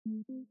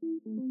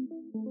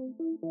Hello,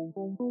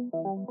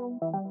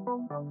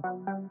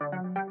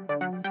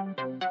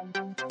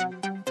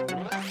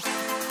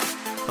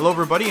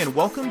 everybody, and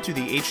welcome to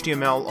the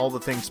HTML All the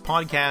Things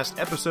podcast,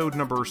 episode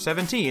number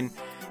 17,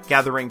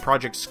 Gathering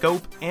Project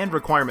Scope and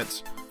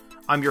Requirements.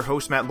 I'm your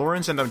host, Matt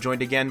Lawrence, and I'm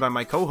joined again by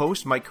my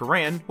co-host, Mike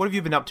Curran. What have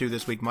you been up to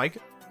this week, Mike?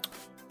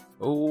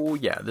 Oh,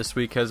 yeah, this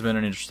week has been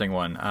an interesting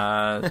one.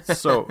 Yeah,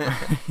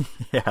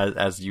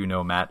 as you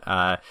know,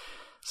 Matt.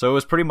 So it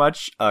was pretty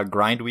much a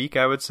grind week,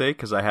 I would say,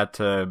 because I had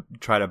to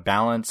try to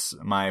balance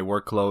my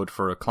workload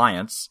for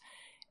clients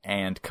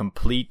and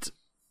complete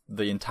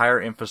the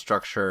entire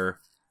infrastructure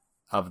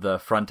of the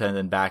front end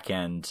and back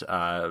end,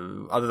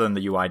 other than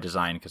the UI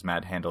design, because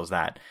Matt handles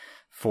that,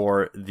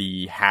 for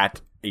the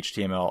HAT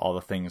HTML All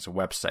the Things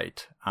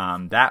website.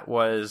 That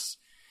was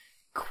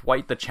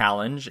quite the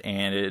challenge,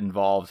 and it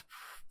involved,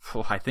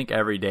 I think,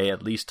 every day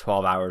at least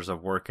 12 hours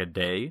of work a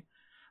day,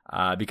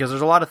 because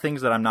there's a lot of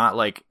things that I'm not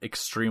like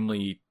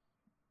extremely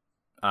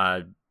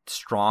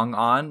strong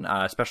on,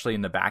 especially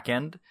in the back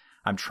end.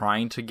 I'm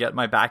trying to get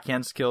my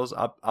back-end skills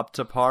up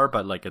to par,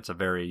 but like it's a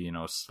very,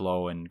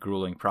 slow and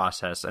grueling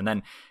process. And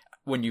then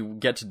when you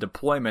get to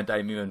deployment,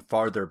 I'm even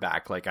farther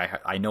back. Like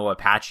I know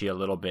Apache a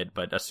little bit,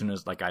 but as soon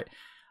as like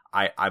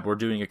we're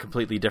doing a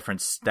completely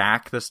different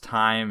stack this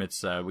time.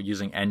 It's we're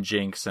using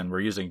Nginx and we're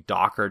using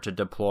Docker to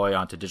deploy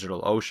onto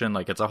DigitalOcean.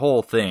 Like it's a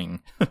whole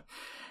thing.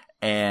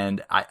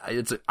 And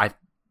I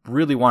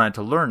really wanted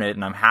to learn it,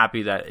 and I'm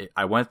happy that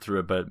I went through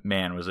it. But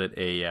man, was it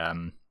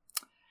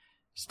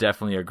it's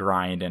definitely a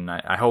grind, and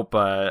I hope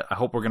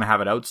we're gonna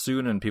have it out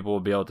soon, and people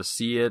will be able to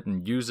see it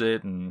and use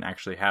it, and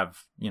actually have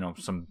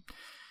some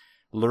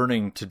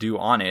learning to do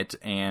on it,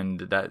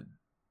 and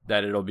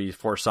that it'll be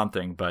for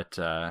something. But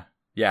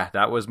yeah,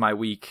 that was my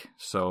week.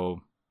 So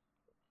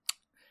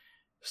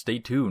stay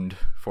tuned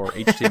for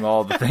HTML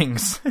All the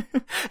Things.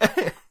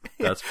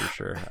 That's for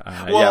sure.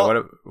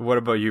 Yeah. What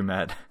about you,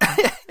 Matt?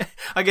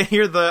 I can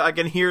hear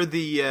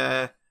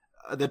the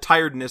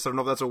tiredness. I don't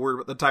know if that's a word,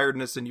 but the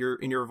tiredness in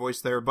your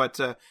voice there. But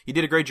you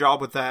did a great job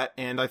with that,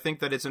 and I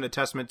think that it's an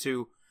attestament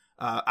to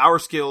our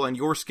skill and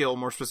your skill,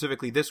 more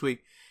specifically this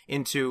week,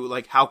 into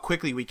like how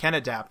quickly we can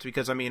adapt.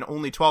 Because I mean,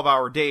 only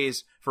 12-hour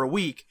days for a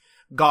week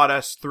got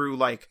us through,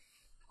 like,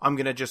 I'm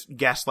gonna just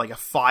guess, like,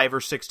 5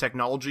 or 6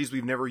 technologies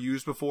we've never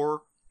used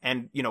before,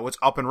 and it's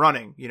up and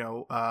running.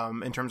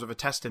 In terms of a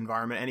test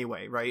environment,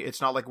 anyway, right? It's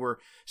not like we're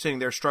sitting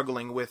there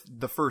struggling with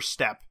the first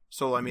step.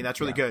 So I mean, that's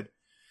really good.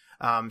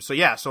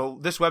 So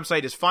this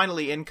website is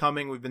finally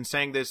incoming. We've been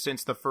saying this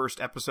since the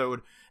first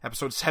episode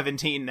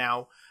 17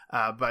 now,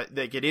 but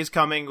like, it is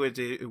coming.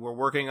 We're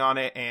working on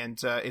it, and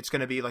it's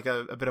going to be like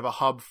a bit of a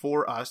hub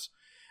for us.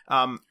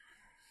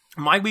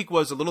 My week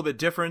was a little bit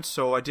different,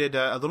 so I did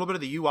a little bit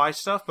of the UI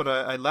stuff, but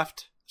I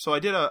left. So I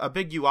did a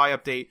big UI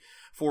update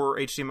for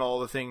HTML All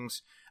the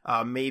Things,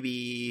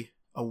 maybe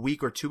a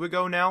week or 2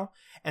 ago now.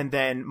 And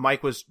then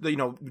Mike was,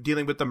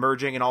 dealing with the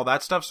merging and all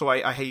that stuff. So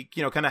I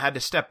kind of had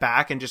to step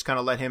back and just kind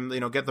of let him,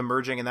 get the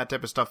merging and that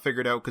type of stuff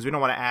figured out, because we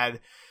don't want to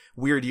add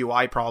weird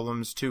UI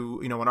problems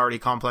to, an already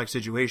complex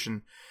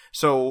situation.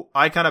 So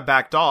I kind of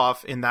backed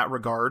off in that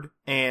regard,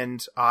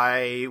 and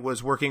I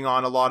was working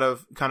on a lot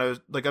of kind of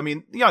like,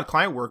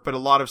 client work, but a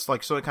lot of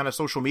like, so kind of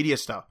social media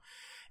stuff.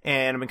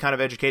 And I've been kind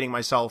of educating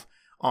myself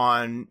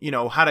on,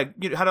 how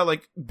to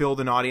like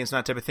build an audience and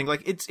that type of thing.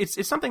 Like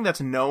it's something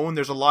that's known.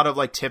 There's a lot of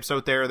like tips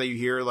out there that you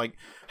hear, like,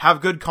 have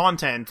good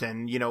content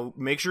and,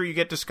 make sure you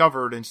get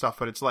discovered and stuff.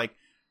 But it's like,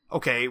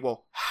 okay,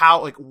 well,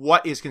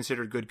 what is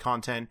considered good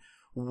content?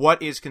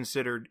 What is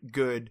considered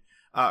good,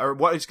 or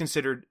what is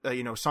considered,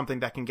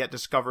 something that can get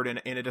discovered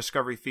in a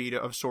discovery feed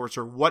of sorts,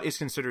 or what is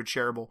considered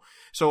shareable?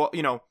 So,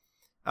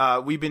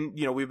 we've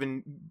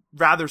been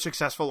rather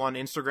successful on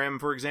Instagram,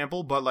 for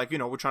example, but like,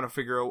 we're trying to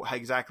figure out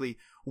exactly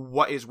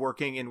what is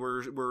working, and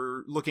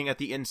we're looking at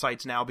the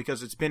insights now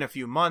because it's been a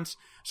few months.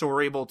 So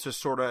we're able to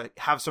sort of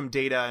have some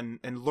data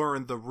and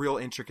learn the real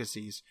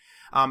intricacies.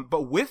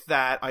 But with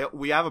that,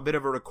 we have a bit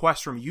of a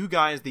request from you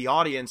guys, the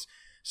audience.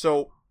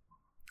 So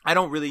I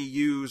don't really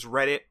use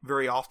Reddit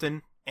very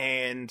often,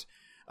 and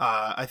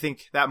I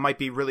think that might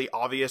be really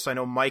obvious. I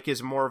know Mike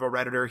is more of a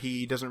Redditor.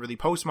 He doesn't really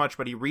post much,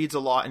 but he reads a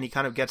lot, and he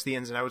kind of gets the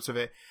ins and outs of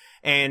it.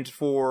 And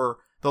for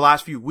the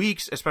last few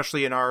weeks,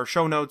 especially in our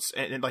show notes,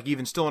 and like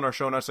even still in our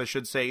show notes, I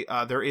should say,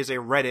 there is a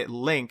Reddit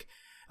link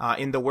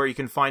in the where you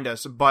can find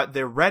us. But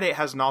the Reddit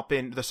has not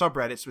been, the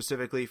subreddit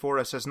specifically for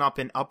us, has not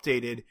been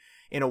updated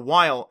in a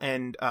while.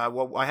 And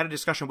I had a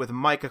discussion with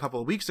Mike a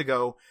couple of weeks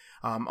ago,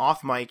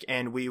 off mic,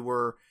 and we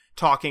were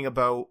talking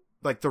about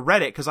like the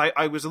Reddit, because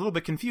I was a little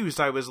bit confused.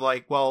 I was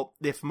like, well,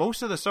 if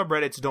most of the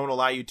subreddits don't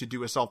allow you to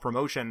do a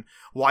self-promotion,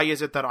 why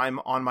is it that I'm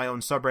on my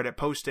own subreddit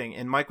posting?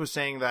 And Mike was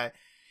saying that,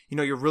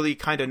 you're really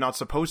kind of not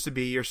supposed to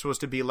be. You're supposed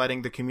to be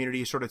letting the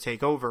community sort of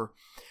take over.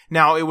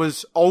 Now, it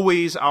was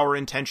always our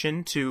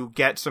intention to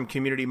get some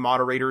community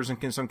moderators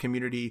and some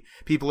community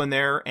people in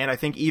there. And I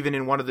think even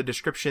in one of the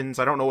descriptions,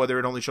 I don't know whether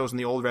it only shows in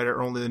the old Reddit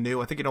or only the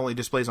new. I think it only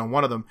displays on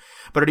one of them.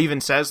 But it even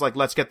says, like,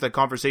 let's get the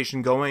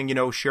conversation going,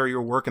 share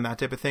your work and that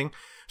type of thing.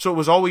 So it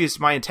was always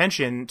my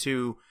intention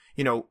to,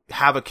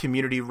 have a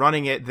community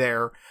running it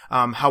there.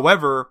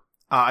 However,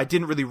 I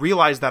didn't really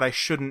realize that I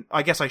shouldn't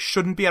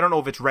be. I don't know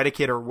if it's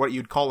Reddit or what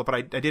you'd call it, but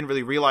I didn't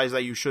really realize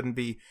that you shouldn't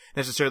be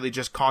necessarily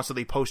just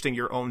constantly posting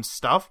your own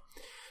stuff.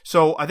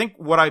 So I think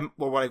what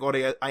we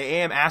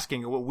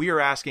are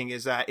asking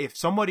is that if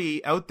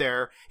somebody out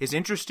there is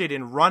interested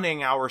in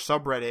running our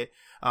subreddit,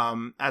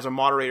 as a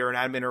moderator, an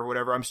admin or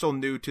whatever, I'm still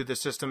new to the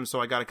system, so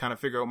I got to kind of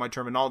figure out my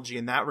terminology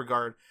in that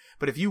regard.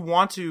 But if you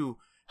want to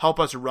help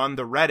us run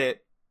the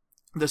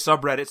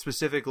subreddit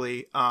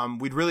specifically,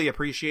 we'd really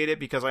appreciate it,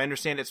 because I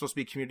understand it's supposed to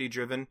be community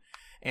driven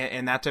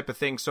and that type of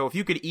thing. So if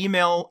you could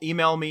email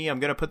me, I'm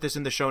going to put this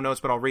in the show notes,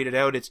 but I'll read it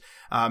out. It's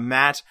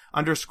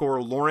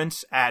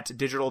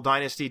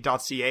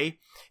Matt_Lawrence@digitaldynasty.ca.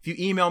 If you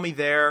email me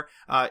there,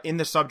 in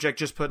the subject,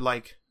 just put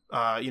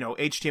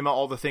HTML,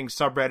 all the things,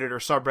 subreddit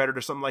or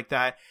something like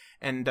that.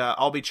 And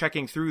I'll be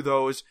checking through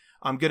those.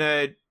 I'm going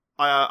to,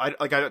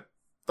 like I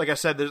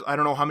said, I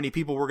don't know how many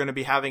people we're going to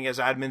be having as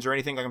admins or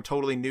anything. Like, I'm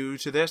totally new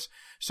to this.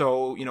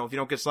 So, if you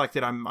don't get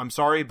selected, I'm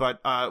sorry,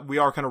 but we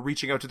are kind of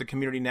reaching out to the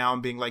community now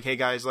and being like, hey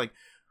guys,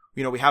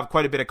 we have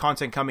quite a bit of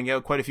content coming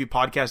out, quite a few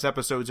podcast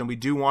episodes, and we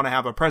do want to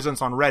have a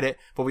presence on Reddit,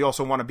 but we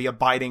also want to be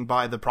abiding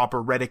by the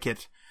proper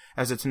Reddit,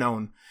 as it's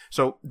known.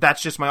 So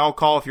that's just my all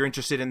call. If you're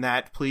interested in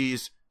that,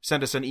 please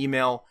send us an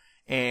email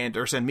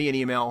or send me an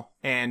email,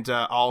 and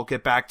I'll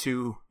get back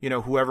to,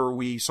 whoever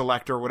we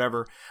select or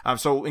whatever.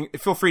 So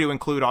feel free to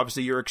include,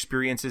 obviously, your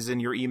experiences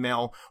in your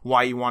email,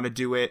 why you want to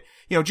do it.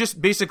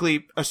 Just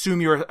basically assume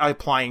you're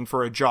applying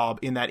for a job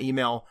in that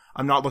email.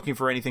 I'm not looking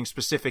for anything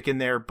specific in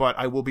there, but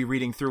I will be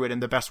reading through it,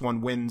 and the best one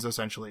wins,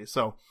 essentially.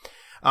 So,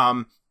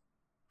 but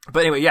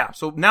anyway, yeah.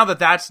 So now that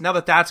that's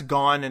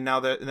gone, and now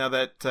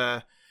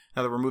that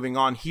we're moving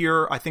on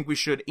here, I think we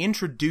should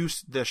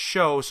introduce the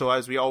show. So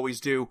as we always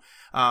do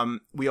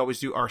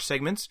our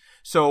segments.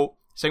 So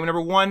segment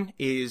number 1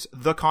 is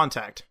The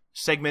Contact.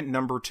 Segment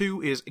number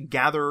 2 is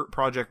Gather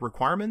Project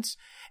Requirements.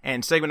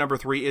 And segment number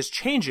 3 is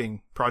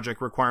Changing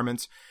Project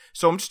Requirements.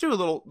 So I'm just doing a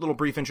little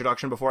brief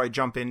introduction before I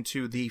jump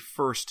into the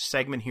first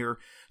segment here.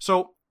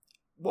 So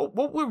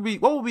what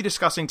we'll be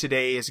discussing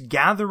today is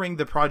gathering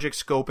the project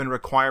scope and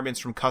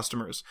requirements from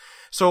customers.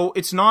 So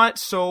we're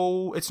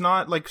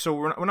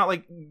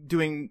not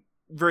doing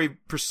very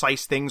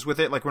precise things with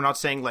it. Like, we're not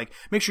saying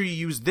make sure you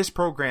use this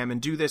program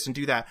and do this and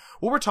do that.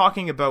 What we're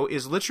talking about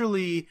is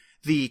literally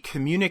the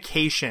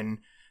communication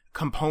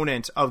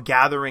component of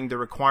gathering the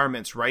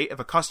requirements, right? If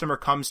a customer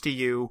comes to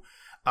you,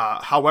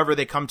 however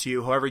they come to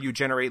you, however you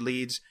generate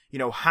leads,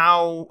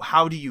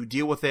 how do you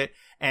deal with it?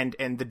 And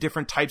the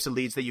different types of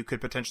leads that you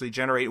could potentially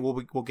generate.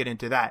 We'll get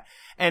into that.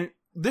 And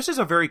this is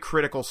a very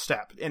critical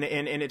step. And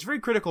it's very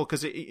critical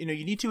because, you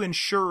need to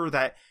ensure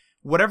that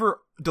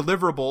whatever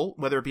deliverable,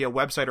 whether it be a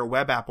website or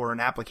web app or an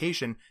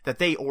application that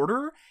they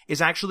order,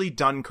 is actually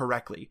done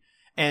correctly.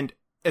 And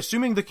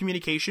assuming the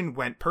communication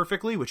went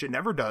perfectly, which it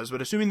never does,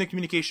 but assuming the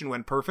communication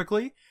went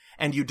perfectly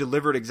and you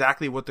delivered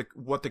exactly what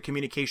the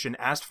communication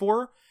asked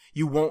for,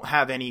 you won't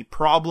have any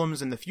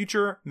problems in the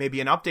future,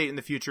 maybe an update in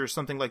the future,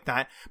 something like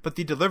that. But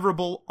the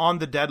deliverable on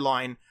the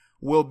deadline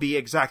will be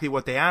exactly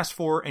what they asked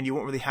for, and you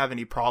won't really have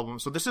any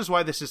problems. So this is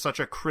why this is such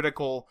a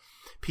critical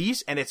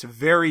piece, and it's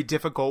very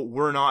difficult.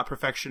 We're not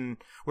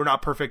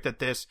perfect at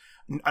this.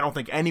 I don't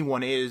think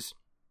anyone is,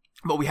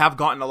 but we have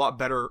gotten a lot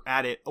better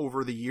at it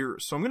over the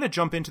years. So I'm going to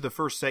jump into the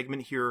first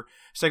segment here,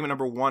 segment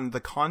number 1, The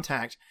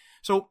Contact.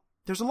 So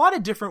there's a lot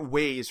of different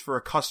ways for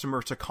a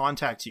customer to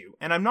contact you,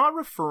 and I'm not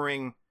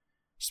referring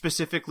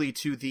specifically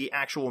to the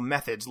actual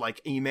methods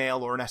like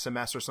email or an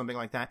SMS or something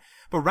like that,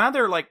 but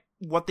rather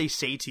what they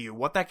say to you,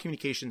 what that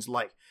communication's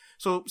like.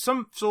 So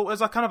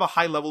as a kind of a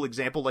high level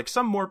example,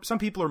 some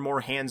people are more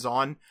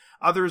hands-on,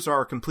 others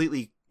are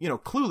completely,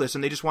 clueless,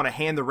 and they just want to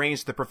hand the reins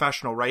to the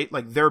professional, right?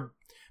 Like, they're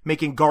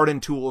making garden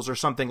tools or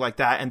something like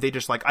that, and they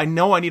just I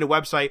know I need a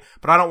website,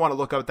 but I don't want to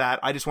look at that.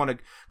 I just want to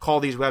call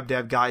these web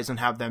dev guys and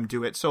have them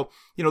do it. So,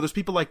 there's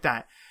people like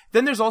that.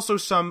 Then there's also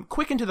some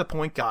quick and to the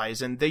point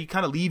guys, and they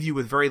kind of leave you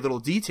with very little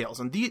details.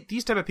 And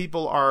these type of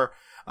people are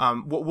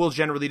what we'll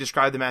generally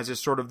describe them as is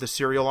sort of the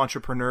serial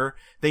entrepreneur.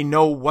 They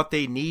know what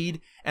they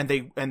need, and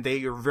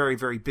they are very,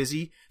 very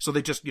busy. So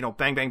they just,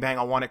 bang, bang, bang.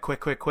 I want it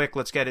quick.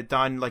 Let's get it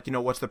done.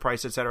 What's the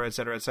price, et cetera, et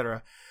cetera, et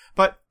cetera.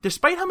 But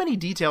despite how many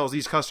details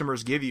these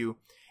customers give you,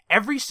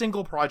 every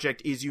single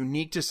project is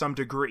unique to some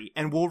degree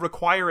and will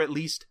require at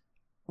least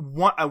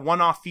a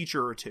one-off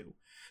feature or two.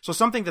 So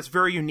something that's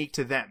very unique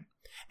to them.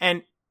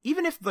 And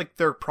even if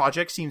their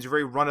project seems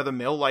very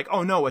run-of-the-mill,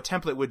 oh no, a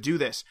template would do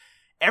this,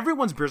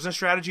 everyone's business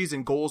strategies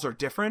and goals are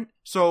different.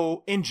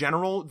 So in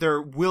general, there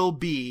will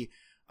be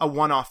a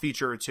one-off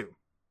feature or two.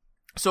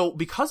 So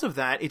because of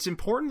that, it's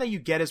important that you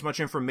get as much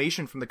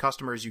information from the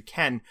customer as you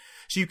can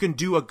so you can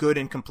do a good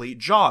and complete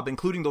job,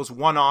 including those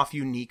one-off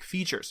unique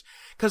features.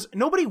 Because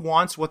nobody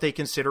wants what they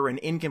consider an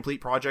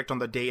incomplete project on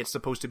the day it's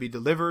supposed to be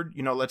delivered.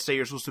 Let's say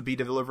you're supposed to be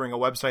delivering a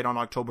website on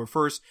October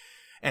 1st.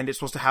 And it's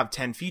supposed to have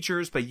 10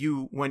 features, but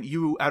when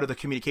you out of the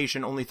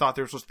communication only thought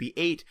there was supposed to be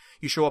 8,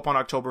 you show up on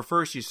October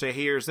 1st, you say,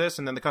 hey, here's this,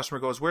 and then the customer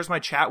goes, where's my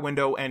chat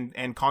window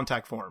and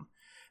contact form?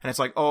 And it's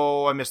like,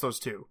 oh, I missed those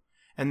two.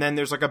 And then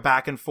there's like a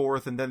back and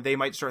forth, and then they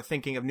might start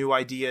thinking of new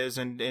ideas,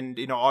 and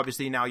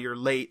obviously now you're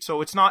late.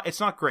 So it's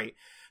not great.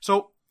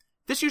 So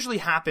this usually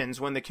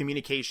happens when the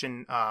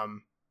communication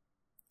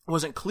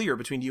wasn't clear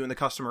between you and the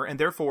customer, and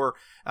therefore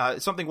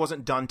something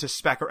wasn't done to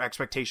spec or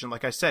expectation,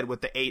 like I said,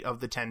 with the 8 of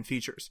the 10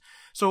 features.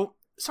 So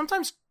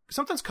sometimes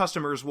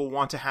customers will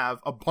want to have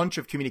a bunch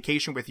of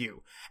communication with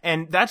you,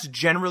 and that's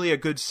generally a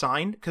good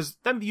sign, because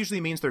that usually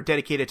means they're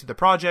dedicated to the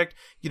project.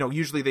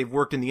 Usually they've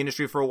worked in the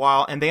industry for a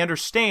while, and they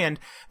understand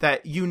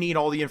that you need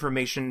all the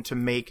information to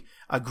make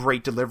a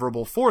great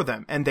deliverable for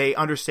them, and they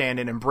understand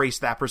and embrace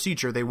that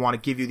procedure. They want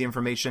to give you the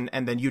information,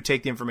 and then you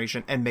take the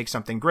information and make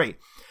something great.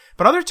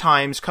 But other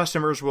times,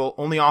 customers will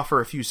only offer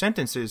a few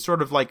sentences,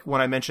 sort of like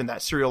when I mentioned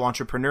that serial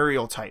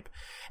entrepreneurial type.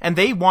 And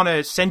they want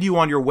to send you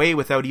on your way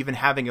without even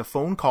having a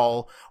phone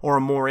call or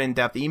a more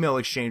in-depth email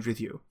exchange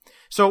with you.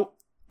 So,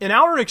 in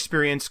our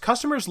experience,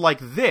 customers like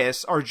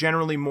this are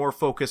generally more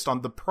focused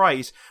on the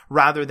price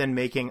rather than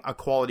making a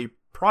quality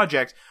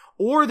project,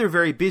 or they're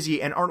very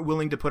busy and aren't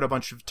willing to put a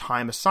bunch of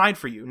time aside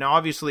for you. Now,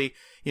 obviously,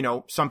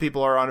 some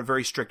people are on a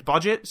very strict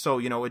budget, so,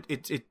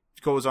 it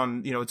goes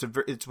on,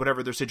 it's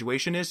whatever their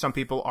situation is. Some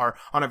people are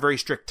on a very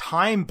strict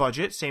time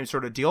budget, same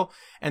sort of deal.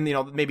 And,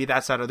 maybe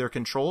that's out of their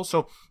control.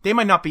 So they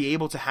might not be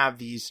able to have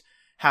these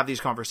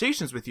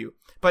conversations with you.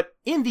 But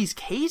in these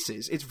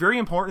cases, it's very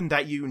important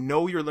that you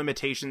know your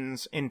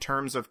limitations in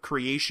terms of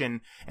creation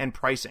and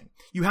pricing.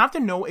 You have to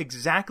know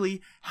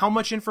exactly how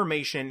much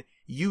information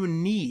you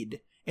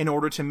need in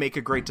order to make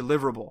a great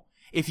deliverable.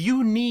 If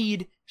you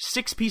need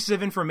 6 pieces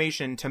of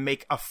information to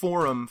make a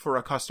forum for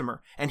a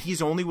customer, and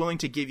he's only willing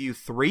to give you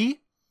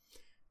 3,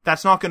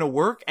 that's not going to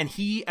work. And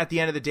he, at the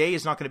end of the day,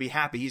 is not going to be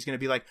happy. He's going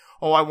to be like,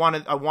 oh, I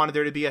wanted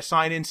there to be a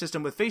sign-in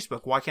system with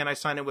Facebook. Why can't I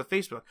sign in with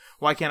Facebook?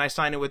 Why can't I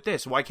sign in with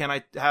this? Why can't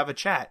I have a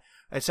chat?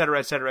 Et cetera,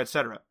 et cetera, et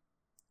cetera.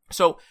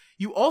 So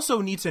you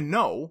also need to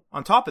know,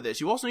 on top of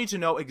this, you also need to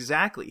know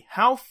exactly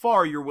how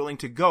far you're willing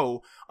to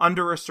go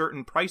under a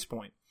certain price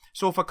point.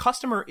 So if a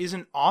customer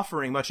isn't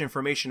offering much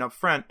information up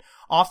front,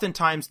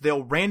 oftentimes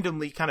they'll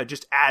randomly kind of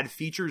just add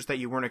features that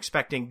you weren't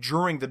expecting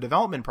during the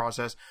development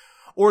process,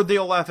 or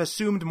they'll have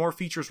assumed more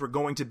features were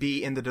going to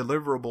be in the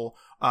deliverable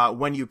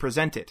when you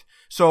present it.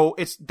 So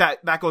it's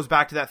that goes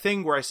back to that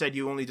thing where I said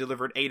you only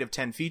delivered 8 of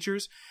 10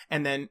 features,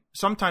 and then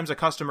sometimes a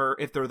customer,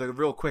 if they're the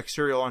real quick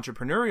serial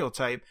entrepreneurial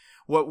type,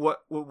 what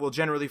we'll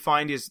generally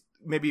find is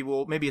maybe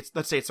it's,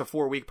 let's say it's a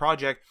 4-week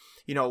project.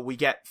 We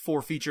get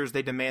 4 features.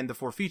 They demand the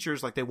 4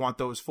 features. Like they want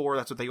those 4.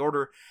 That's what they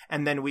order.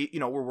 And then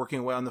we're working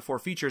away on the 4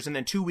 features. And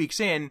then 2 weeks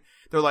in,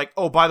 they're like,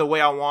 oh, by the way,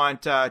 I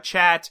want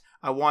chat.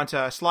 I want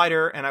a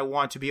slider, and I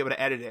want to be able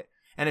to edit it.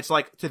 And it's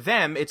like, to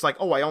them, it's like,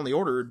 oh, I only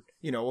ordered,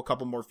 a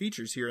couple more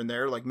features here and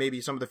there. Like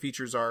maybe some of the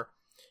features are,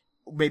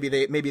 maybe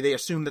they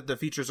assume that the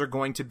features are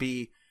going to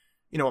be,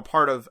 a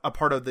part of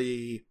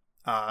the,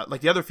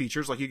 like the other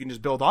features, like you can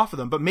just build off of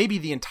them, but maybe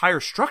the entire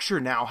structure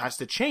now has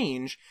to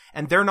change,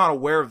 and they're not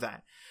aware of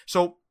that.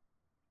 So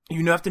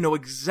you have to know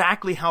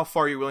exactly how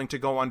far you're willing to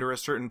go under a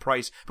certain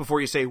price before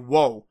you say,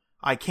 whoa,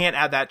 I can't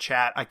add that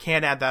chat. I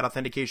can't add that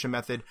authentication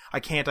method. I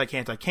can't.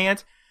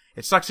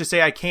 It sucks to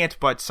say I can't,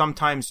 but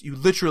sometimes you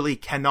literally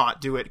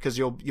cannot do it because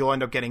you'll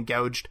end up getting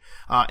gouged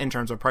in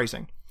terms of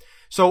pricing.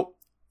 So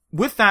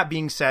with that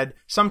being said,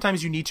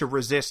 sometimes you need to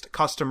resist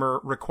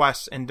customer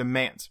requests and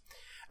demands.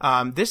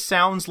 This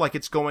sounds like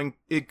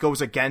it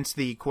goes against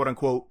the quote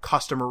unquote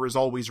customer is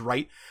always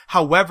right.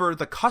 However,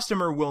 the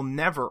customer will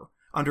never,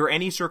 under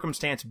any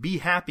circumstance, be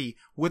happy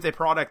with a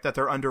product that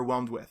they're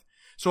underwhelmed with.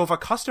 So if a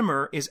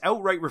customer is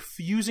outright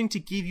refusing to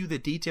give you the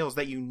details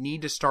that you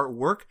need to start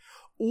work,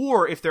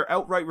 or if they're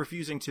outright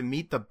refusing to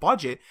meet the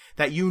budget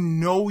that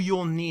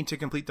you'll need to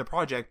complete the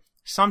project,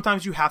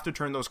 sometimes you have to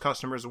turn those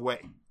customers away.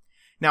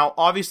 Now,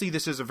 obviously,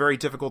 this is a very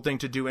difficult thing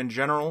to do in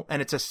general,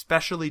 and it's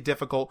especially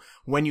difficult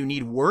when you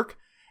need work.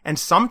 And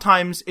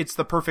sometimes it's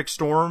the perfect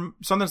storm.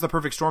 Sometimes the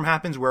perfect storm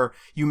happens where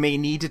you may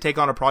need to take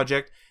on a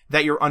project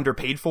that you're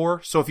underpaid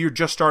for. So if you're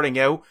just starting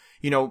out,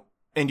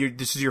 and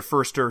this is your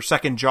first or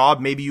second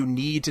job, maybe you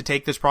need to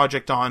take this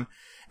project on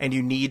and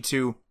you need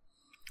to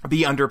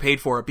be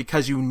underpaid for it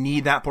because you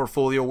need that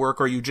portfolio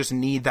work, or you just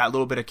need that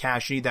little bit of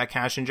cash. You need that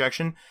cash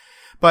injection.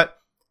 But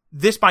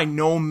this by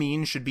no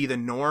means should be the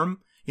norm.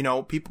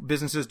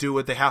 Businesses do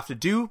what they have to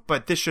do,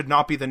 but this should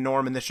not be the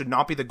norm, and this should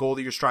not be the goal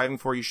that you're striving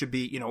for. You should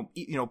be,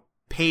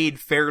 paid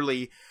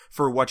fairly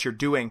for what you're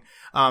doing.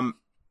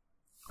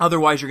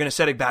 Otherwise, you're going to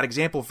set a bad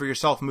example for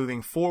yourself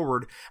moving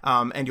forward,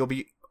 and you'll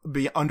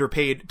be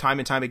underpaid time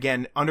and time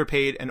again,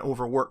 underpaid and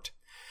overworked.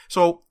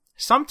 So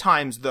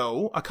sometimes,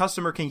 though, a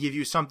customer can give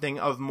you something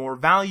of more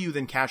value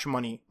than cash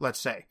money, let's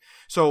say.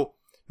 So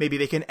maybe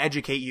they can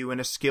educate you in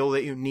a skill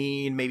that you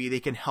need. Maybe they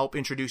can help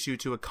introduce you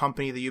to a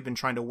company that you've been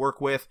trying to work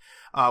with.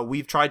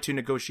 We've tried to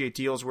negotiate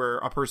deals where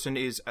a person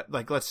is,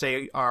 like, let's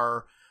say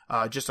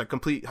just a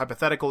complete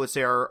hypothetical. Let's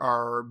say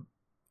our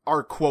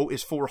our quote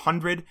is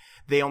 400.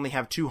 They only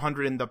have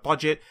 200 in the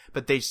budget,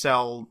 but they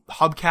sell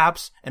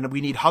hubcaps, and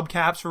we need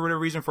hubcaps for whatever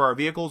reason for our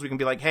vehicles. We can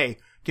be like, hey,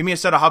 give me a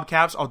set of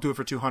hubcaps. I'll do it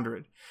for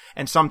 200.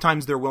 And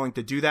sometimes they're willing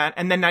to do that.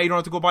 And then now you don't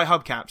have to go buy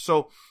hubcaps.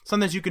 So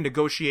sometimes you can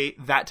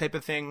negotiate that type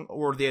of thing,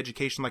 or the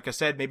education. Like I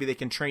said, maybe they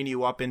can train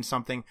you up in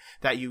something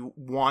that you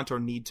want or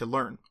need to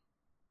learn.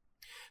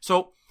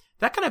 So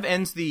that kind of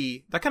ends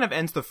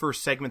the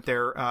first segment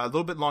there. A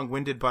little bit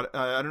long-winded, but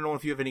I don't know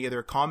if you have any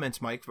other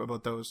comments, Mike,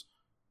 about those.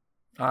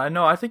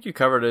 No, I think you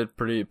covered it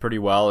pretty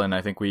well, and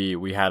I think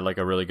we had like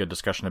a really good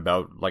discussion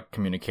about like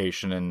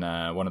communication in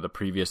one of the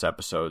previous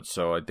episodes.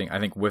 So I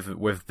think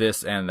with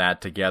this and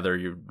that together,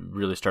 you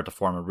really start to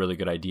form a really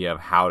good idea of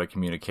how to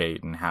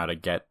communicate and how to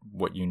get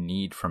what you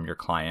need from your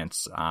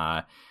clients.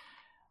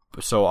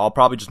 So I'll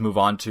probably just move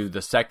on to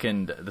the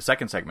second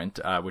segment,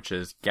 which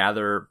is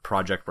gather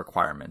project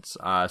requirements.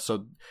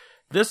 So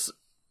this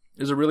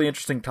is a really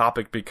interesting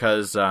topic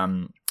because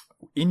in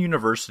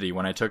university,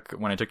 when I took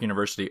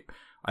university,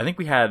 I think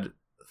we had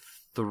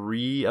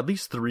at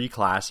least three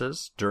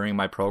classes during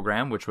my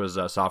program, which was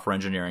software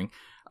engineering,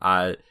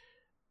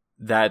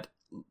 that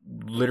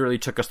literally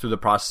took us through the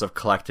process of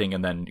collecting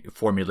and then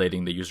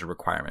formulating the user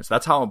requirements.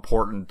 That's how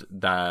important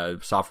the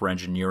software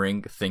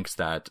engineering thinks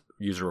that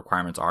user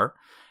requirements are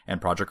and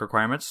project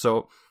requirements.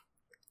 So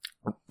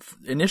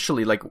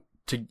initially,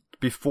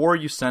 before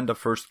you send a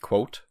first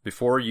quote,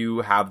 before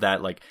you have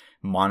that like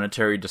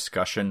monetary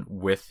discussion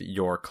with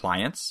your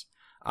clients,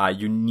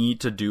 you need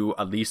to do,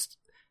 at least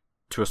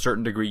to a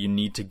certain degree, you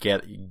need to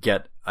get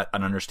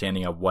an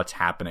understanding of what's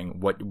happening,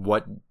 what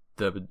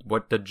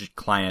the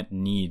client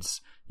needs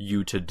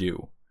you to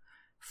do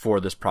for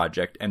this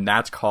project. And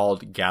that's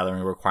called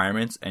gathering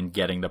requirements and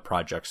getting the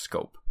project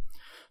scope.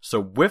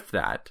 So with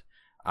that,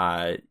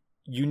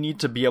 you need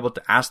to be able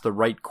to ask the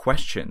right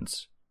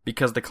questions,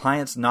 because the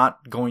client's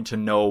not going to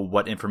know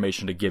what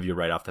information to give you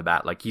right off the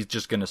bat. Like, he's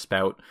just going to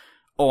spout,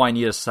 oh, I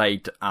need a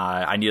site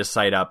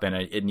up, and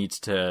it needs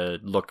to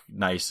look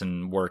nice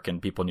and work,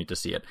 and people need to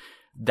see it.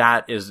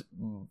 That is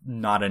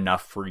not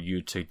enough for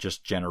you to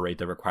just generate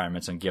the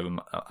requirements and give them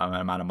an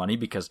amount of money,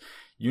 because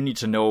you need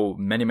to know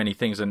many, many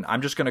things. And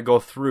I'm just going to go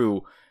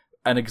through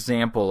an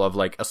example of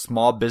like a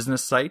small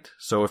business site.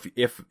 So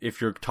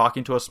if you're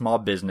talking to a small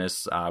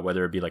business,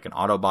 whether it be like an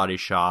auto body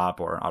shop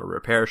or an auto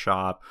repair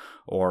shop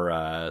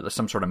or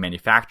some sort of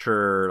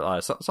manufacturer,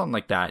 something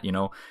like that,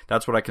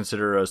 that's what I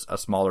consider a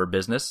smaller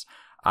business.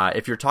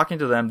 If you're talking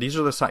to them, these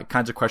are the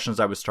kinds of questions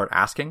I would start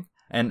asking.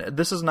 And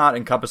this is not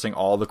encompassing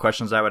all the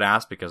questions I would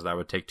ask, because that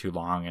would take too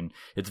long, and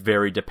it's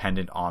very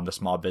dependent on the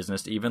small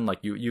business. Even like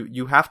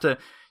you have to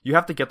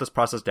get this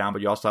process down,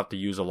 but you also have to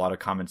use a lot of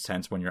common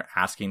sense when you're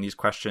asking these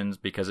questions,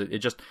 because it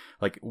just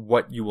like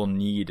what you will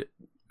need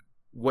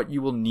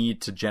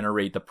to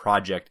generate the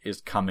project is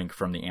coming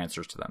from the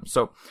answers to them.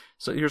 So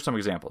here's some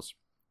examples.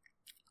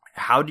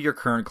 How do your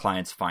current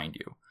clients find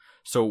you?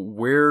 So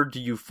where do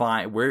you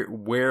find,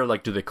 where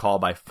like, do they call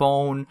by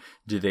phone?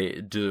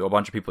 Do a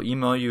bunch of people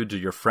email you? Do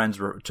your friends,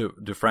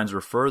 do friends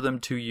refer them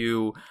to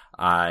you?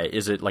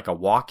 Is it like a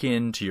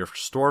walk-in to your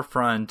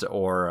storefront,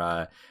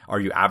 or are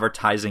you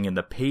advertising in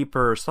the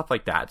paper? Stuff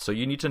like that. So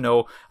you need to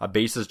know a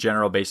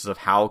general basis of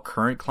how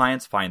current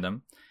clients find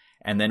them.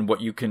 And then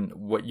what you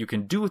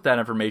can do with that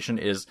information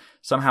is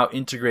somehow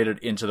integrate it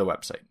into the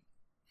website.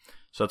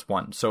 So that's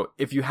one. So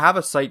if you have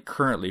a site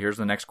currently, here's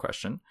the next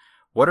question.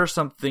 What are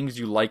some things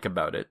you like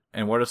about it,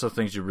 and what are some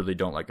things you really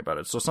don't like about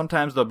it? So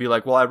sometimes they'll be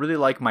like, well, I really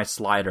like my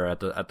slider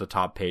at the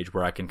top page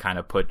where I can kind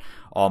of put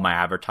all my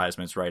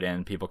advertisements right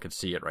in, people can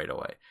see it right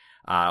away.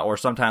 Or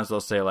sometimes they'll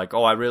say like,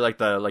 oh, I really like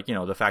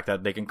the fact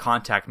that they can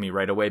contact me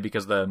right away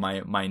because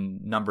my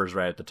number's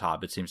right at the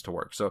top. It seems to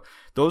work. So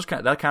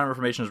that kind of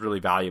information is really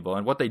valuable.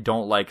 And what they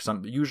don't like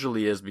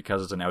usually is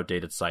because it's an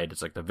outdated site.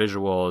 It's like the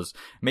visuals,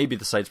 maybe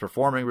the site's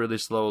performing really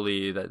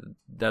slowly.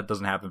 That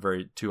doesn't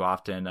happen too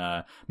often.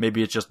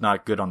 Maybe it's just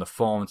not good on the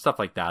phone, stuff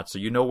like that. So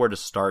you know where to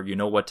start. You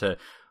know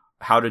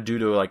how to do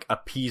to like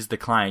appease the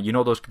client. You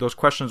know, those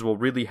questions will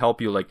really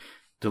help you like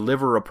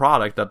deliver a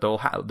product that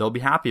they'll be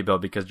happy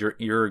about, because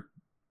you're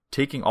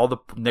taking all the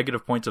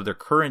negative points of their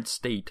current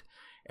state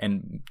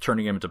and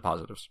turning them into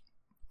positives.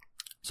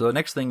 So the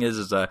next thing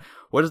is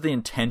what is the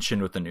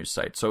intention with the new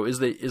site? So is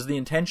the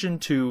intention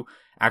to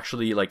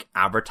actually like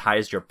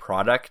advertise your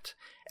product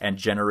and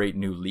generate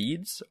new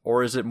leads,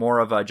 or is it more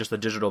of just a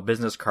digital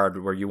business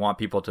card where you want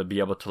people to be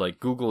able to like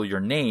Google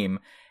your name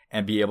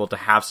and be able to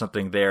have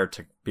something there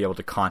to be able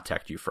to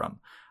contact you from?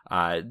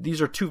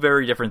 These are two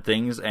very different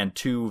things and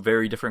two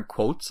very different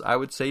quotes, I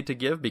would say, to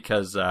give,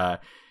 because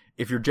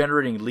if you're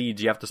generating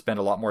leads, you have to spend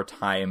a lot more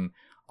time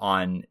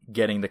on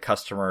getting the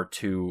customer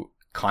to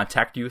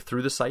contact you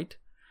through the site.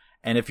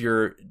 And if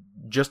you're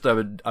just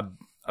a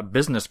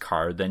business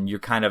card, then you're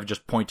kind of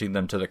just pointing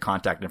them to the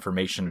contact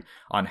information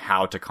on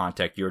how to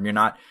contact you. And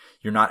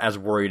you're not as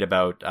worried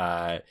about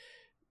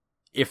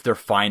if they're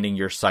finding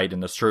your site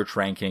in the search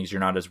rankings. You're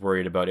not as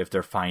worried about if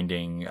they're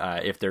finding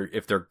if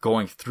they're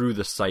going through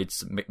the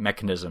site's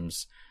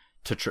mechanisms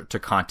to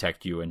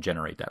contact you and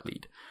generate that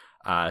lead.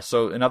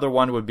 So another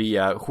one would be,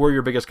 who are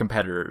your biggest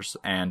competitors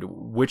and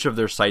which of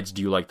their sites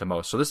do you like the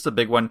most? So this is a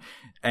big one,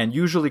 and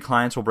usually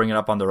clients will bring it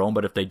up on their own,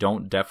 but if they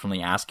don't,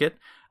 definitely ask it.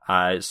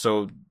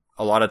 So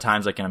a lot of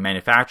times, like in a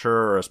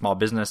manufacturer or a small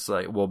business,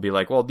 will be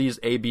like, well, these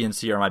A, B, and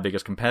C are my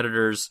biggest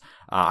competitors.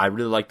 I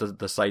really like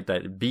the site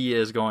that B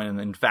is going.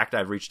 And in fact,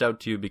 I've reached out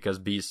to you because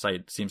B's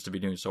site seems to be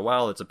doing so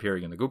well. It's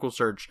appearing in the Google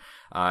search.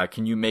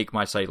 Can you make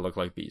my site look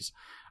like B's?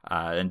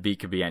 And B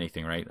could be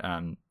anything, right?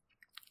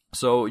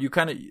 So you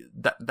kind of,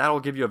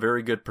 that'll give you a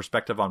very good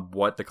perspective on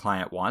what the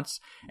client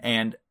wants.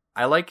 And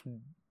I like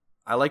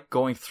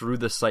going through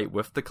the site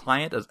with the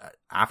client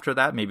after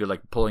that, maybe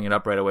like pulling it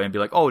up right away and be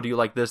like, oh, do you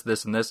like this,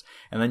 this, and this?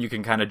 And then you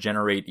can kind of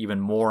generate even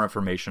more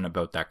information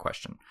about that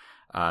question.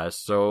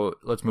 So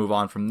let's move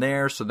on from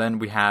there. So then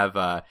we have,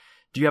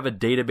 do you have a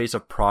database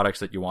of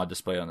products that you want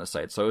displayed on the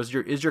site? So is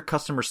your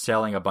customer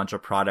selling a bunch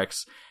of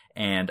products,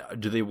 and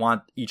do they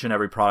want each and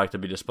every product to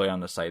be displayed on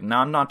the site?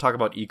 Now, I'm not talking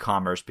about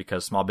e-commerce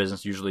because small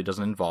business usually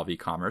doesn't involve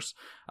e-commerce.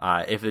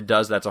 If it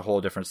does, that's a whole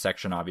different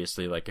section,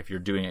 obviously. Like if you're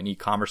doing an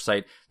e-commerce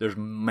site, there's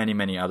many,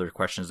 many other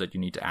questions that you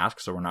need to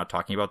ask. So we're not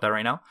talking about that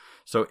right now.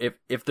 So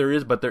if there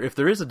is a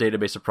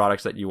database of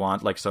products that you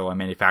want, like so a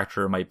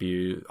manufacturer might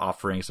be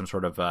offering some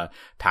sort of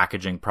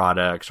packaging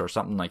products or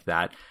something like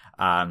that.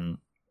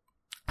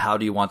 How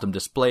do you want them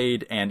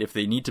displayed? And if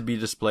they need to be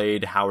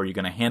displayed, how are you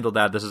going to handle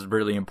that? This is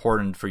really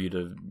important for you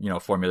to,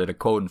 formulate a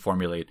code and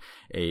formulate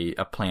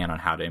a plan on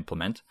how to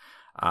implement.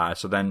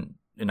 So then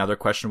another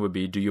question would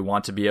be, do you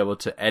want to be able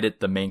to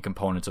edit the main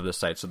components of the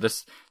site? So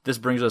this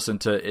brings us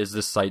into, is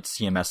this site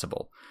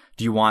CMSable?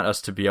 Do you want us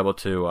to be able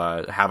to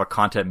have a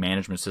content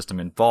management system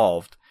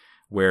involved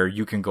where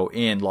you can go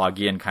in,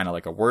 log in kind of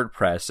like a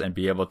WordPress and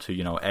be able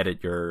to, edit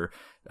your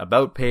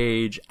about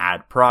page,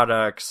 add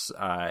products,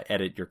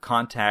 edit your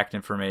contact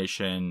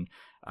information.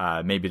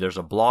 Maybe there's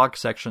a blog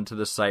section to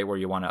the site where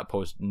you want to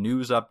post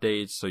news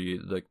updates. So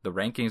the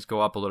rankings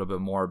go up a little bit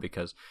more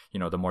because,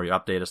 the more you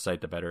update a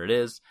site, the better it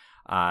is.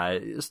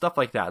 Stuff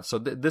like that. So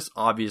this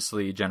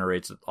obviously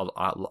generates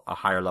a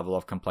higher level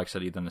of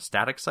complexity than a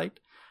static site.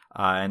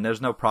 And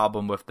there's no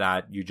problem with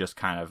that. You just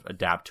kind of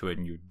adapt to it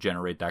and you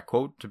generate that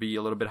quote to be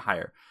a little bit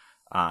higher.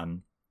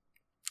 And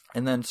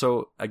then,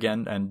 so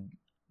again, and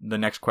the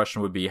next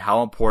question would be,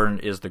 how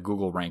important is the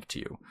Google rank to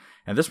you?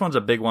 And this one's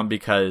a big one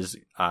because,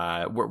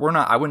 we're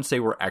not, I wouldn't say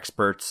we're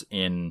experts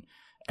in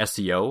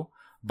SEO,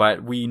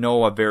 but we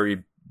know a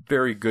very,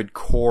 very good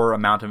core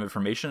amount of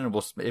information.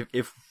 And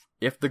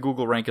if the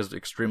Google rank is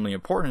extremely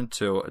important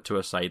to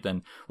a site,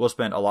 then we'll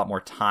spend a lot more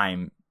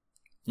time,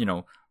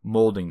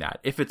 molding that.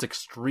 If it's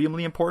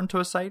extremely important to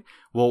a site,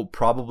 we'll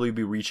probably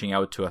be reaching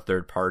out to a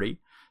third party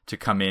to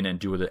come in and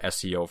do the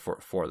SEO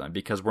for them,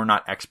 because we're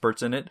not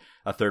experts in it.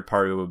 A third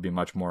party would be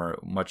much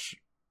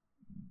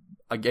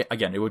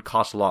again, it would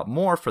cost a lot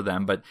more for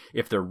them, but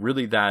if they're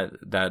really that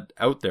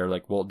out there,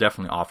 like, we'll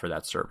definitely offer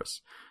that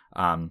service.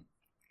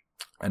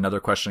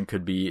 Another question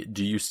could be,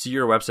 do you see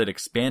your website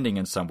expanding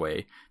in some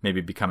way,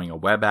 maybe becoming a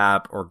web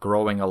app or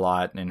growing a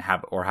lot and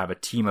have a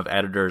team of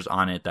editors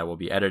on it that will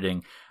be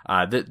editing?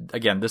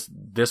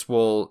 This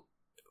will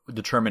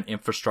determine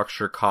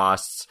infrastructure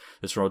costs.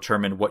 This will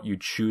determine what you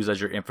choose as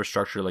your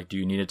infrastructure. Like, do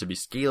you need it to be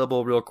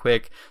scalable real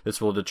quick?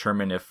 This will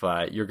determine if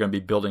you're going to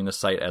be building the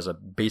site as a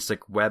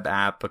basic web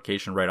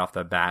application right off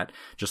the bat,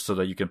 just so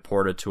that you can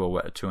port it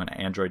to an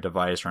Android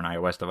device or an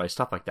iOS device,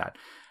 stuff like that.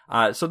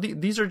 So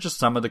these are just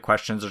some of the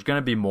questions. There's going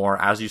to be more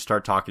as you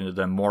start talking to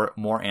them.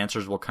 More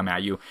answers will come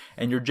at you,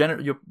 and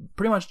you'll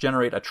pretty much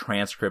generate a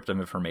transcript of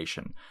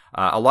information.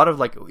 A lot of,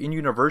 like, in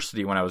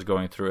university when I was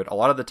going through it, a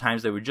lot of the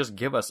times they would just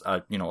give us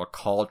a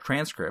call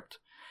transcript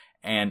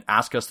and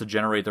ask us to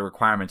generate the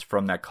requirements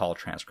from that call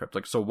transcript.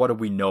 Like, so what do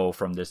we know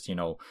from this,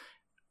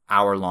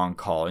 hour-long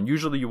call? And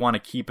usually you want to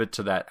keep it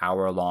to that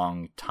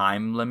hour-long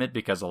time limit,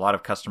 because a lot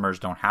of customers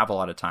don't have a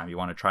lot of time. You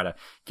want to try to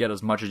get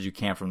as much as you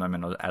can from them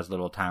in as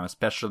little time,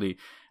 especially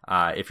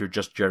if you're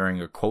just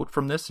generating a quote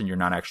from this and you're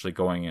not actually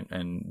going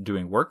and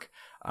doing work.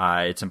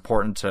 It's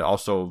important to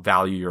also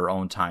value your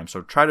own time.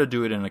 So try to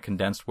do it in a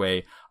condensed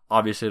way.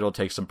 Obviously, it'll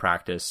take some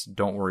practice.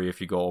 Don't worry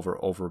if you go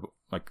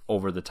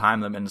over the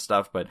time limit and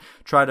stuff, but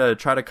try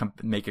to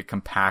make it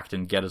compact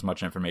and get as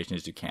much information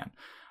as you can.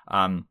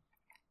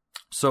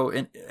 So,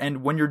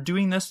 and when you're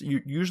doing this,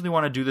 you usually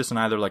want to do this in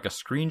either like a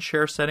screen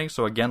share setting.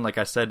 So again, like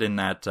I said in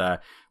that,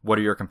 what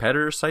are your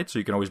competitors' sites? So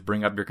you can always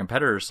bring up your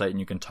competitor's site and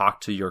you can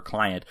talk to your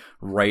client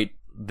right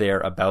there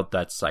about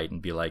that site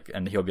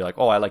and he'll be like,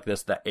 oh, I like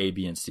this, that A,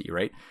 B, and C,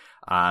 right?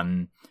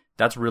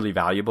 That's really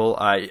valuable.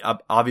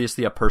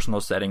 Obviously, a personal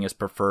setting is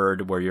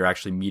preferred where you're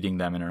actually meeting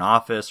them in an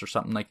office or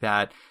something like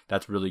that.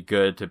 That's really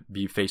good to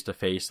be face to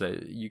face.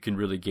 That you can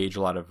really gauge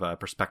a lot of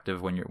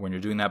perspective when you're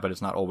doing that, but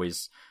it's not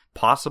always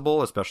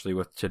possible, especially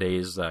with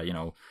today's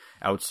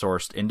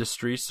outsourced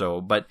industry. So,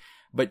 but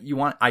you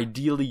want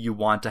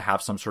to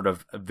have some sort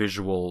of a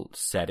visual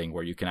setting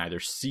where you can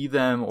either see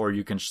them or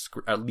you can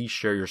at least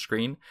share your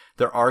screen.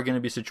 There are going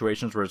to be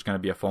situations where it's going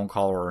to be a phone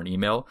call or an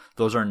email.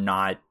 Those are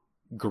not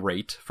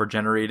great for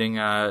generating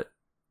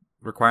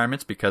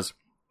requirements, because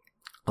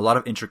a lot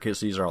of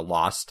intricacies are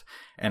lost,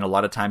 and a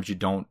lot of times you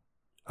don't,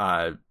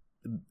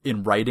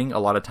 in writing, a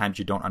lot of times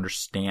you don't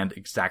understand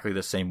exactly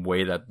the same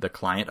way that the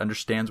client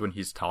understands when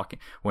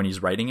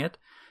he's writing it.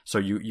 So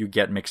you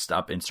get mixed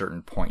up in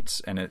certain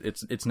points, and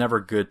it's never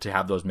good to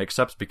have those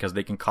mix-ups, because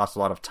they can cost a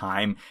lot of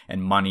time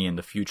and money in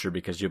the future,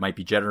 because you might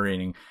be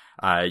generating,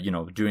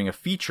 doing a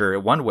feature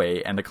one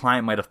way, and the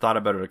client might have thought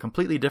about it a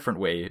completely different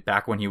way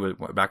back when he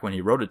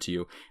wrote it to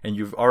you, and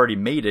you've already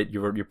made it,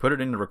 you put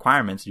it in the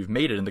requirements, you've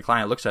made it, and the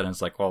client looks at it and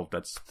it's like, well,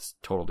 that's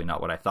totally not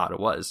what I thought it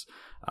was.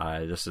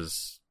 This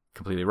is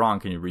completely wrong.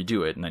 Can you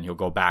redo it? And then he'll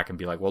go back and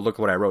be like, well, look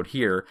what I wrote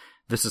here.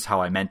 This is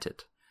how I meant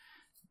it.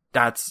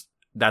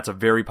 That's a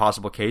very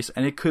possible case,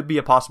 and it could be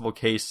a possible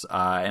case,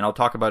 and I'll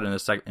talk about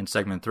it in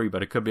segment 3,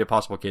 but it could be a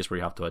possible case where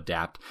you have to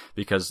adapt,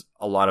 because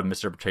a lot of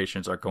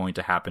misinterpretations are going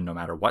to happen no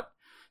matter what,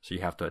 so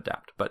you have to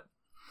adapt. But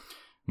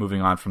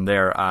moving on from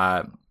there,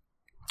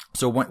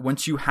 so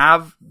once you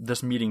have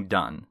this meeting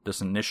done, this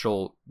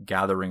initial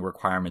gathering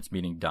requirements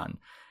meeting done,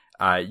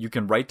 you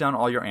can write down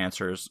all your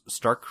answers,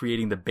 start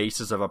creating the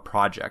basis of a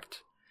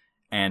project,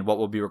 and what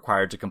will be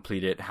required to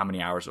complete it, how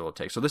many hours it will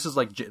take. So this is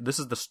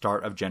the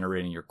start of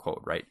generating your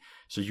quote, right?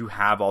 So you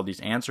have all these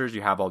answers,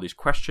 you have all these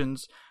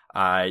questions.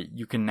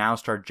 You can now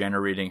start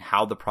generating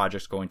how the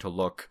project's going to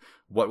look,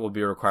 what will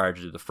be required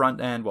to do the front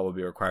end, what will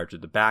be required to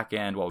do the back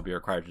end, what will be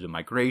required to do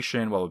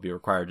migration, what will be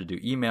required to do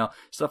email,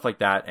 stuff like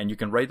that. And you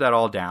can write that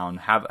all down,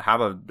 have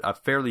a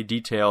fairly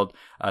detailed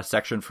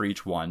section for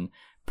each one,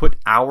 put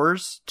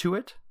hours to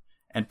it,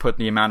 and put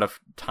the amount of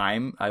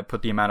time,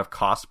 put the amount of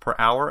cost per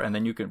hour, and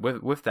then you can,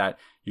 with that,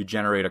 you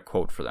generate a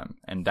quote for them.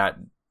 And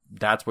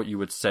that's what you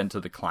would send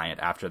to the client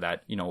after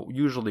that,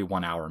 usually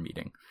 1 hour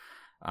meeting.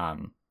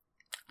 And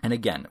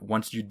again,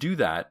 once you do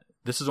that,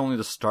 this is only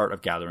the start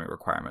of gathering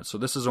requirements. So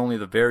this is only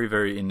the very,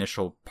 very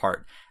initial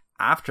part.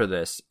 After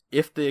this,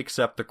 if they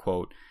accept the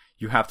quote,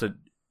 you have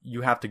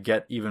to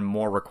get even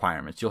more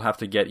requirements. You'll have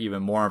to get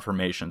even more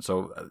information.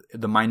 So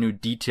the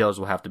minute details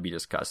will have to be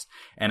discussed.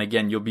 And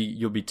again, you'll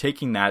be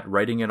taking that,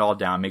 writing it all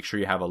down, make sure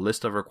you have a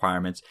list of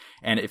requirements.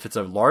 And if it's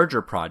a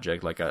larger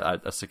project, like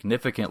a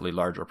significantly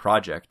larger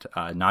project,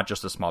 not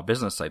just a small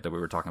business site that we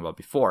were talking about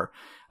before,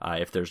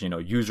 if there's,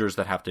 users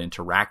that have to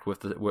interact with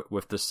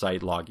the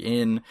site, log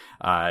in,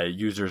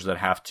 users that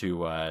have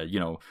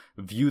to,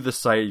 view the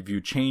site, view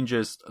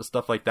changes,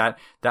 stuff like that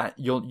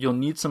you'll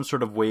need some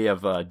sort of way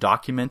of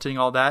documenting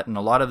all that. And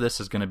a lot of this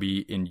is going to be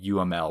in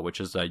UML,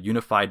 which is a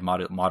unified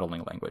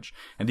modeling language.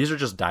 And these are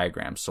just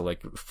diagrams. So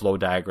like flow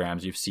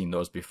diagrams, you've seen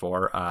those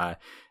before.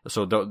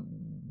 So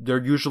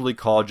they're usually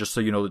called, just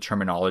so you know the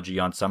terminology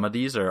on some of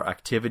these, are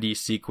activity,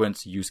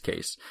 sequence, use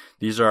case.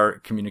 These are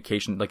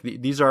communication,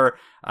 these are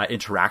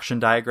interaction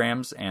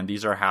diagrams, and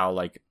these are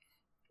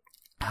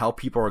how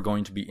people are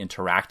going to be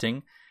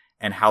interacting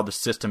and how the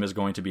system is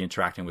going to be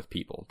interacting with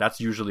people. That's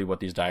usually what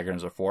these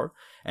diagrams are for.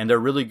 And they're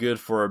really good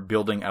for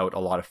building out a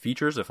lot of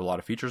features. If a lot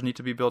of features need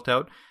to be built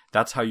out,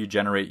 that's how you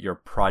generate your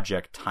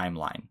project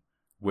timeline,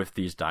 with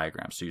these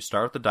diagrams. So you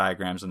start with the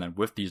diagrams, and then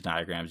with these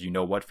diagrams, you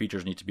know what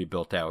features need to be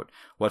built out,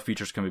 what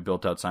features can be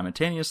built out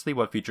simultaneously,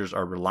 what features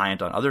are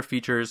reliant on other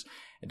features,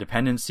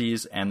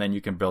 dependencies, and then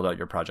you can build out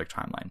your project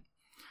timeline.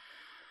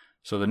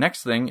 So the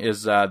next thing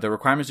is the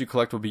requirements you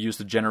collect will be used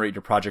to generate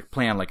your project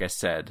plan, like I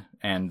said.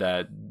 And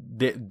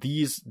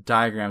these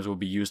diagrams will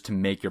be used to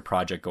make your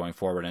project going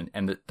forward.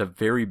 And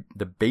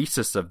the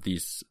basis of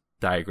these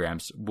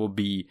diagrams will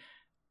be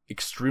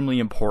extremely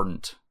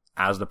important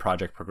as the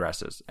project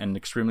progresses, and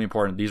extremely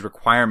important. These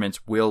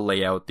requirements will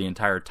lay out the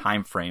entire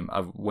time frame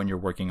of when you're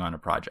working on a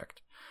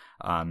project.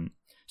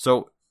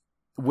 So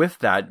with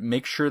that,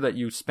 make sure that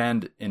you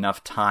spend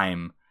enough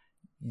time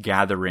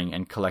gathering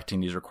and collecting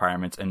these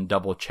requirements and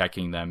double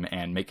checking them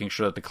and making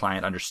sure that the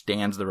client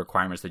understands the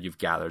requirements that you've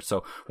gathered.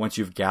 So once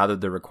you've gathered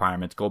the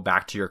requirements, go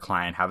back to your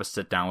client, have a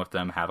sit down with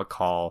them, have a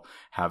call,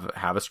 have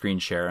a screen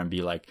share, and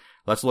be like,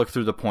 let's look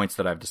through the points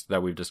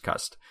that we've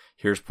discussed.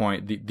 Here's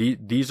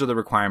these are the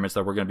requirements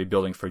that we're going to be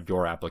building for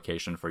your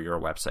application, for your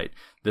website.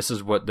 This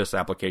is what this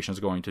application is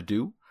going to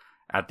do.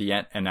 At the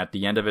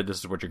end of it, this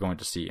is what you're going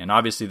to see. And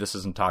obviously, this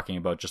isn't talking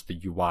about just the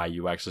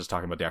UI, UX. It's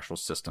talking about the actual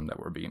system that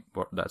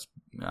that's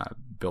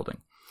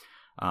building.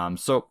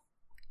 So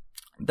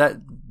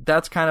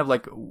that's kind of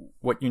like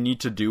what you need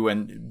to do.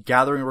 And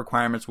gathering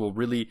requirements will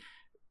really,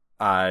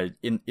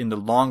 in the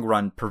long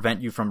run,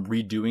 prevent you from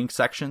redoing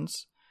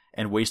sections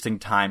and wasting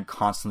time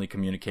constantly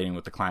communicating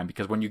with the client.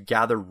 Because when you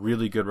gather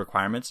really good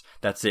requirements,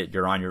 that's it.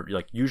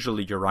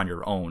 Usually you're on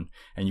your own,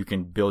 and you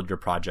can build your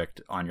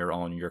project on your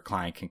own. Your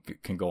client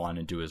can go on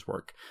and do his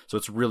work. So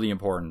it's really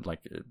important.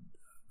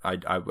 I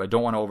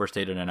don't want to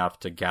overstate it enough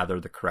to gather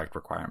the correct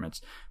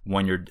requirements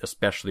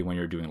especially when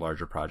you're doing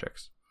larger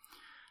projects.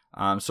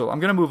 So I'm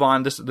going to move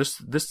on. This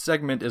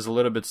segment is a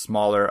little bit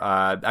smaller.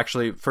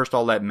 Actually, first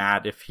I'll let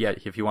Matt, if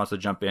he wants to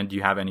jump in. Do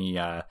you have any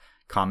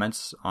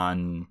comments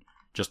on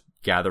just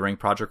gathering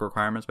project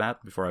requirements,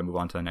 Matt, before I move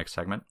on to the next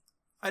segment?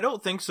 I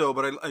don't think so,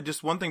 but I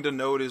just, one thing to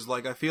note is,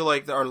 I feel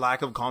like our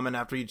lack of comment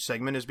after each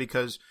segment is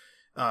because,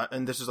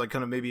 and this is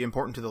kind of maybe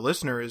important to the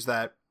listener, is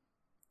that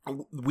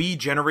we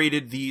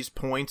generated these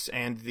points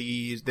and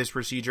this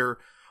procedure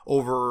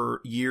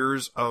over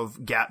years of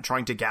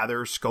trying to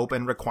gather scope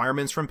and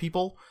requirements from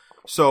people.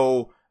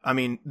 So, I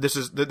mean, this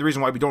is the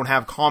reason why we don't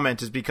have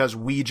comment is because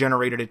we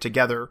generated it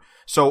together.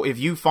 So if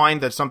you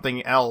find that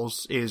something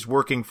else is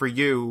working for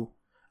you,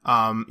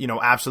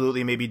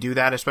 absolutely maybe do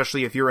that,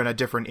 especially if you're in a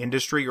different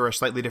industry or a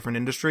slightly different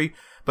industry.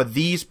 But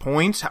these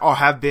points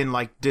have been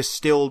like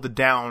distilled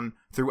down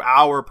through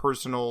our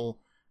personal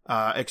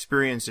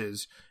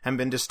experiences and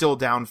been distilled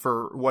down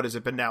for what has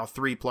it been now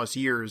 3+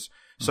 years.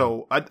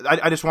 So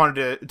I just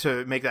wanted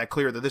to make that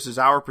clear that this is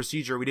our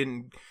procedure. We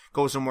didn't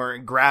go somewhere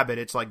and grab it.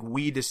 It's like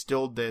we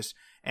distilled this.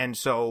 And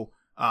so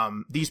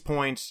these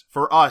points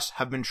for us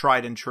have been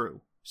tried and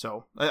true.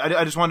 So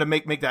I just wanted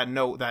to make that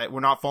note that we're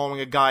not following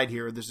a guide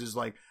here. This is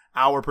like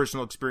our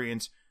personal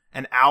experience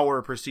and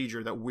our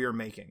procedure that we're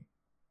making.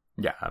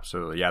 Yeah,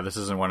 absolutely. Yeah, this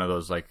isn't one of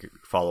those like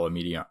follow a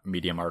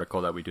Medium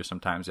article that we do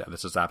sometimes. Yeah,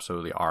 this is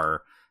absolutely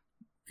our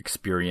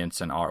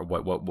experience and our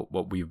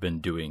what we've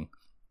been doing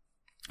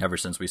ever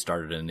since we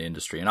started in the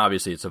industry. And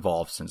obviously it's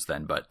evolved since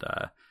then, but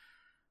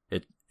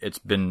it's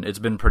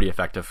been pretty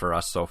effective for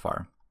us so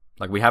far.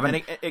 Like we haven't,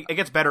 and it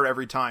gets better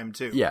every time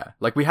too. Yeah,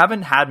 like we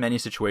haven't had many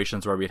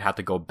situations where we'd have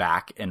to go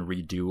back and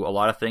redo a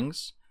lot of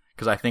things,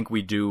 because I think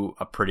we do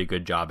a pretty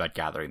good job at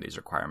gathering these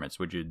requirements.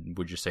 Would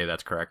you say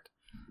that's correct?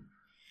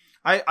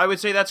 I would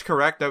say that's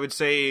correct. I would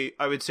say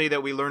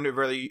that we learned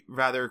it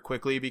rather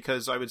quickly,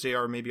 because I would say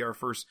our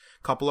first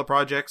couple of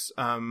projects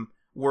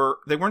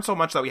weren't so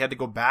much that we had to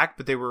go back,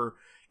 but they were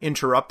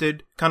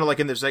interrupted, kind of like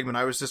in the segment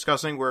I was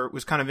discussing, where it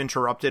was kind of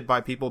interrupted by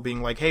people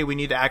being like, hey, we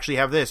need to actually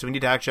have this, we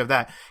need to actually have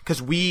that.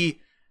 Because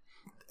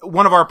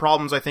one of our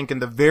problems, I think, in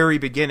the very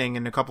beginning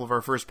in a couple of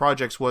our first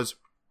projects was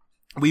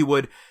we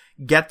would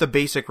get the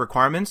basic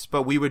requirements,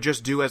 but we would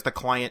just do as the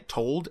client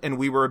told, and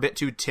we were a bit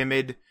too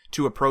timid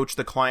to approach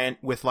the client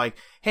with like,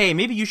 hey,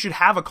 maybe you should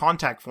have a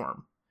contact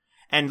form.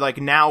 And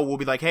like now we'll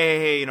be like,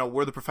 hey,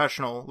 we're the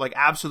professional. Like,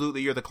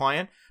 absolutely, you're the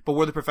client, but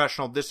we're the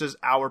professional. This is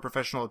our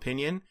professional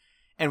opinion.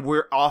 And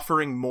we're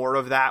offering more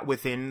of that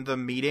within the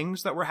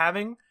meetings that we're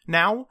having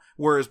now,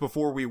 whereas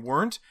before we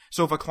weren't.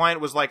 So if a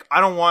client was like,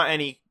 I don't want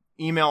any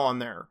email on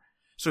there,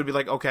 so it'd be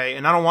like, okay,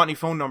 and I don't want any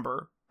phone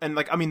number. And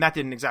like, I mean, that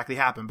didn't exactly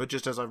happen, but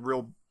just as a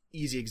real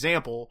easy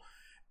example,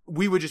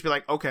 we would just be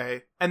like,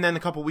 okay. And then a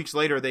couple weeks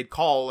later, they'd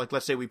call, like,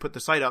 let's say we put the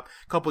site up.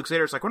 A couple weeks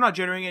later, it's like, we're not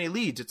generating any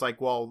leads. It's like,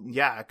 well,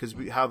 yeah, because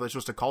how are they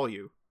supposed to call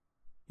you?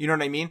 You know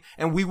what I mean?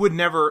 And we would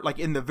never, like,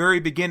 in the very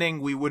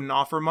beginning, we wouldn't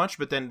offer much,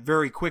 but then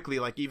very quickly,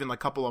 like, even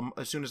like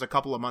as soon as a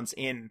couple of months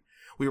in,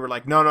 we were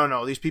like,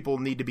 no, these people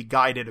need to be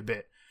guided a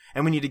bit.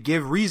 And we need to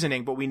give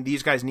reasoning, but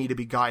these guys need to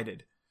be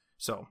guided.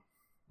 So.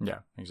 Yeah,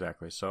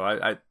 exactly. So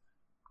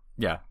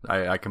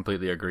I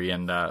completely agree.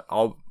 And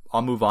I'll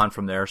move on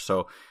from there.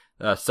 So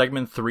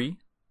segment 3,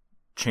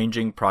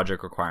 changing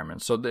project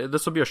requirements. So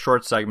this will be a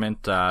short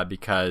segment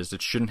because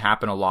it shouldn't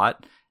happen a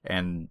lot,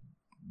 and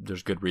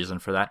there's good reason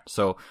for that.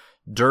 So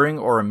during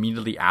or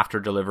immediately after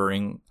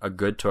delivering a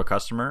good to a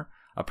customer,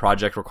 a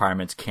project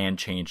requirements can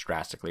change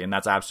drastically. And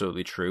that's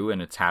absolutely true.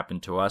 And it's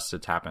happened to us.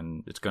 It's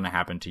going to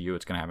happen to you.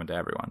 It's going to happen to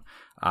everyone.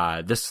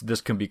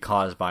 This can be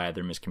caused by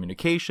either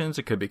miscommunications.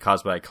 It could be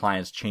caused by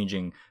clients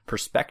changing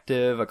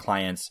perspective,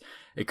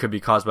 it could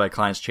be caused by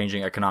clients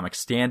changing economic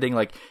standing.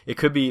 Like, it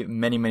could be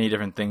many, many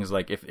different things.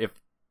 Like if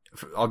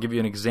I'll give you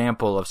an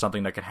example of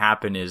something that could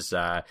happen is,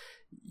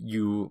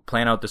 you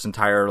plan out this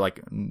entire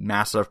like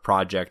massive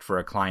project for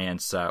a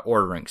client's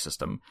ordering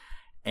system,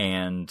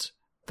 and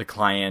the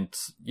client,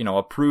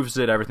 approves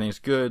it, everything's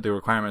good, the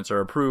requirements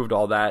are approved,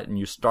 all that, and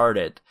you start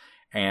it.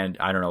 And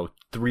I don't know,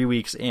 3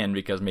 weeks in,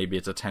 because maybe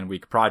it's a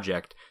 10-week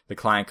project, the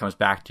client comes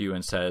back to you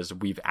and says,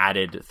 we've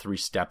added 3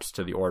 steps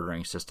to the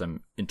ordering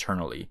system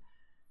internally.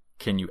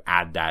 Can you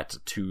add that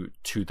to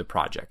the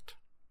project?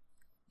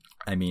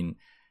 I mean,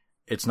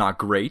 it's not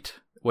great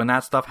when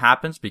that stuff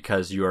happens,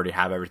 because you already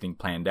have everything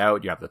planned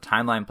out, you have the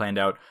timeline planned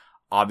out.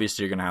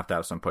 Obviously, you're going to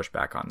have some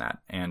pushback on that.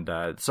 And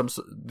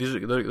there's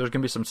going to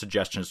be some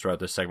suggestions throughout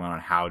this segment on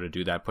how to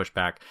do that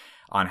pushback,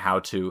 on how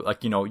to,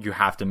 you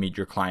have to meet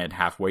your client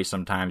halfway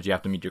sometimes, you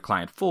have to meet your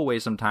client full way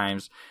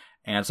sometimes,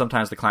 and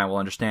sometimes the client will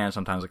understand,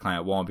 sometimes the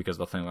client won't, because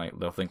they'll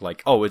think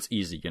like, oh, it's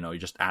easy, you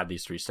just add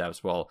these 3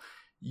 steps. Well,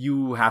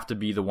 you have to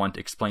be the one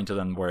to explain to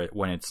them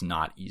when it's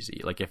not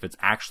easy. Like, if it's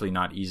actually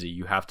not easy,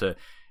 you have to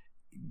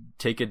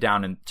take it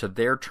down into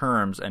their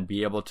terms and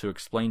be able to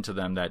explain to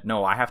them that,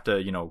 no, I have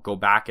to, go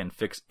back and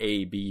fix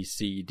A, B,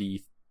 C,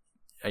 D,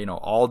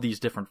 all these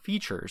different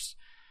features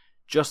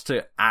just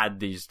to add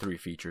these 3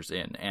 features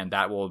in. And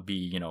that will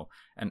be,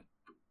 and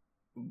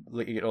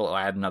it'll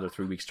add another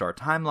 3 weeks to our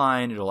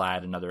timeline. It'll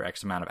add another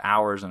X amount of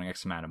hours and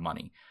X amount of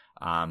money.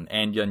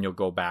 And then you'll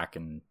go back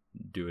and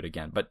do it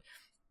again. But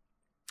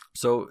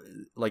so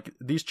like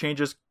these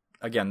changes,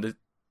 again,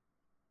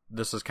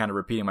 this is kind of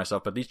repeating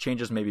myself, but these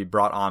changes may be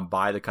brought on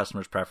by the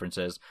customer's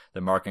preferences, the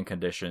market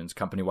conditions,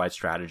 company-wide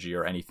strategy,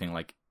 or anything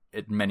like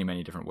it, many,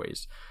 many different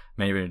ways,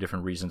 many, many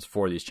different reasons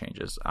for these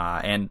changes.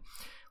 And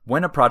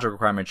when a project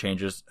requirement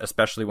changes,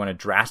 especially when it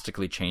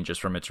drastically changes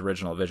from its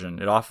original vision,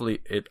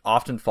 it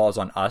often falls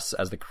on us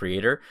as the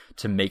creator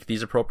to make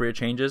these appropriate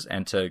changes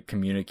and to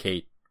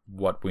communicate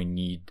what we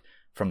need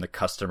from the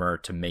customer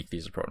to make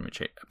these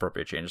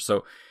appropriate changes.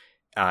 So,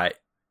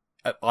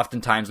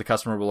 oftentimes the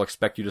customer will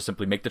expect you to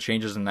simply make the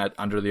changes in that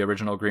under the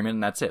original agreement,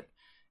 and that's it.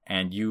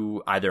 And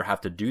you either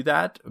have to do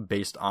that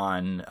based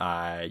on,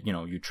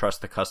 you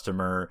trust the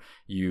customer,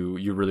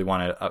 you really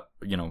want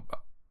to,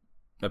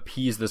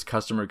 appease this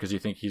customer because you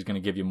think he's going to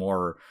give you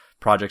more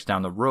projects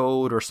down the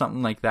road or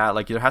something like that.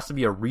 Like, there has to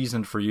be a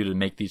reason for you to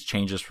make these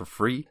changes for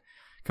free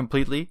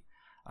completely.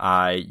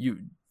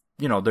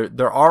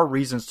 There are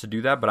reasons to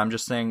do that, but I'm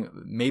just saying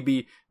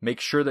maybe make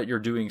sure that you're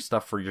doing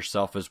stuff for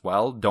yourself as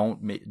well.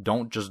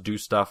 Don't just do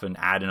stuff and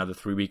add another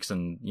 3 weeks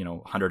and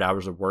 100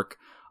 hours of work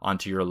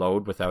onto your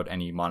load without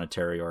any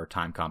monetary or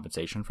time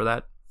compensation for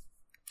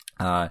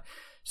that.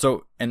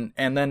 So and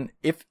then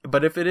if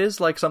it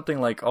is like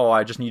something like, oh,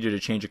 I just need you to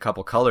change a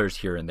couple colors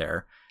here and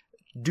there,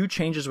 do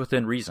changes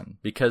within reason,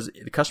 because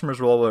the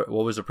customers will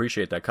always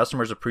appreciate that.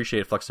 Customers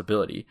appreciate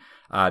flexibility,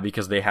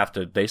 because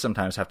they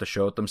sometimes have to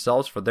show it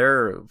themselves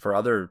for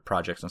other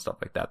projects and stuff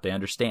like that. They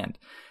understand.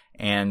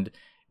 And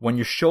when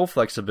you show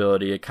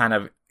flexibility, it kind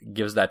of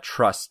gives that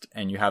trust,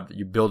 and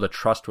you build a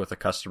trust with the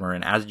customer.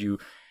 And as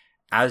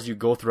you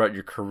go throughout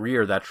your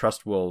career, that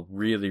trust will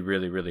really,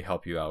 really, really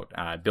help you out.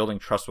 Building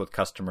trust with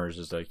customers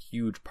is a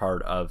huge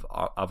part of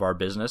our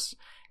business.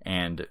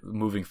 And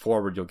moving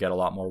forward, you'll get a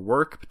lot more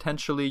work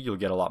potentially. You'll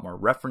get a lot more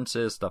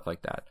references, stuff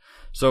like that.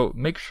 So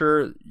make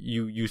sure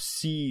you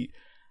see,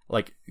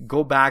 like,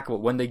 go back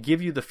when they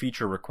give you the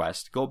feature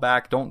request. Go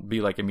back. Don't be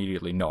like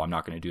immediately, no, I'm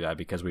not going to do that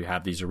because we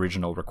have these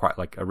original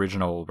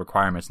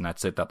requirements, and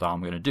that's it. That's all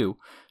I'm going to do.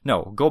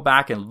 No, go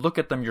back and look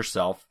at them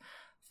yourself.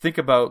 Think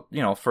about,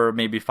 for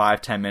maybe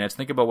 5-10 minutes,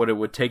 think about what it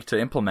would take to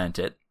implement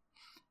it,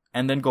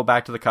 and then go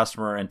back to the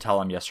customer and tell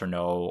them yes or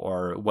no,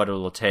 or what it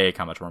will take,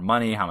 how much more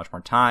money, how much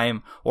more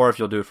time, or if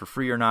you'll do it for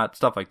free or not,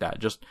 stuff like that.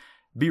 Just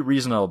be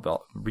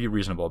reasonable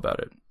about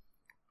it.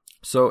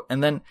 So,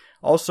 and then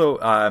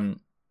also,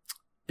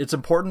 it's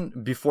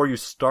important before you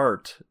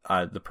start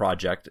the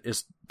project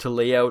is to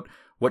lay out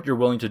what you're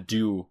willing to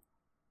do,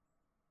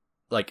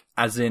 like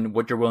as in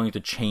what you're willing to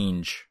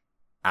change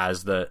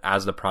as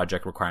the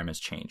project requirements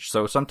change.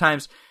 So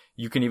sometimes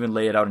you can even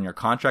lay it out in your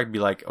contract, be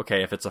like,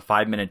 okay, if it's a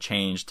 5-minute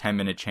change,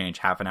 10-minute change,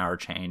 half an hour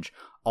change,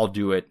 I'll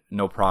do it,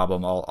 no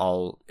problem.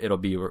 It'll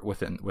be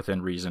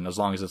within reason, as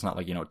long as it's not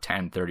like,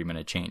 10,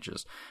 30-minute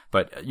changes.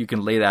 But you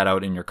can lay that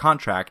out in your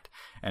contract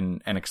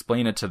and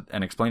explain it to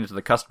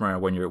the customer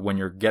when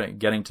you're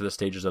getting to the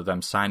stages of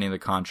them signing the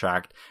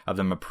contract, of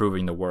them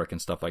approving the work and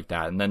stuff like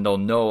that. And then they'll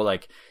know,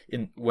 like,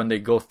 when they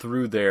go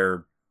through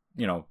their,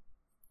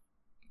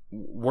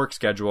 work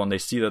schedule and they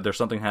see that there's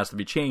something that has to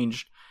be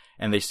changed,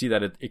 and they see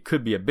that it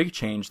could be a big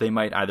change, they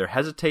might either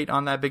hesitate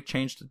on that big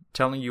change,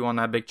 telling you on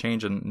that big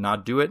change, and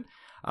not do it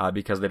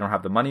because they don't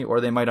have the money, or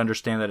they might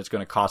understand that it's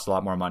going to cost a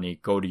lot more money,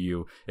 go to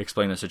you,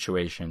 explain the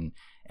situation,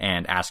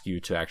 and ask you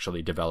to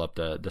actually develop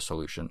the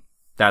solution.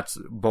 That's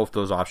both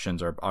those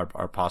options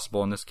are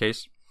possible in this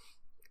case.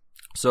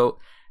 So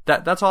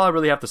that's all I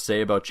really have to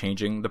say about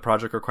changing the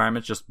project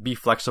requirements. Just be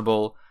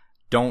flexible.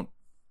 Don't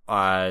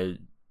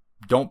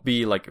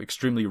be like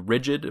extremely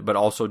rigid, but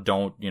also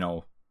don't,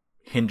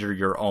 hinder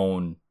your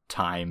own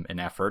time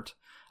and effort.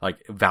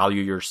 Like,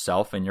 value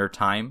yourself and your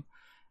time.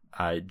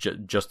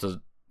 Just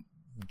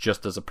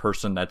as a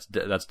person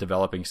that's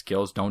developing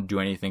skills, don't do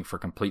anything for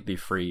completely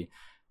free.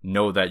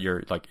 Know that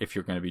you're, like, if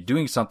you're going to be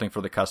doing something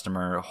for the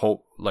customer,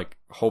 hope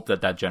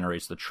that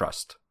generates the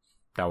trust.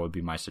 That would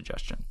be my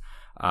suggestion.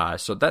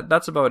 So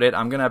that's about it.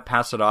 I'm going to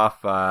pass it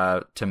off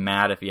to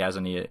Matt if he has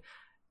any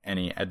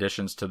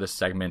additions to this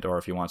segment, or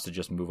if he wants to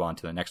just move on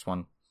to the next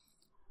one.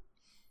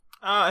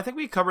 I think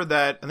we covered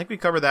that. I think we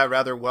covered that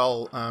rather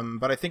well.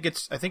 But I think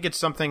it's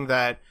something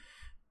that,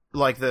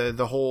 like,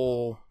 the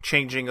whole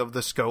changing of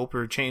the scope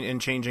or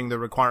changing the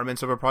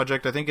requirements of a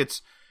project. I think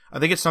it's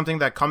something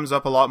that comes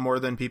up a lot more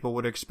than people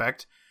would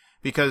expect,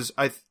 because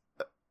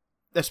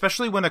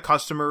especially when a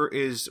customer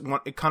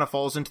it kind of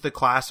falls into the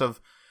class of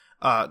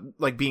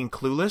like being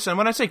clueless. And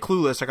when I say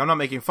clueless, like, I'm not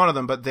making fun of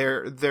them, but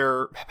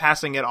they're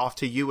passing it off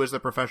to you as the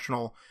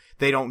professional.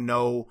 They don't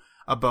know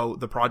about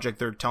the project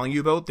they're telling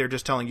you about. They're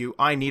just telling you,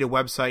 I need a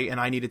website and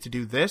I need it to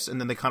do this. And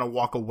then they kind of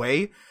walk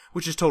away,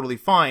 which is totally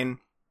fine.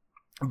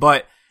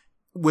 But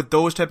with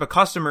those type of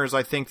customers,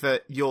 I think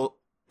that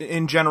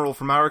in general,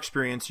 from our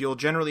experience, you'll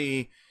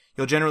generally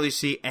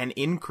see an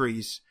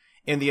increase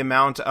in the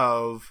amount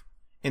of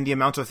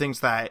things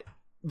that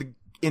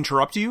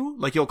interrupt you.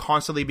 Like, you'll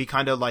constantly be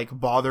kind of like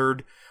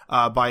bothered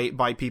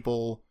by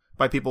people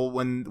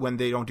when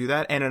they don't do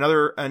that.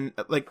 And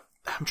like,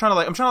 I'm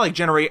trying to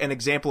generate an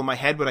example in my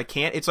head, but I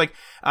can't. It's like,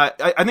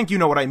 I think you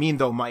know what I mean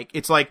though, Mike.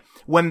 It's like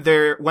when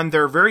they're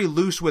very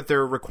loose with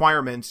their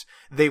requirements,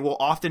 they will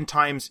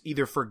oftentimes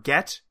either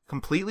forget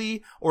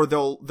completely, or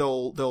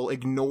they'll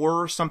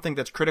ignore something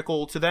that's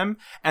critical to them,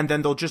 and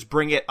then they'll just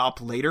bring it up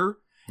later.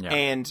 Yeah.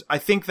 And I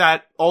think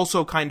that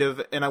also kind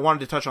of, and I wanted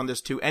to touch on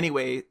this too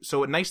anyway,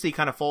 so it nicely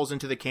kind of falls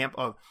into the camp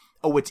of,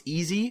 oh, it's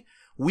easy.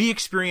 We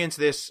experience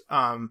this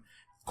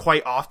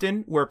quite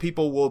often where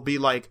people will be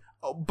like,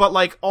 oh, but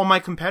like all my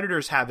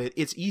competitors have it.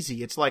 It's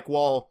easy. It's like,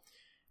 well,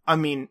 I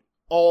mean,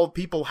 most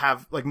people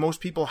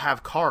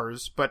have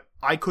cars, but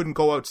I couldn't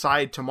go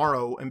outside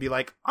tomorrow and be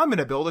like, I'm going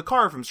to build a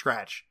car from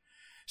scratch.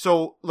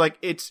 So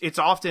like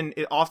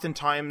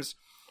oftentimes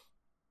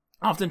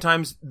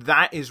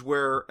that is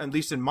where, at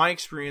least in my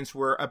experience,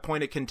 where a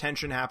point of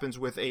contention happens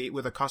with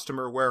a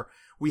customer where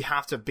we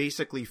have to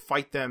basically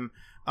fight them,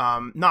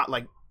 not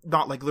like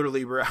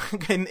literally we're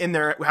in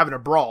there having a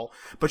brawl,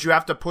 but you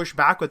have to push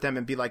back with them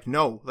and be like,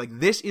 no, like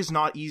this is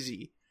not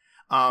easy.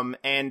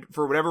 And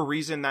for whatever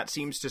reason, that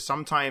seems to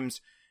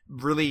sometimes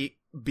really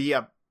be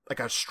a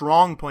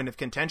strong point of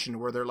contention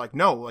where they're like,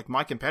 no, like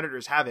my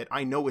competitors have it.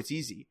 I know it's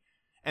easy.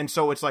 And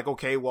so it's like,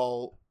 okay,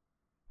 well,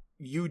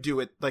 you do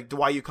it. Like,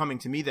 why are you coming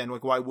to me then?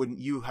 Like, why wouldn't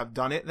you have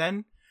done it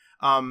then?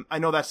 I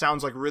know that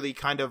sounds like really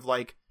kind of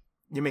like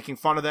you're making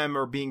fun of them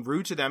or being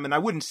rude to them. And I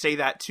wouldn't say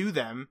that to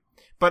them,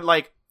 but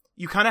like,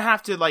 you kind of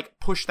have to like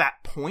push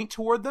that point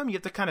toward them. You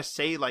have to kind of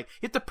say like,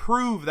 you have to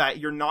prove that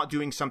you're not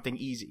doing something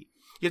easy.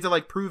 You have to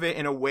like prove it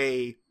in a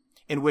way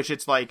in which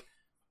it's like,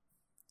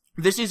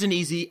 this isn't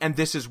easy and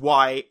this is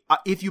why.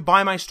 If you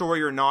buy my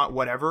story or not,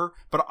 whatever,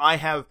 but I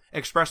have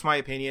expressed my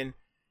opinion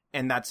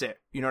and that's it.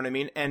 You know what I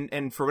mean?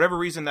 And for whatever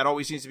reason, that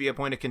always seems to be a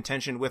point of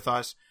contention with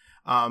us.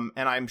 And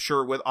I'm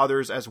sure with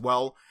others as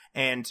well.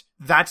 And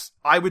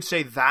I would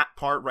say that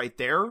part right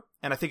there.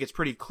 And I think it's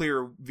pretty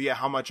clear via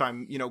how much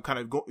I'm, kind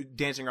of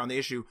dancing around the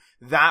issue.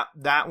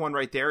 That one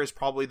right there is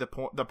probably the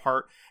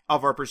part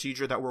of our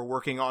procedure that we're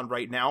working on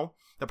right now.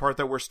 The part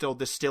that we're still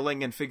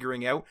distilling and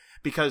figuring out,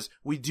 because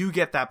we do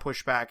get that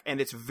pushback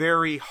and it's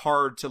very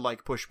hard to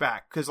like push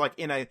back. Cause like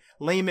in a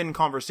layman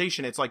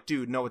conversation, it's like,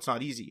 dude, no, it's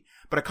not easy.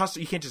 But a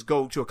customer, you can't just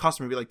go to a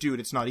customer and be like, dude,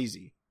 it's not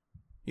easy.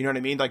 You know what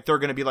I mean? Like they're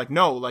going to be like,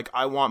 no, like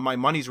I want my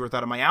money's worth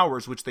out of my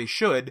hours, which they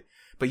should,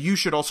 but you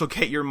should also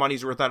get your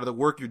money's worth out of the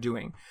work you're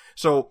doing.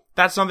 So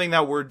that's something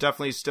that we're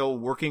definitely still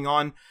working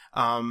on.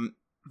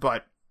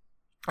 But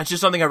it's just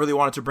something I really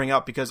wanted to bring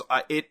up because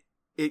it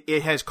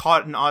has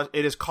caught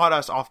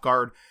us off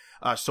guard,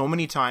 so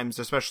many times,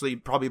 especially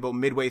probably about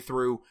midway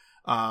through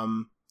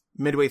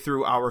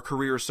our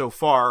career so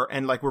far.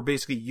 And like, we're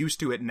basically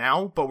used to it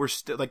now, but we're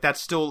still like, that's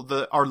still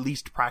our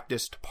least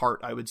practiced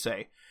part, I would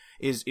say.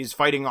 Is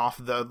fighting off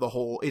the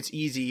whole it's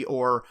easy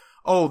or,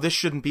 oh, this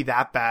shouldn't be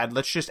that bad.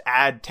 Let's just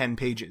add 10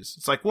 pages.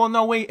 It's like, well,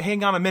 no, wait,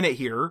 hang on a minute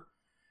here.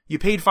 You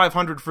paid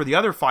 $500 for the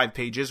other 5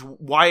 pages.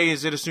 Why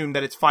is it assumed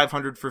that it's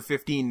 $500 for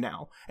 15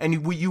 now?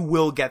 And you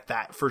will get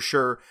that for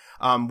sure,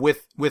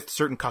 with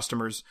certain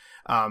customers,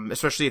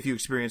 especially if you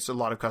experience a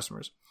lot of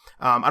customers.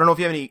 I don't know if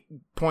you have any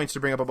points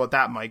to bring up about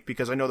that, Mike,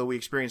 because I know that we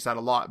experience that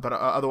a lot, but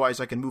otherwise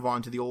I can move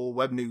on to the old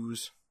web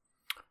news.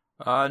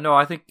 No,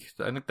 I think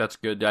that's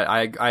good.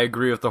 I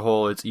agree with the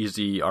whole it's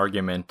easy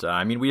argument.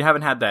 I mean, we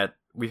haven't had that.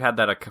 We've had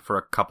that for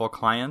a couple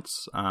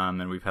clients,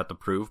 and we've had to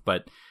prove,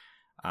 but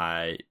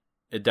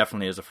it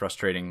definitely is a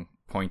frustrating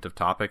point of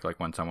topic. Like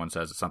when someone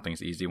says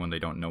something's easy when they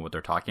don't know what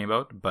they're talking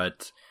about,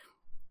 but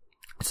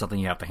it's something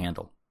you have to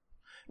handle.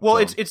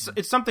 Well, so,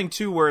 it's something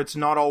too where it's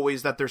not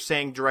always that they're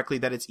saying directly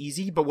that it's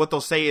easy, but what they'll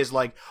say is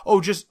like,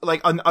 oh, just like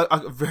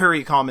a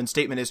very common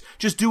statement is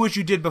just do what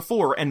you did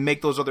before and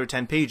make those other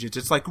 10 pages.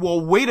 It's like,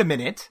 well, wait a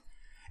minute.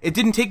 It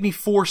didn't take me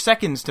 4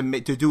 seconds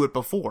to do it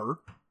before.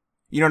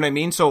 You know what I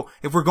mean? So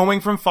if we're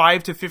going from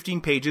 5 to 15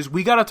 pages,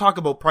 we got to talk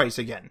about price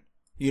again,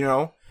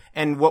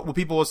 and what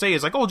people will say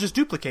is like, oh, just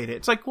duplicate it.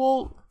 It's like,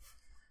 well,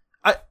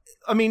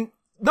 I mean,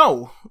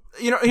 no,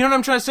 you know what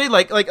I'm trying to say?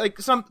 Like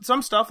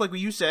some stuff, like what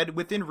you said,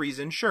 within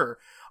reason, sure.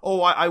 Oh,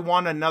 I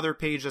want another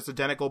page that's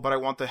identical, but I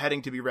want the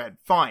heading to be red.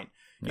 Fine.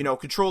 Yeah.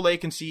 Control A,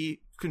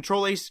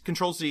 Control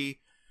C,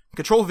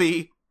 Control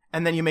V,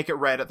 and then you make it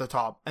red at the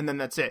top, and then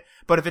that's it.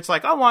 But if it's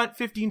like, I want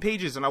 15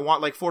 pages and I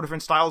want like 4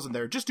 different styles in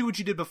there, just do what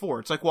you did before.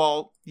 It's like,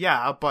 well,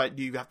 yeah, but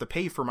you have to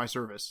pay for my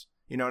service.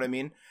 You know what I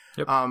mean?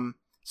 Yep.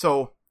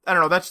 So I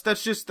don't know.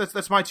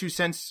 That's my 2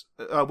 cents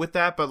with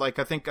that. But like,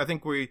 I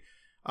think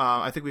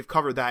we've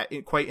covered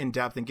that quite in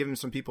depth and given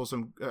some people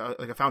some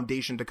like a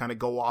foundation to kind of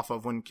go off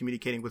of when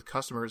communicating with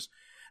customers.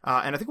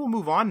 And I think we'll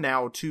move on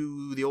now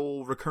to the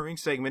old recurring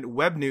segment,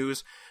 web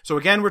news. So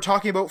again, we're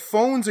talking about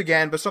phones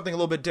again, but something a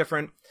little bit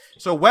different.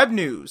 So web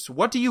news,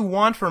 what do you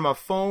want from a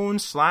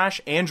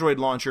phone/Android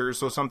launcher?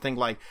 So something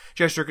like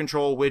gesture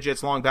control,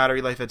 widgets, long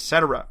battery life,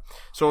 etc.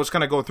 So let's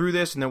kind of go through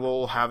this and then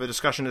we'll have a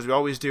discussion as we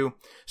always do.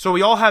 So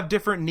we all have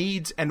different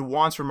needs and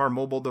wants from our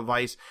mobile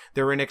device.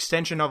 They're an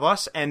extension of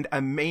us and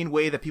a main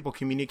way that people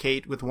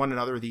communicate with one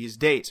another these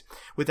days.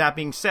 With that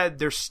being said,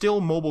 they're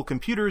still mobile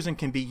computers and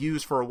can be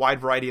used for a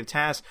wide variety of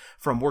tasks,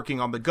 from working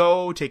on the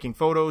go, taking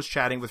photos,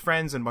 chatting with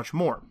friends, and much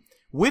more.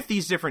 With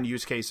these different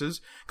use cases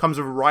comes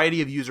a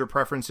variety of user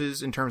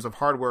preferences in terms of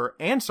hardware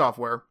and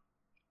software,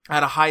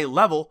 At a high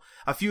level,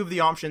 a few of the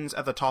options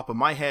at the top of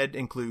my head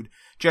include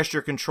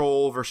gesture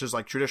control versus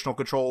like traditional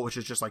control, which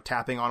is just like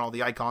tapping on all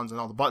the icons and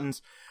all the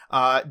buttons,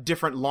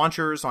 different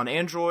launchers on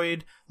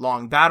Android,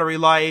 long battery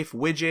life,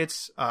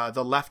 widgets,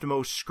 the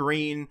leftmost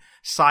screen,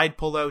 side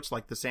pullouts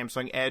like the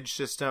Samsung Edge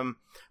system,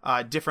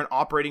 different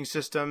operating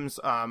systems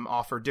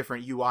offer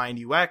different UI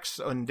and UX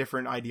and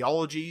different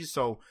ideologies.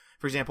 So,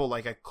 for example,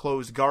 like a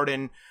closed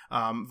garden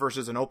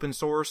versus an open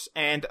source.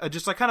 And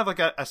just like kind of like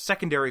a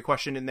secondary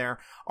question in there,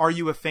 are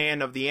you a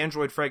fan of the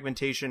Android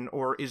fragmentation,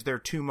 or is there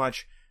too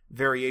much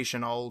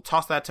variation? I'll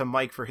toss that to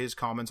Mike for his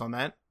comments on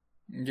that.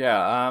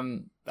 Yeah,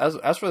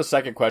 as for the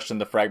second question,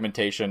 the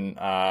fragmentation,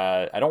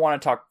 I don't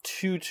want to talk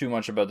too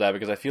much about that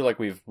because I feel like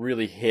we've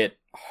really hit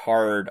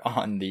hard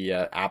on the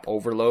app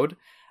overload.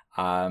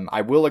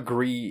 I will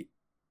agree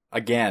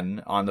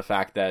again on the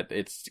fact that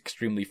it's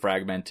extremely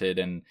fragmented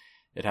and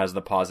it has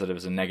the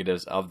positives and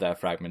negatives of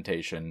that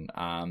fragmentation.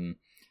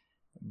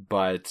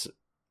 But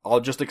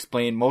I'll just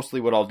explain,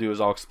 mostly what I'll do is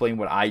I'll explain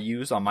what I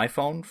use on my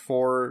phone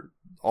for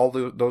all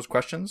those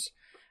questions.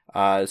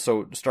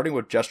 So starting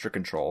with gesture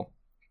control,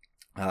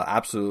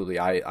 absolutely.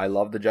 I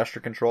love the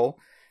gesture control.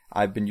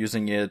 I've been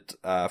using it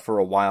for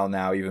a while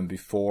now, even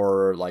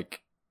before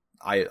like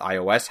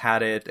iOS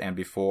had it and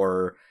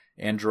before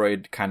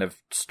Android kind of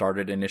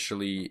started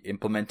initially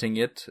implementing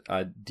it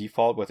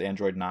default with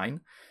Android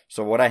 9.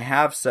 So what I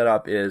have set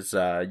up is,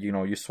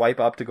 you swipe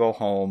up to go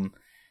home,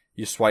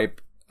 you swipe,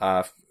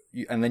 and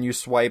then you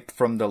swipe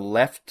from the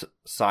left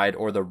side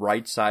or the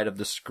right side of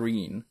the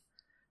screen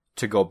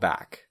to go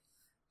back.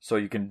 So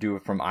you can do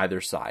it from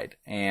either side.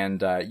 And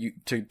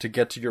to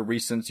get to your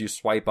recents, you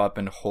swipe up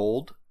and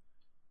hold,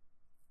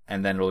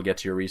 and then it'll get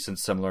to your recents,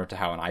 similar to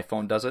how an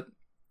iPhone does it.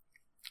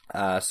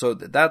 So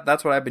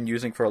that's what I've been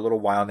using for a little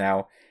while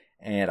now,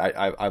 and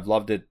I've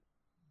loved it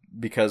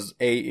because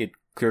A, it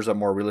clears up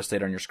more real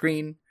estate on your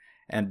screen,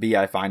 and B,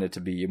 I find it to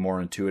be more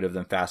intuitive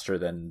and faster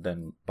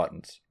than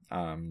buttons.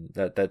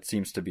 That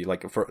seems to be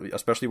like,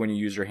 especially when you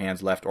use your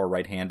hands left or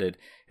right-handed,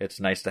 it's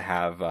nice to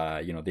have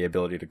the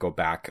ability to go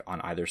back on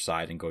either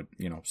side and go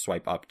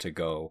swipe up to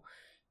go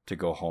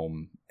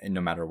home, and no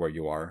matter where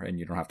you are, and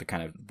you don't have to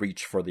kind of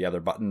reach for the other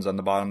buttons on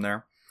the bottom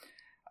there.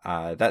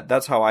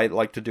 That's how I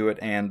like to do it.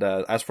 And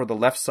as for the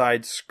left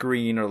side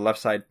screen or left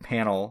side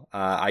panel,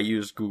 I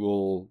use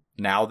Google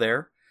Now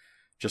there.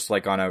 Just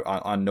like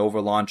on Nova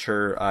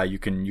Launcher, you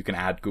can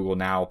add Google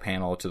Now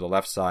panel to the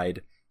left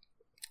side.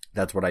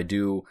 That's what I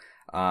do.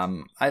 I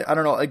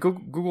don't know, like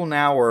Google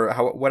Now or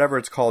whatever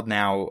it's called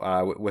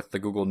now, with the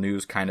Google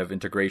News kind of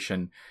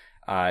integration,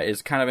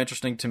 is kind of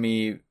interesting to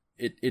me.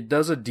 It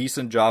does a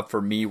decent job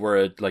for me where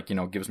it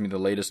gives me the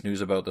latest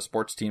news about the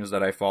sports teams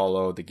that I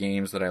follow, the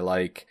games that I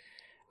like.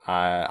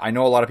 I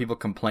know a lot of people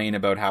complain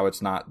about how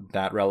it's not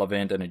that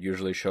relevant and it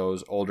usually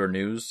shows older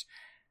news.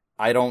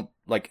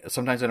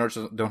 Sometimes I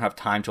don't have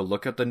time to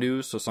look at the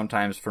news, so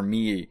sometimes for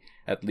me,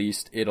 at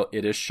least, it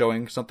is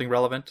showing something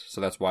relevant,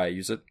 so that's why I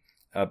use it.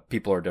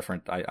 People are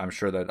different. I'm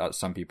sure that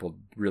some people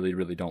really,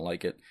 really don't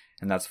like it,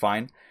 and that's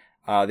fine.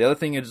 The other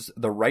thing is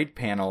the right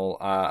panel.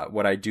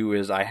 What I do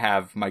is I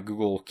have my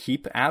Google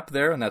Keep app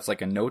there, and that's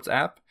like a notes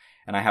app,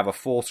 and I have a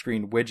full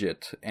screen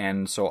widget,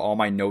 and so all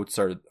my notes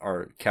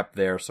are kept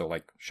there, so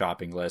like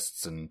shopping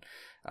lists and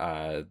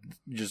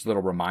just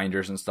little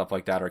reminders and stuff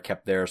like that are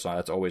kept there, so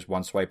that's always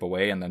one swipe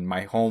away. And then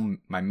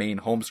my main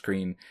home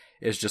screen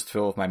is just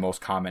filled with my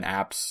most common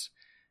apps,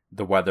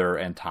 the weather,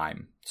 and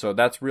time. So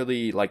that's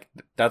really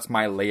that's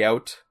my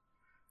layout.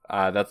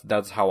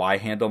 That's how I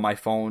handle my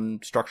phone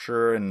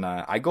structure, and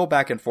I go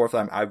back and forth.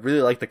 I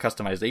really like the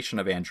customization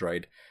of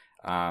Android,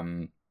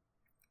 and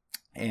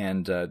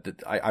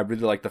I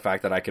really like the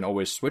fact that I can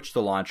always switch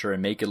the launcher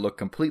and make it look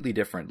completely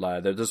different.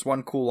 There's this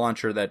one cool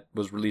launcher that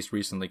was released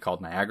recently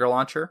called Niagara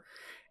Launcher,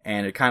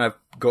 and it kind of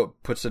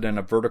puts it in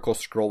a vertical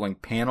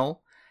scrolling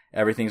panel.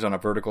 Everything's on a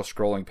vertical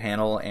scrolling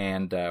panel,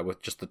 and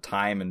with just the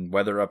time and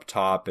weather up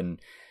top,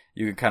 and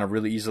you can kind of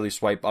really easily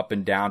swipe up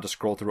and down to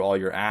scroll through all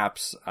your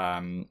apps.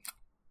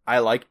 I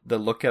like the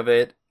look of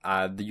it.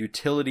 The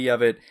utility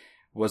of it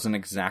wasn't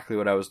exactly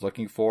what I was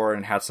looking for,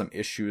 and had some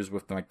issues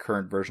with my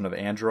current version of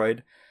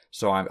Android.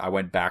 So I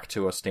went back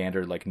to a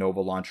standard Nova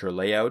Launcher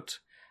layout.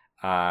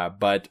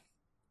 But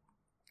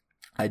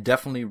I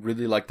definitely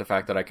really like the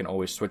fact that I can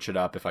always switch it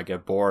up. If I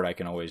get bored, I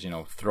can always,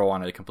 throw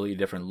on a completely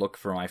different look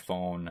for my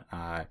phone.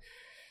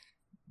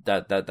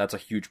 That's a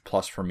huge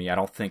plus for me. I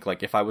don't think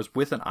if I was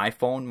with an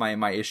iPhone,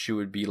 my issue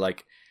would be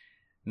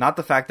not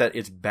the fact that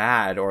it's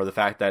bad or the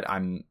fact that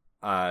I'm,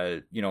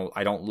 I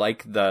don't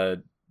like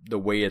the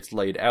way it's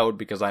laid out,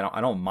 because I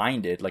don't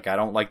mind it. I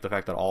don't like the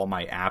fact that all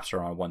my apps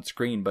are on one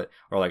screen,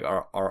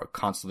 are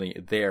constantly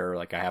there.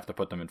 I have to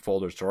put them in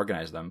folders to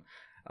organize them.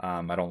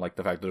 I don't like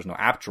the fact there's no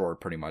app drawer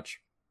pretty much.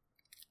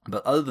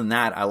 But other than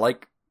that, I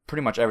like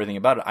pretty much everything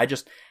about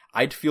it.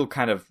 I'd feel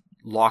kind of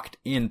locked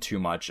in too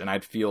much, and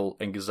I'd feel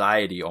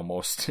anxiety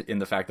almost in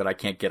the fact that I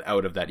can't get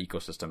out of that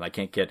ecosystem. I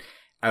can't get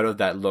out of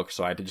that look,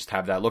 so I had to just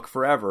have that look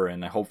forever,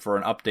 and I hope for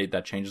an update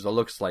that changes the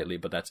look slightly,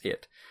 but that's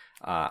it.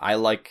 I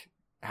like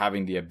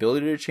having the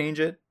ability to change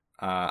it,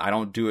 I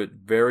don't do it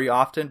very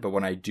often, but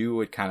when I do,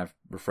 it kind of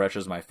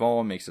refreshes my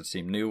phone, makes it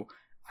seem new.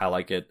 I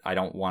like it. I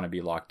don't want to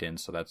be locked in,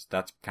 so that's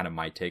kind of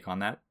my take on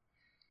that.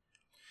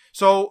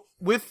 So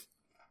with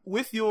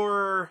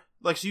your,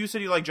 like, so you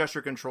said you like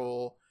gesture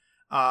control.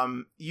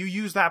 You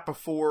use that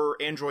before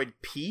Android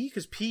P,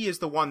 because P is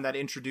the one that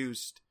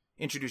introduced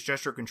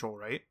gesture control,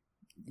 right?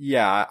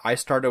 Yeah, I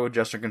started with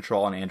gesture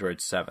control on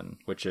Android 7,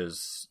 which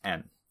is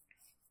N.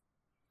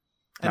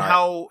 And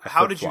now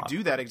how did you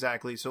do that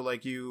exactly? So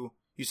like you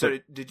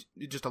said, did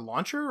just a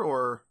launcher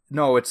or?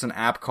 No, it's an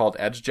app called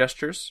Edge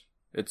Gestures.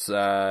 It's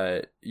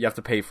you have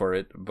to pay for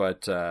it,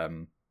 but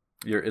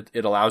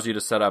it allows you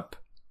to set up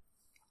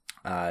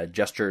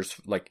gestures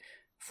like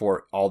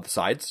for all the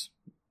sides,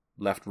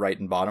 left, right,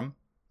 and bottom.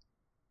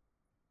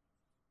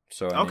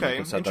 So you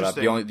can set that up.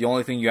 The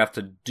only thing you have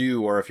to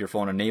do, or if your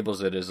phone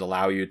enables it, is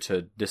allow you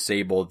to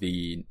disable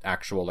the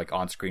actual like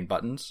on-screen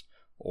buttons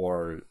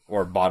or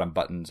bottom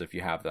buttons if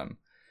you have them.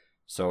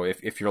 So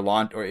if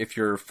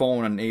your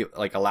phone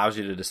allows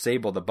you to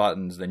disable the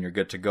buttons, then you're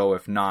good to go.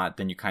 If not,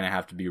 then you kind of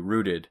have to be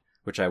rooted,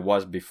 which I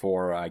was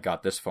before I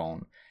got this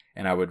phone.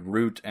 And I would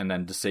root and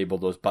then disable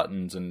those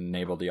buttons and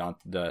enable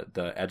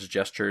the edge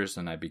gestures,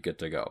 and I'd be good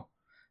to go.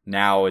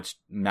 Now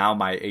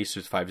my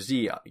Asus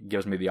 5Z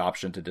gives me the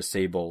option to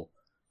disable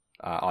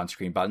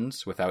on-screen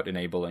buttons without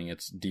enabling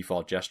its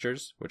default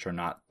gestures, which are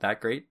not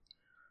that great.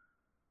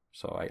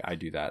 So I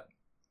do that.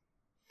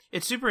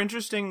 It's super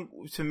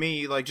interesting to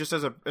me, like just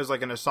as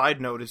like an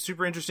aside note, it's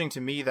super interesting to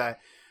me that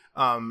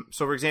so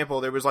for example,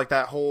 there was like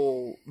that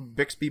whole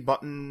Bixby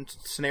button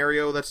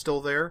scenario that's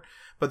still there,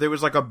 but there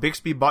was like a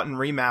Bixby button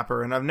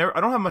remapper, and I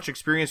don't have much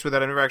experience with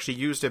it. I never actually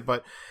used it,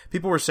 but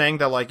people were saying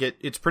that like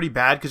it's pretty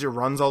bad because it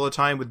runs all the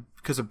time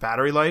because of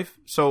battery life.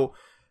 So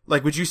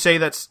like, would you say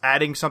that's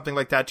adding something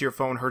like that to your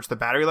phone hurts the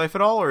battery life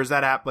at all, or is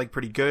that app like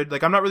pretty good?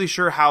 Like, I'm not really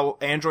sure how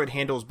Android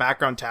handles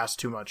background tasks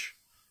too much.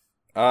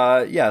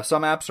 Yeah,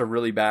 some apps are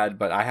really bad,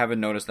 but I haven't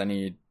noticed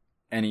any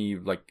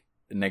like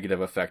negative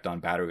effect on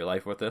battery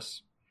life with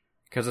this.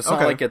 Because it's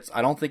not like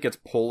I don't think it's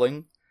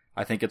polling.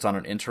 I think it's on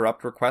an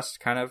interrupt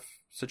request kind of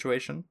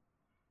situation.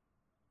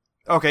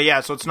 Okay, yeah,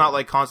 so it's not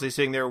like constantly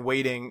sitting there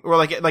waiting, or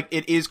like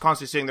it is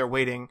constantly sitting there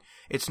waiting.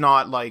 It's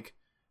not like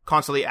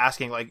constantly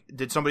asking, like,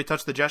 did somebody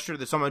touch the gesture?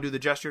 Did someone do the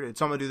gesture? Did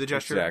someone do the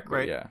gesture? Exactly,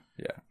 right? Yeah.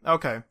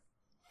 Okay.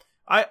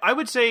 I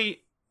would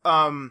say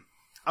I'm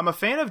a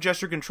fan of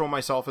gesture control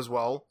myself as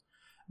well,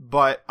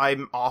 but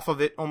I'm off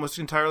of it almost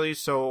entirely.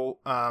 So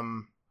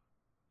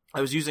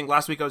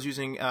last week I was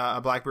using a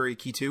BlackBerry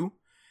Key 2,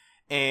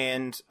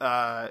 and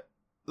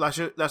last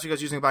week I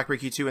was using a BlackBerry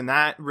Key 2, and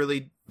that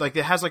really, like,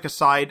 it has like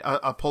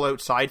a pull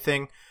out side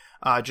thing,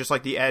 just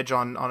like the Edge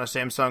on a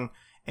Samsung,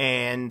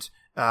 and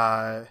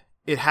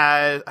it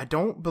has, I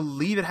don't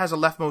believe it has a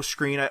leftmost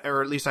screen,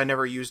 or at least I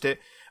never used it,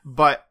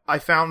 but I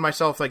found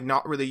myself like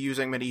not really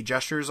using many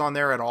gestures on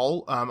there at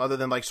all, other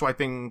than like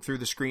swiping through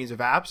the screens of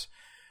apps,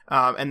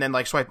 and then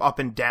like swipe up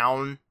and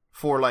down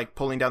for like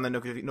pulling down the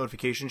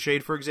notification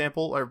shade, for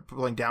example, or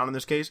pulling down in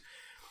this case.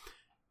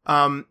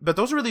 But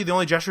those are really the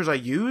only gestures I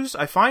use.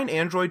 I find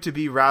Android to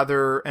be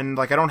rather, and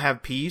like I don't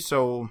have P,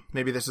 so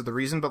maybe this is the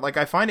reason, but like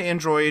I find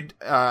Android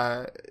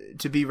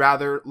to be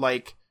rather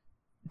like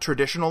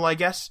traditional, I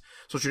guess.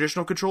 So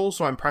traditional controls.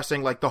 So I'm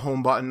pressing like the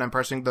home button, I'm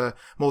pressing the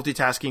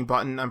multitasking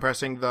button, I'm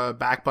pressing the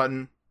back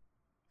button,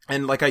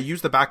 and like I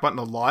use the back button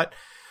a lot.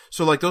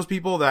 So like those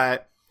people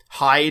that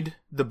hide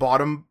the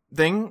bottom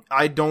thing,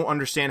 I don't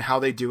understand how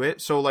they do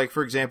it. So like,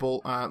 for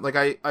example, like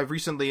I've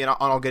recently, and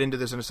I'll get into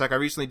this in a sec, I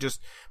recently just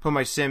put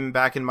my SIM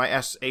back in my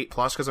S8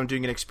 Plus because I'm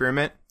doing an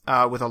experiment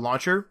with a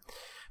launcher.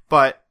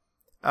 But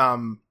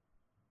one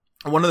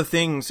of the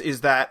things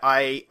is that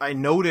I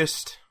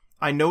noticed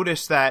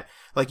that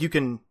like you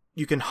can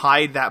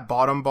hide that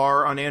bottom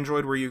bar on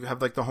Android where you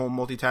have like the home,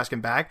 multitask,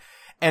 and back.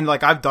 And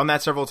like I've done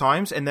that several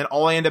times, and then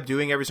all I end up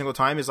doing every single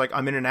time is like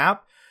I'm in an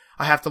app,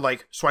 I have to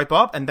like swipe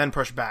up and then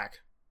push back.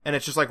 And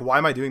it's just like, why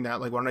am I doing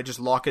that? Like, why don't I just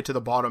lock it to the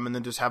bottom and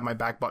then just have my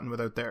back button with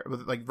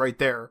like right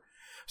there,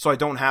 so I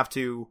don't have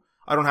to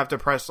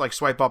press like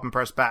swipe up and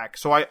press back.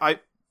 So I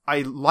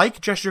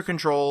like gesture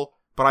control,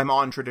 but I'm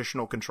on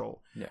traditional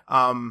control. Yeah.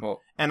 Go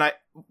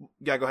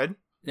ahead.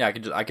 Yeah,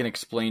 I can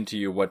explain to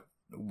you what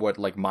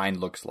like mine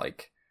looks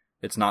like.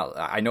 It's not.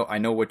 I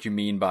know what you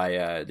mean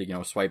by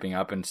swiping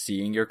up and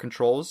seeing your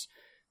controls.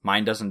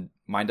 Mine doesn't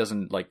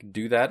like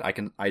do that.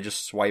 I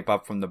just swipe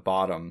up from the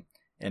bottom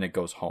and it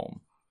goes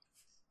home.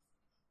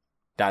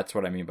 That's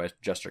what I mean by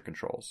gesture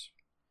controls.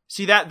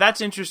 See,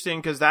 that's interesting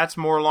because that's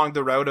more along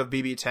the route of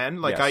BB10.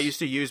 Like, yes. I used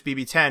to use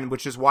BB10,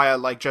 which is why I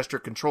like gesture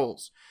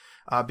controls.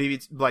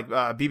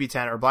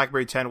 BB10 or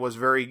BlackBerry 10 was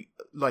very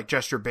like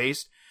gesture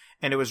based,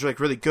 and it was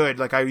like really good.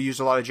 Like, I used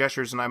a lot of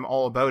gestures, and I'm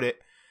all about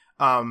it.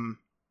 And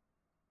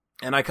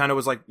I kind of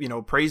was like,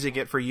 praising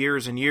it for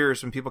years and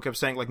years, when people kept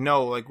saying like,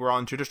 no, like we're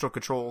on traditional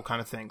control kind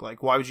of thing.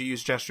 Like, why would you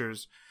use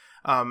gestures?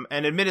 And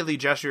admittedly,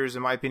 gestures,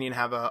 in my opinion,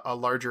 have a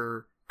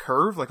larger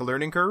curve, like a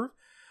learning curve.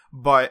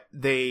 But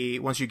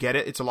once you get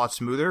it, it's a lot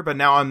smoother. But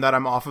now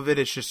I'm off of it,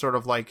 it's just sort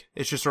of like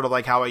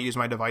how I use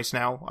my device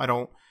now.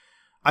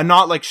 I'm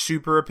not like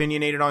super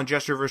opinionated on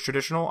gesture versus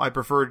traditional. I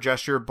prefer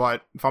gesture,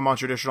 but if I'm on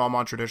traditional, I'm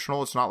on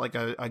traditional. It's not like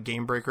a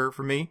game breaker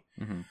for me.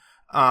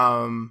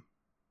 Mm-hmm.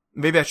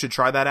 Maybe I should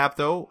try that app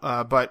though.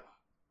 But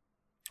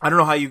I don't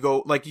know how you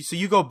go, like, so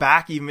you go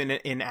back even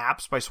in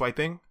apps by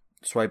swiping?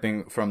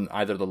 Swiping from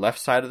either the left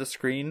side of the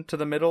screen to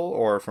the middle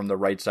or from the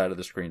right side of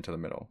the screen to the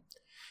middle.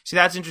 See,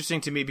 that's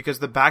interesting to me because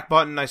the back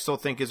button I still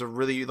think is a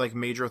really like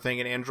major thing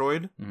in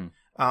Android,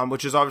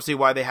 which is obviously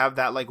why they have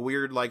that like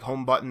weird like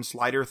home button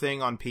slider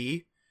thing on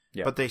P,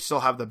 but they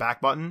still have the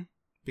back button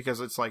because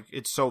it's like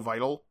it's so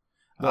vital.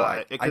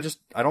 Well,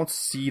 I don't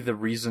see the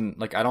reason.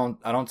 Like I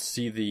don't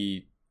see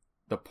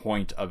the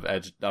point of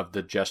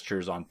the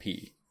gestures on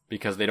P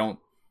because they don't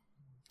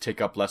take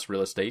up less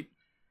real estate,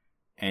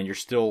 and you're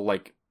still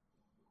like.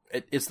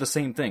 It's the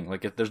same thing.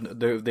 Like if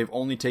they've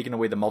only taken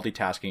away the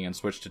multitasking and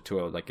switched it to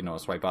a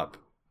swipe up.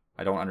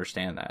 I don't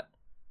understand that.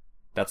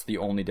 That's the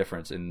only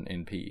difference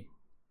in P.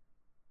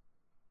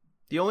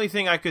 The only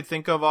thing I could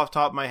think of off the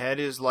top of my head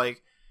is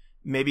like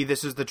maybe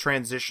this is the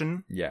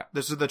transition. Yeah.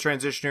 This is the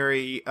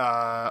transitionary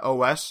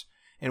OS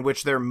in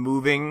which they're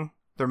moving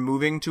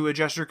to a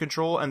gesture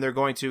control and they're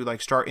going to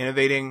like start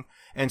innovating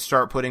and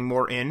start putting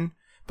more in.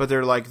 But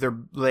they're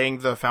laying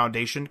the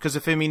foundation because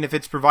if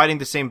it's providing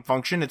the same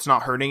function, it's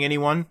not hurting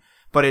anyone,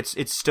 but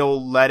it's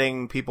still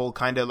letting people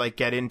kind of like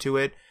get into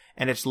it,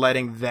 and it's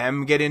letting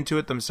them get into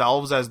it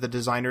themselves as the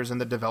designers and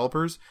the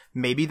developers.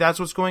 Maybe that's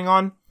what's going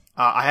on.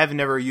 I have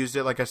never used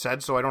it, like I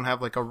said, so I don't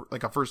have like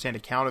a first-hand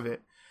account of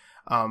it.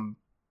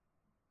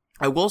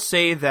 I will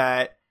say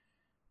that,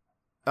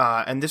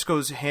 and this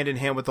goes hand in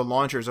hand with the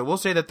launchers. I will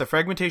say that the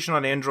fragmentation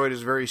on Android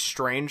is very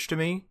strange to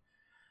me.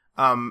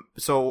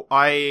 So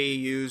I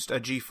used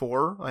an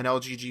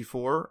LG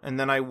G4, and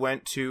then I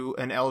went to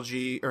a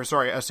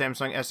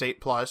Samsung S8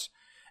 Plus,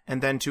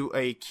 and then to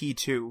a Key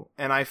 2.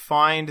 And I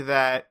find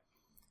that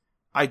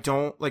I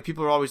don't, like,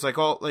 people are always like,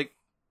 oh, like,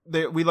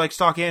 we like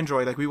stock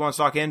Android, like, we want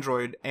stock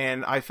Android.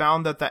 And I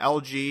found that the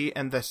LG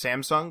and the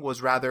Samsung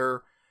was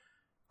rather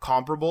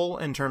comparable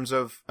in terms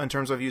of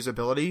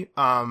usability,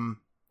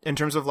 in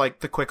terms of, like,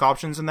 the quick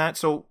options and that.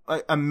 So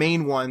a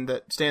main one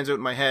that stands out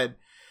in my head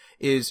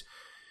is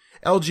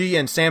LG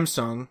and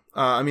Samsung.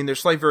 There's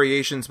slight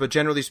variations, but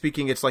generally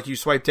speaking, it's like you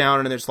swipe down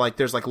and there's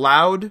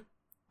loud,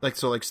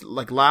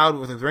 like loud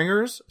with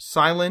ringers,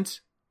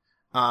 silent,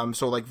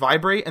 so like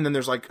vibrate, and then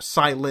there's like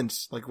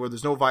silence, like where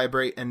there's no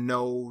vibrate and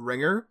no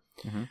ringer.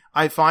 Mm-hmm.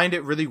 I find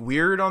it really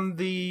weird on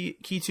the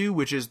Key 2,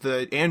 which is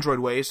the Android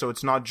way, so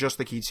it's not just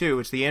the Key 2,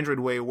 it's the Android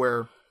way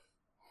where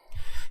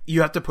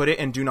you have to put it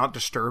in do not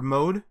disturb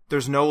mode.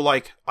 There's no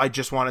like, I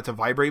just want it to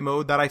vibrate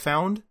mode that I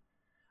found.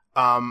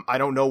 I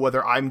don't know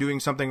whether I'm doing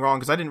something wrong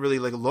because I didn't really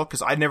like look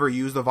because I'd never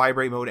used the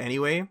vibrate mode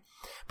anyway.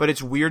 But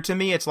it's weird to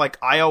me. It's like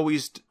I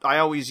always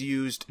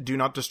used do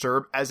not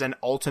disturb as an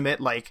ultimate,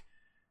 like,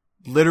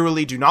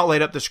 literally do not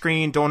light up the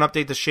screen, don't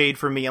update the shade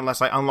for me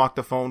unless I unlock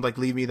the phone, like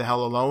leave me the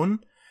hell alone.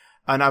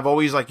 And I've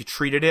always like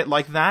treated it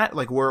like that,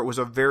 like where it was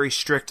a very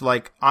strict,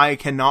 like I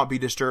cannot be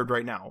disturbed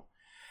right now.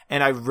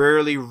 And I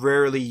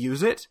rarely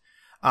use it.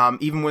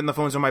 Even when the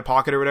phone's in my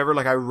pocket or whatever,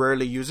 like I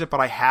rarely use it, but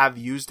I have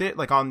used it.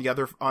 Like on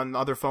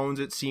other phones,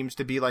 it seems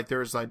to be like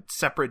there's a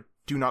separate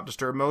do not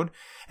disturb mode.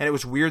 And it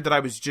was weird that I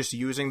was just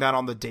using that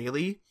on the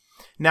daily.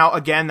 Now,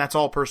 again, that's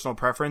all personal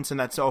preference. And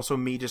that's also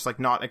me just like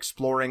not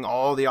exploring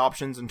all the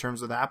options in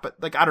terms of that.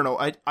 But like, I don't know.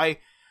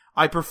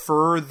 I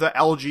prefer the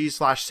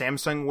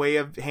LG/Samsung way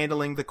of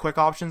handling the quick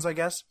options, I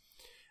guess.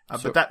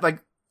 But that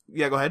like,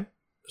 yeah, go ahead.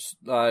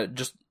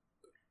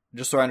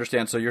 Just so I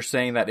understand, so you're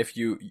saying that if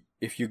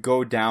you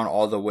go down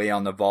all the way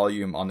on the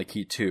volume on the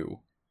Key 2,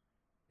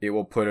 it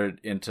will put it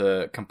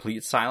into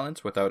complete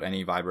silence without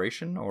any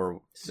vibration,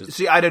 or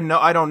See, I don't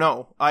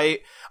know. I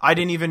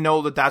didn't even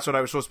know that that's what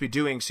I was supposed to be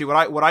doing. See,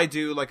 what I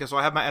do, like, so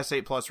I have my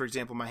S8 Plus, for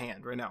example, in my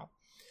hand right now.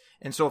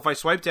 And so if I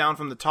swipe down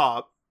from the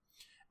top,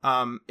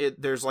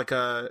 there's 1,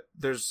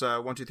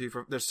 2, 3,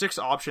 4, there's 6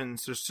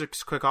 options. There's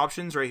 6 quick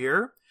options right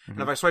here. Mm-hmm.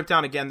 And if I swipe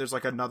down again, there's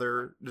like a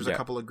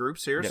couple of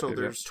groups here. So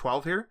there's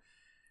 12 here.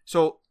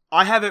 So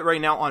I have it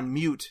right now on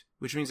mute,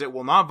 which means it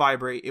will not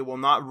vibrate, it will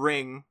not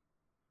ring,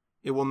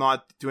 it will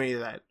not do any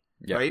of that,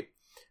 right?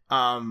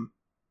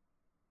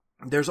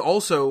 There's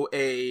also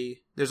a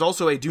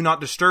do not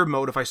disturb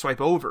mode if I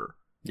swipe over.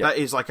 Yep. That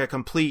is like a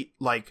complete,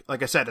 like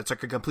I said, it's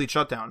like a complete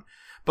shutdown.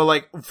 But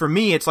like for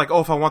me, it's like,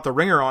 oh, if I want the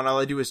ringer on, all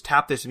I do is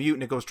tap this mute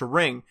and it goes to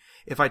ring.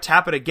 If I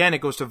tap it again,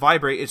 it goes to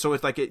vibrate. And so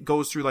it's like it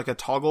goes through like a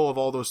toggle of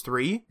all those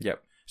 3.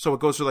 Yep. So it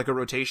goes through like a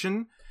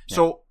rotation. Yep.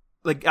 So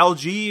like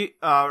LG,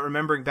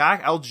 remembering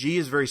back, LG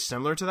is very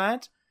similar to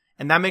that.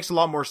 And that makes a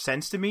lot more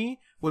sense to me.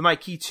 With my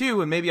Key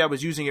 2, and maybe I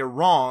was using it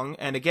wrong,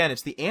 and again,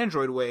 it's the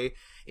Android way,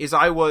 is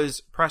I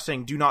was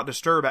pressing do not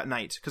disturb at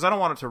night. Because I don't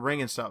want it to ring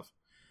and stuff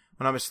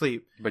when I'm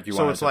asleep. But you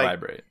want it to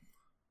vibrate.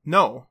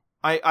 No.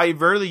 I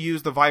rarely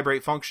use the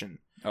vibrate function.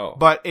 Oh.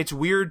 But it's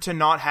weird to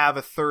not have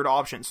a third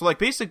option. So like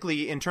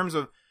basically, in terms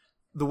of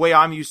the way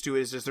I'm used to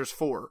is there's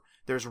 4.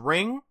 There's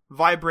ring,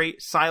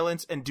 vibrate,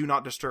 silence, and do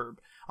not disturb.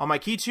 On my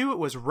Key 2, it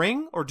was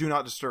ring or do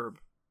not disturb.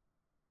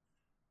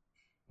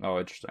 Oh,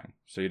 interesting.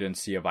 So you didn't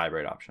see a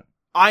vibrate option.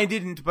 I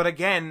didn't, but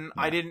again,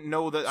 Yeah. I didn't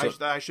know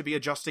that, I should be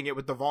adjusting it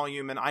with the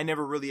volume, and I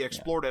never really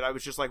explored it. I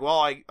was just like, well,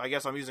 I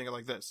guess I'm using it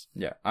like this.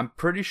 Yeah, I'm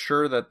pretty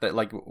sure that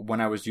like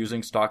when I was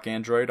using stock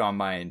Android on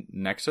my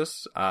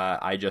Nexus,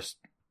 I just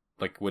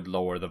like would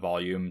lower the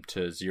volume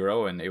to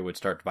 0 and it would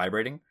start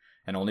vibrating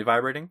and only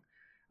vibrating.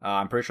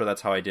 I'm pretty sure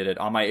that's how I did it.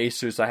 On my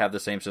Asus, I have the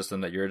same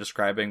system that you're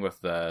describing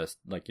with the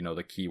like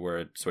the key where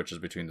it switches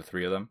between the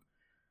 3 of them.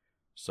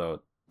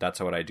 So that's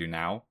what I do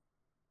now.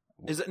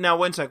 Is it now?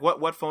 One sec.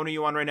 What phone are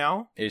you on right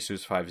now?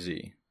 Asus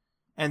 5Z.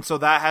 And so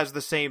that has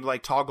the same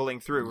like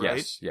toggling through, right?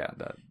 Yes, yeah.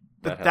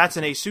 But that's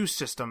an Asus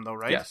system, though,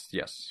 right?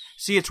 Yes.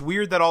 See, it's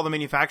weird that all the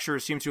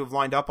manufacturers seem to have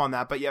lined up on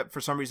that, but yet for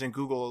some reason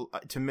Google,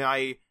 to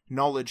my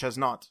knowledge, has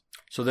not.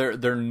 So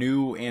their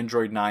new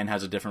Android 9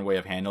 has a different way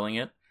of handling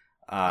it.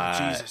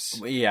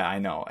 Jesus. Yeah, I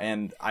know,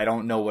 and I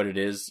don't know what it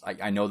is.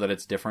 I know that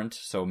it's different,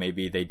 so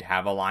maybe they'd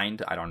have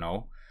aligned. I don't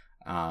know.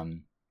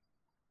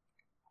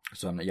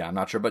 So I'm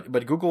not sure,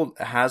 but Google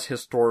has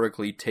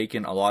historically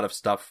taken a lot of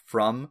stuff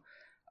from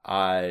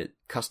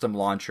custom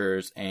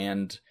launchers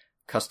and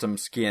custom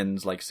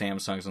skins like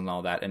Samsung's and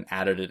all that, and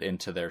added it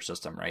into their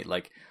system, right?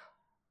 Like,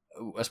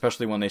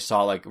 especially when they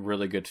saw like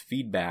really good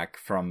feedback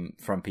from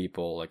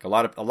people. Like a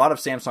lot of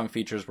Samsung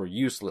features were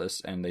useless,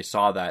 and they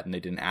saw that and they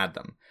didn't add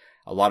them.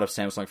 A lot of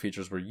Samsung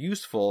features were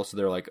useful, so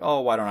they're like,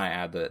 oh, why don't I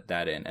add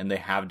that in? And they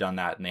have done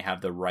that, and they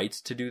have the rights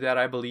to do that,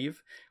 I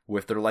believe,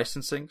 with their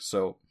licensing.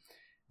 So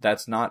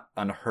that's not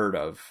unheard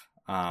of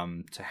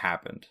to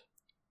happen.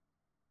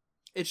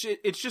 It's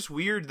just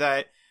weird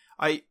that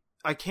I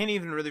can't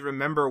even really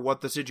remember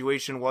what the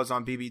situation was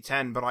on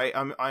BB10, but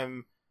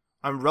I'm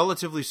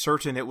relatively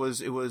certain it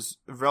was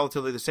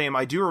relatively the same.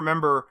 I do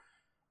remember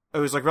it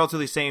was like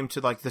relatively same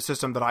to like the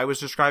system that I was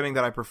describing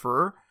that I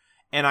prefer.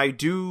 And I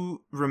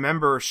do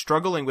remember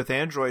struggling with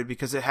Android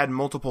because it had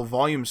multiple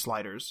volume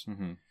sliders.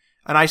 Mm-hmm.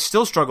 And I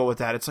still struggle with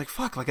that. It's like,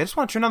 fuck, like I just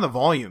want to turn down the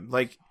volume.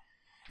 Like,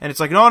 and it's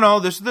like,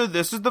 no, this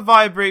is the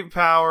vibrate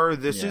power.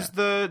 This is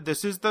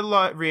the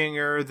light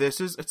ringer.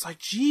 It's like,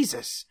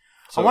 Jesus.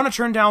 So, I want to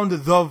turn down the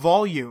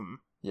volume.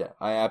 Yeah,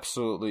 I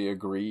absolutely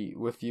agree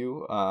with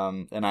you.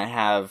 And I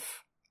have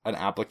an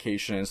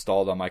application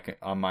installed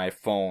on my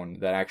phone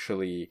that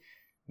actually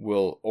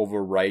will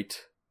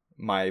overwrite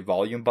my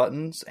volume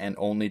buttons and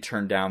only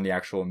turn down the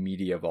actual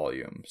media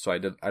volume. So I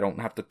don't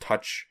have to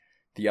touch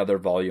the other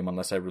volume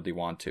unless I really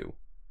want to.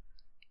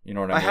 You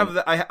know what I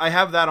mean? I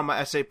have that on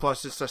my SA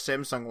Plus. It's a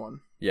Samsung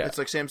one. Yeah. It's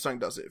like Samsung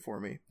does it for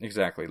me.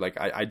 Exactly. Like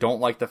I don't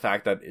like the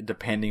fact that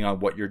depending on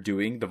what you're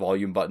doing, the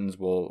volume buttons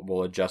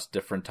will adjust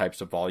different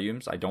types of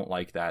volumes. I don't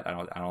like that.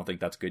 I don't think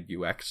that's good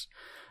UX.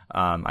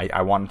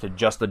 I wanted to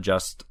just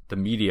adjust the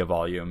media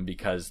volume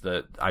because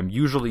I'm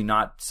usually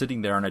not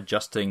sitting there and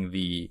adjusting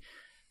the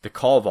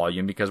call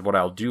volume, because what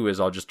I'll do is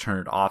I'll just turn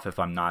it off if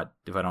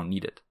I don't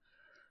need it.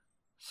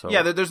 So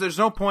yeah, there's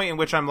no point in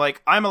which I'm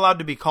like, I'm allowed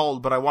to be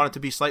called, but I want it to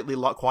be slightly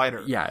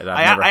quieter. Yeah,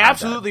 I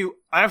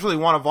absolutely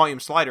want a volume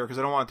slider because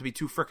I don't want it to be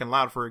too freaking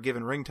loud for a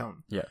given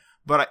ringtone. Yeah,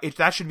 but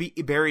that should be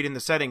buried in the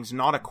settings,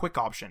 not a quick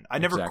option. I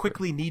never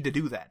quickly need to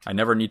do that. I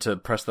never need to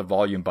press the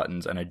volume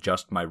buttons and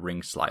adjust my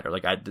ring slider.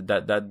 Like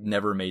that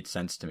never made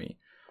sense to me.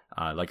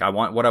 What I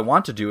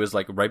want to do is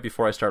like right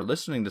before I start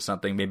listening to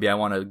something, maybe I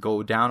want to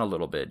go down a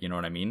little bit. You know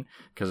what I mean?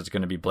 Because it's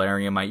going to be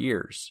blaring in my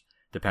ears,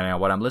 depending on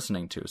what I'm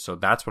listening to. So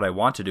that's what I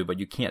want to do, but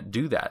you can't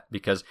do that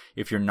because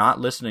if you're not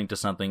listening to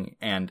something,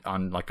 and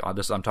on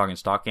this, I'm talking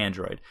stock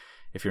Android.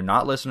 If you're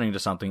not listening to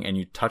something and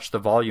you touch the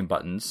volume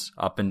buttons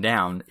up and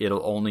down,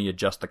 it'll only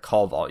adjust the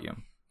call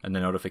volume and the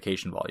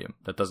notification volume.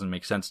 That doesn't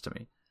make sense to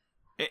me.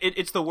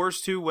 It's the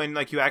worst too when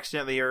like you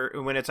accidentally, or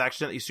when it's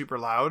accidentally super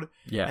loud,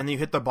 yeah, and then you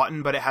hit the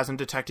button but it hasn't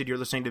detected you're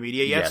listening to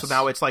media yet. Yes. So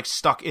now it's like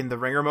stuck in the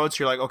ringer mode.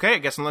 So you're like, okay, I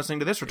guess I'm listening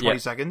to this for 20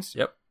 seconds.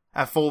 Yep.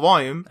 At full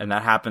volume. And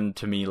that happened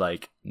to me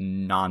like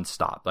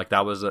nonstop. Like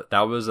that was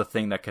a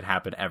thing that could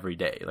happen every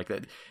day. Like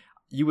that,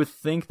 you would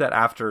think that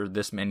after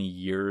this many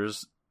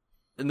years,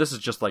 and this is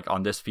just like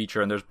on this feature,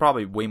 and there's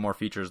probably way more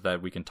features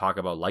that we can talk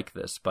about like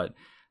this, but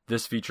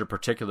this feature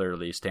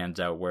particularly stands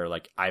out where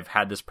like I've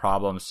had this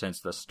problem since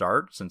the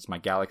start, since my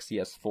Galaxy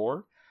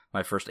S4,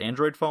 my first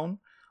Android phone,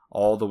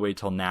 all the way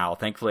till now.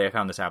 Thankfully, I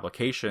found this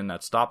application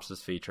that stops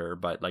this feature,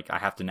 but like I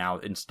have to now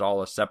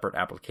install a separate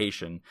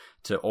application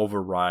to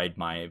override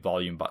my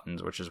volume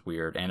buttons, which is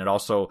weird. And it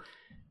also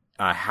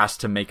has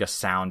to make a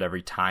sound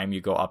every time you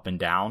go up and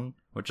down,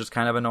 which is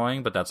kind of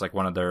annoying, but that's like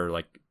one of their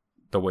like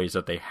the ways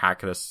that they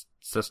hack this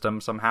system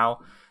somehow.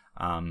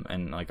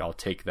 And like I'll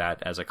take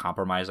that as a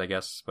compromise, I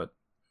guess, but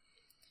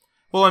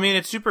well, I mean,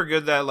 it's super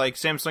good that like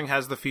Samsung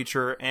has the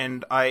feature,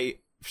 and I,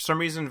 for some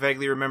reason,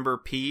 vaguely remember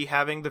P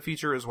having the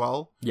feature as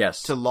well.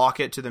 Yes. To lock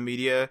it to the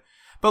media.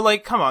 But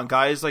like, come on,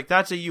 guys, like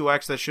that's a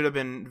UX that should have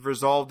been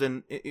resolved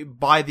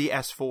by the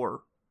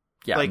S4.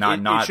 Yeah, like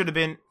not it should have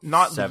been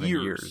not 7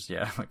 years.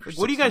 Yeah. Like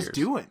what are you guys years.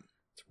 doing?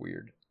 It's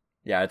weird.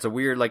 Yeah, it's a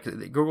weird, like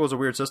Google's a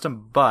weird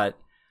system, but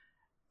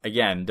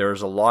again,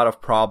 there's a lot of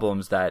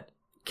problems that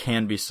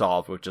can be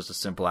solved with just a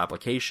simple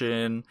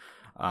application.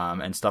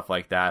 And stuff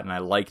like that, and I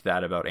like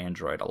that about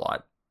Android a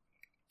lot.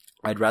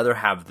 I'd rather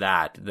have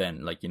that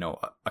than like, you know,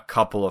 a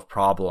couple of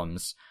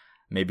problems,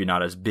 maybe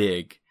not as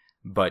big,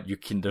 but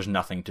there's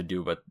nothing to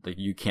do, but like,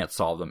 you can't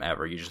solve them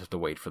ever. You just have to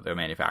wait for the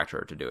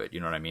manufacturer to do it. You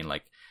know what I mean?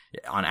 Like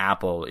on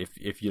Apple,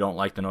 if you don't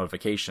like the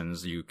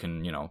notifications, you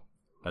can, you know,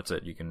 that's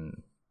it. You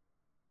can,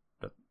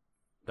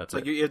 that's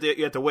like it.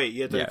 You have to wait.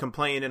 You have to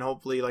complain, and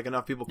hopefully like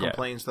enough people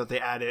complain so that they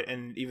add it,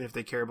 and even if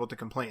they care about the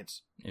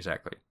complaints.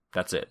 Exactly.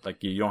 That's it.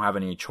 Like you don't have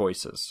any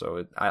choices.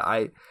 So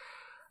I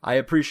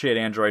appreciate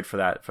Android for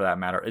that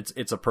matter.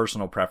 It's a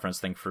personal preference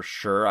thing for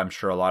sure. I'm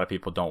sure a lot of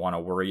people don't want to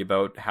worry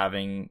about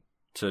having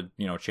to,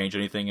 you know, change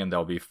anything, and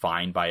they'll be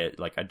fine by it,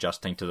 like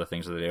adjusting to the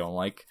things that they don't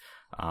like.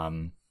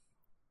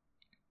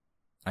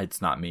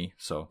 It's not me.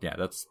 So yeah,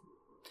 that's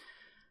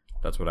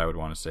what I would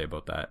want to say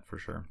about that for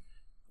sure.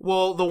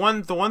 Well, the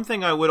one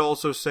thing I would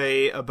also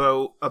say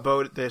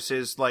about this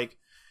is like,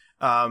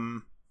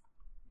 I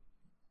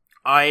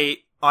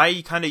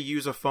kind of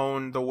use a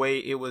phone the way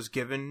it was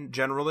given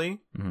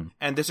generally,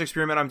 and this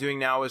experiment I'm doing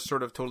now is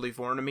sort of totally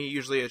foreign to me.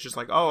 Usually it's just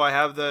like, oh, I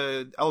have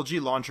the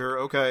LG launcher,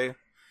 okay,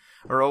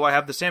 or oh, I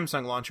have the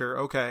Samsung launcher,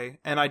 okay,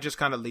 and I just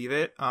kind of leave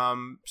it.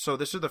 So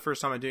this is the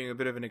first time I'm doing a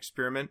bit of an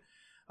experiment.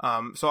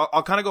 So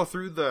I'll kind of go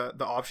through the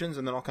options,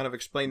 and then I'll kind of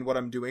explain what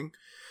I'm doing.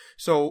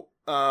 So,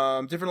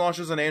 different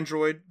launches on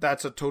Android,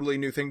 that's a totally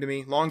new thing to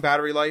me. Long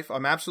battery life.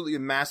 I'm absolutely a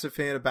massive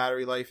fan of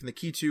battery life, and the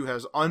Key 2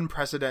 has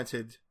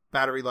unprecedented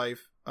battery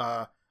life.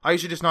 I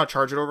usually just not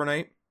charge it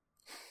overnight.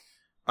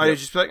 I would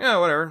just be like,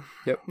 whatever.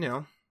 Yep. You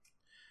know.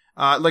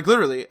 Like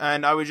literally,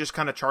 and I would just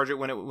kind of charge it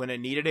when it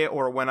needed it,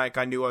 or when like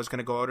I knew I was going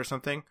to go out or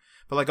something.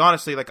 But like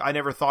honestly, like I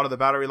never thought of the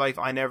battery life.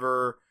 I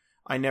never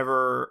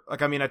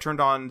like, I mean, I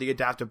turned on the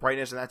adaptive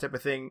brightness and that type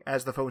of thing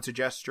as the phone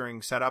suggests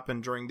during setup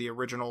and during the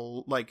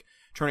original, like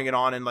turning it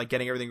on and like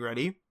getting everything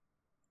ready.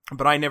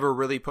 But I never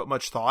really put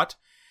much thought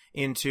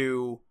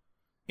into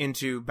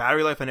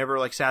battery life. I never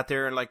like sat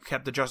there and like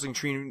kept adjusting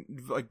screen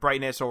like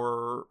brightness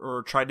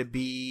or tried to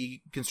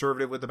be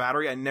conservative with the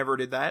battery. I never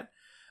did that.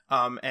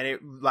 And it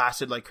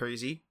lasted like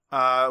crazy.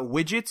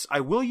 Widgets,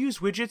 I will use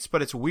widgets,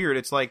 but it's weird.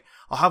 It's like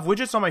I'll have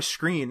widgets on my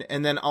screen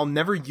and then I'll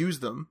never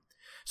use them.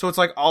 So it's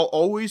like I'll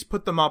always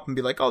put them up and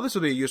be like, oh, this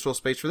will be a useful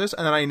space for this,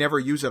 and then I never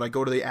use it. I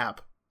go to the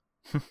app.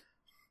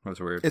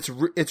 That's weird.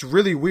 It's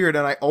really weird,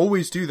 and I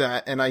always do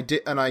that. And I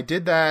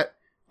did that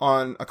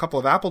on a couple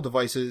of Apple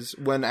devices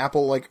when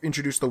Apple like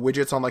introduced the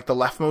widgets on like the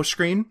leftmost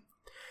screen.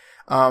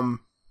 I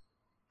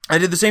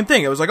did the same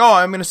thing. It was like, oh,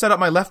 I'm going to set up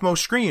my leftmost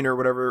screen or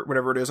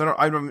whatever it is.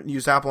 I haven't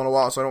used Apple in a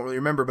while, so I don't really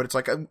remember. But it's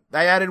like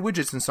I added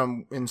widgets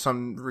in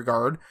some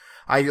regard.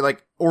 I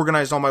like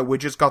organized all my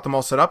widgets, got them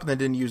all set up, and then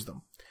didn't use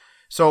them.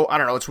 So, I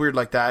don't know, it's weird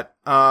like that.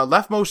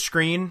 Leftmost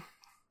screen.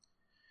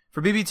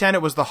 For BB10,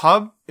 it was the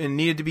hub and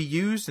needed to be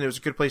used, and it was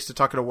a good place to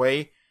tuck it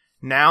away.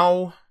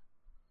 Now,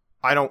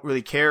 I don't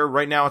really care.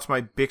 Right now, it's my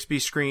Bixby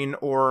screen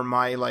or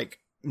my, like,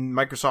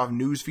 Microsoft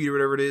News feed or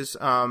whatever it is.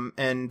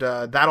 And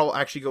that'll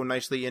actually go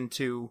nicely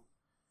into...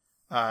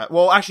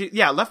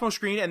 leftmost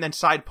screen and then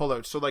side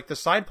pullouts. So, like, the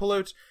side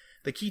pullouts,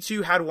 the Key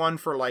 2 had one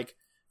for, like,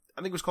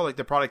 I think it was called, like,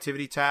 the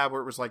productivity tab,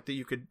 where it was, like, that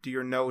you could do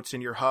your notes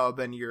and your hub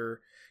and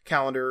your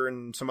calendar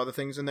and some other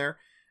things in there.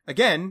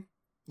 Again,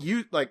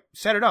 you like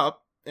set it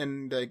up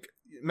and like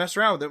mess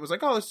around with it. It was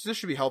like, oh, this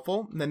should be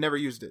helpful, and then never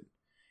used it.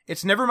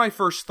 It's never my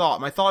first thought.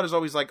 My thought is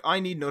always like,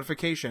 I need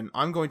notification.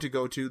 I'm going to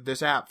go to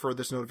this app for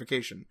this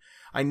notification.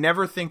 I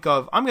never think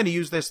of, I'm going to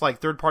use this like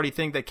third-party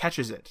thing that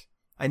catches it.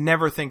 I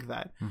never think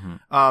that.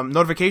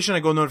 Notification, I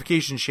go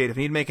notification shade. If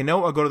I need to make a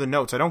note, I'll go to the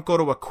notes. I don't go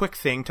to a quick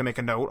thing to make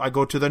a note. I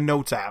go to the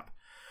notes app.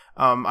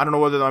 I don't know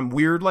whether I'm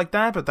weird like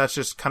that, but that's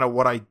just kind of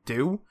what I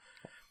do.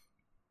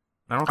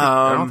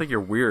 I don't think you're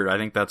weird. I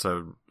think that's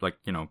a, like,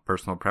 you know,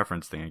 personal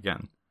preference thing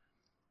again.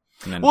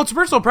 Well, it's a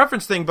personal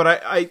preference thing,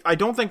 but I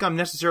don't think I'm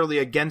necessarily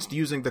against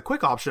using the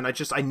quick option.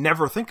 I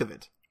never think of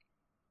it.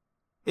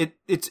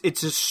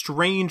 It's a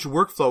strange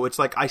workflow. It's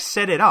like I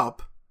set it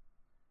up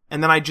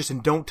and then I just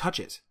don't touch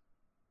it.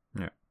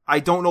 Yeah. I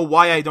don't know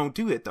why I don't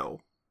do it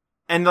though.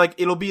 And like,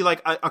 it'll be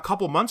like a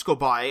couple months go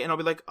by and I'll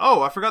be like,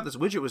 oh, I forgot this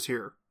widget was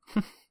here.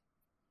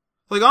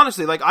 Like,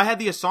 honestly, like, I had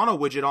the Asana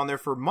widget on there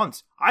for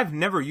months. I've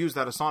never used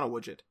that Asana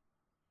widget.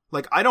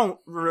 Like, I don't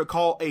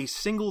recall a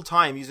single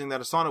time using that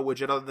Asana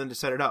widget other than to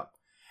set it up.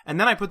 And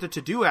then I put the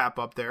To-Do app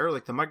up there,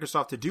 like the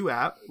Microsoft To-Do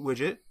app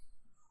widget.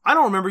 I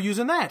don't remember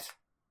using that.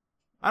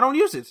 I don't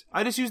use it.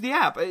 I just use the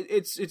app.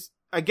 It's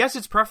I guess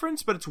it's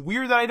preference, but it's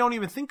weird that I don't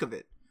even think of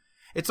it.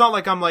 It's not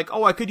like I'm like,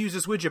 oh, I could use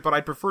this widget, but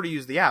I'd prefer to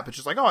use the app. It's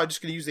just like, oh, I'm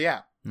just going to use the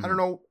app. I don't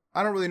know.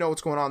 I don't really know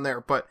what's going on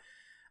there, but,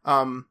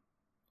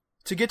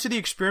 to get to the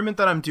experiment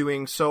that I'm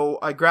doing, so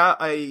I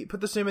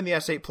put this in the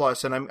S8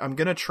 Plus, and I'm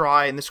gonna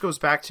try, and this goes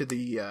back to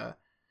the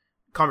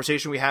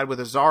conversation we had with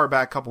Azar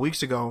back a couple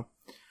weeks ago.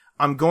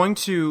 I'm going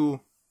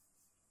to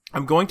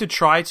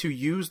try to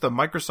use the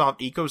Microsoft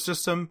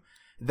ecosystem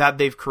that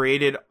they've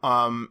created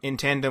in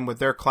tandem with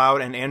their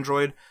cloud and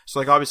Android. So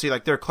like obviously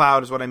like their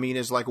cloud is what I mean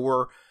is like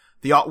we're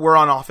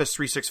on Office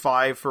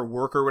 365 for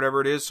work or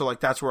whatever it is. So like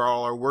that's where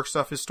all our work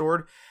stuff is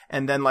stored.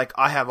 And then like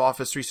I have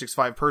Office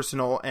 365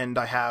 personal and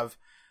I have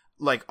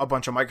like a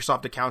bunch of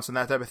Microsoft accounts and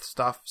that type of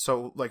stuff.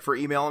 So like for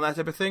email and that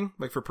type of thing,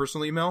 like for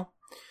personal email.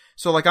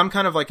 So like I'm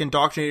kind of like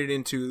indoctrinated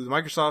into the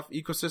Microsoft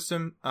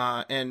ecosystem,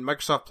 and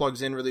Microsoft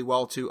plugs in really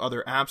well to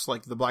other apps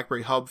like the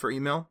BlackBerry Hub for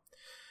email.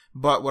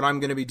 But what I'm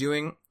going to be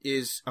doing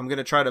is I'm going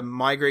to try to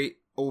migrate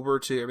over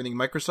to everything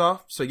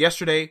Microsoft. So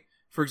yesterday,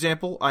 for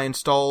example, I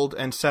installed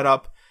and set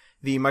up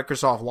the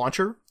Microsoft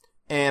launcher,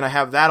 and I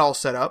have that all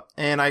set up,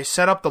 and I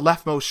set up the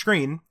leftmost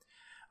screen,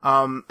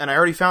 and I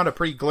already found a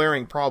pretty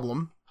glaring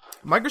problem.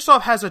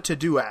 Microsoft has a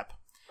to-do app,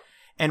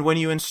 and when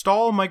you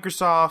install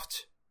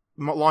Microsoft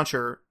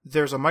launcher,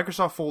 there's a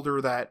Microsoft folder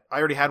that I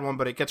already had one,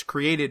 but it gets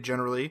created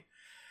generally,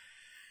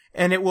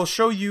 and it will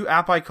show you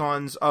app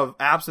icons of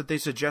apps that they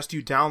suggest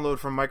you download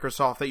from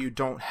Microsoft that you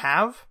don't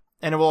have.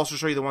 And it will also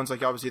show you the ones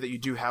like obviously that you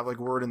do have, like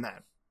Word and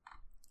that.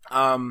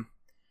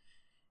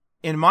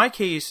 In my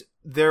case,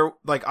 I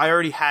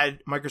already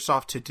had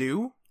Microsoft To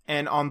Do,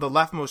 and on the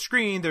leftmost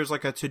screen there's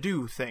like a To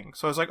Do thing.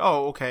 So I was like,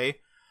 oh, okay,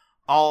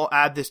 I'll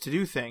add this To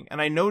Do thing.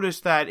 And I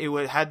noticed that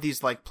it had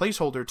these like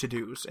placeholder To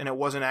Dos, and it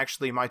wasn't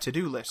actually my To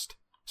Do list.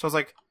 So I was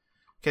like,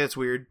 okay, that's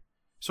weird.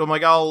 So I'm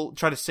like, I'll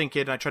try to sync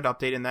it, and I tried to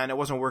update it, and then it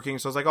wasn't working.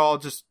 So I was like, oh,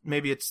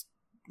 maybe it's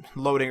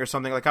loading or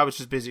something. Like I was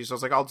just busy, so I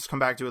was like, I'll just come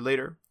back to it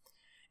later.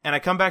 And I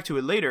come back to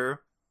it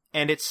later,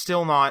 and it's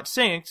still not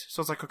synced.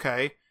 So it's like,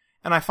 okay.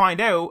 And I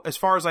find out, as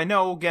far as I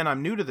know, again,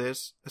 I'm new to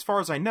this, as far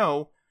as I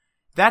know,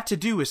 that To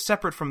Do is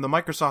separate from the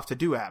Microsoft To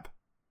Do app.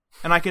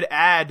 And I could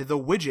add the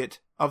widget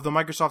of the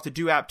Microsoft To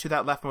Do app to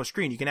that leftmost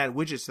screen. You can add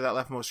widgets to that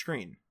leftmost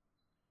screen.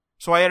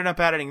 So I ended up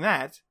adding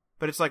that,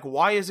 but it's like,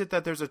 why is it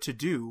that there's a To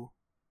Do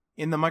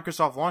in the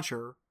Microsoft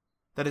launcher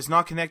that is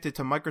not connected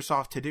to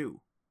Microsoft To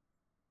Do?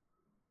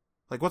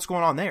 Like, what's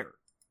going on there?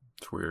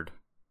 It's weird.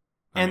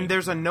 And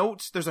there's a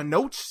notes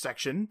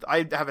section.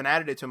 I haven't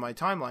added it to my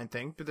timeline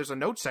thing, but there's a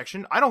notes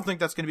section. I don't think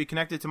that's going to be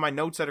connected to my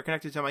notes that are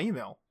connected to my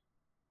email.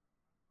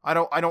 I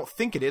don't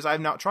think it is. I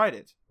have not tried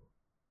it.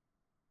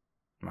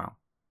 Wow.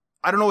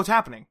 I don't know what's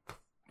happening.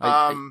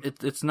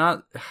 It's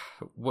not.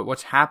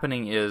 What's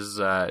happening is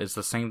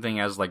the same thing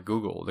as like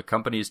Google. The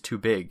company is too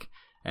big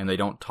and they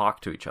don't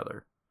talk to each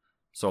other.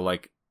 So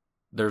like,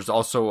 there's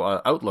also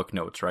Outlook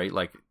notes, right?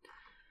 Like,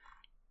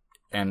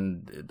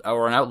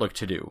 or an Outlook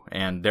To Do,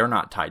 and they're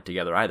not tied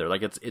together either.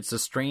 Like it's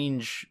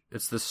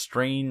this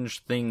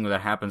strange thing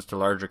that happens to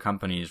larger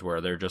companies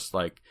where they're just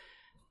like,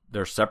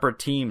 they're separate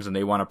teams and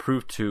they want to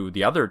prove to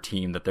the other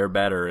team that they're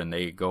better, and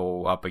they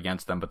go up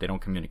against them, but they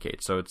don't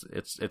communicate. So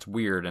it's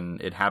weird,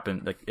 and it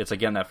happened. Like, it's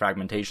again that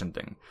fragmentation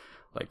thing.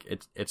 Like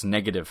it's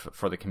negative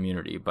for the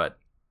community, but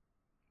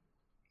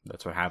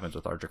that's what happens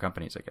with larger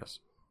companies, I guess.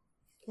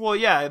 Well,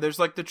 yeah, there's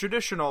the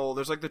traditional,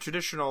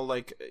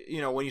 like, you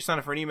know, when you sign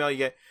up for an email, you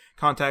get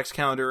contacts,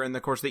 calendar, and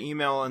of course the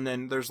email, and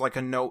then there's like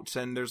a notes,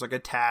 and there's like a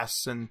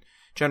tasks, and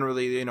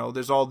generally, you know,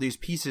 there's all these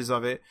pieces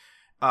of it.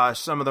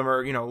 Some of them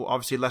are, you know,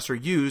 obviously lesser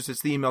used.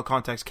 It's the email,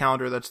 contacts,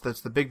 calendar, that's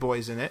the big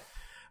boys in it.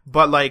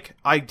 But like,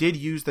 I did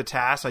use the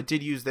tasks, I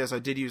did use this, I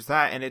did use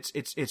that, and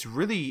it's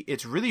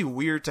really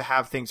weird to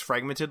have things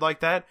fragmented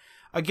like that.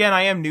 Again,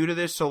 I am new to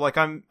this, so like,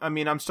 I'm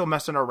still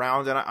messing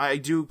around, and I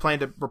do plan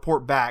to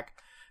report back.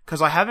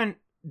 Because I haven't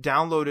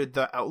downloaded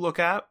the Outlook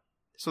app.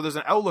 So there's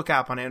an Outlook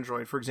app on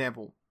Android, for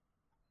example.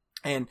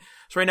 And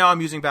so right now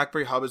I'm using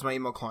BlackBerry Hub as my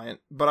email client.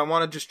 But I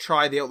want to just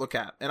try the Outlook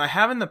app. And I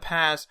have in the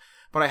past,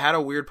 but I had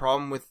a weird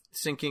problem with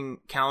syncing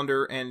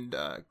calendar and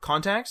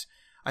contacts.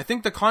 I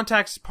think the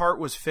contacts part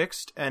was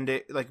fixed, and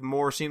it like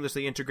more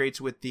seamlessly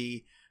integrates with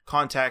the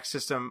contact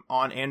system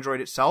on Android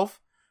itself.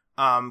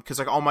 Because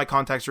like all my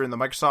contacts are in the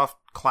Microsoft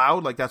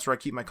cloud. Like that's where I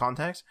keep my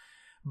contacts.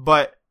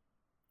 But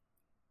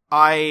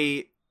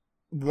I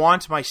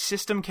want my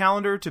system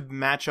calendar to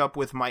match up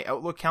with my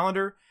Outlook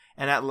calendar,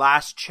 and at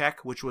last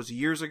check, which was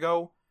years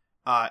ago,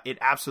 it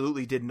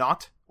absolutely did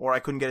not, or I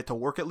couldn't get it to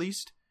work at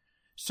least.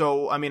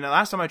 So, I mean, the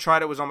last time I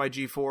tried it was on my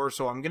G4,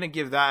 so I'm going to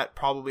give that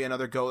probably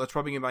another go. That's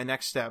probably going to be my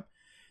next step.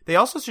 They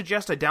also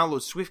suggest I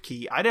download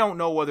SwiftKey. I don't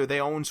know whether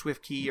they own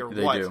SwiftKey or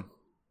what. They do.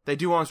 They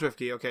do own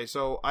SwiftKey. Okay,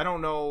 so I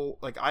don't know,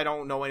 I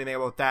don't know anything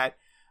about that.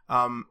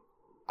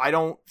 I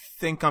don't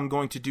think I'm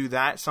going to do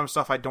that. Some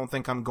stuff I don't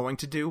think I'm going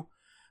to do.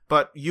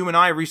 But you and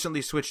I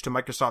recently switched to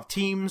Microsoft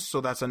Teams, so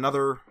that's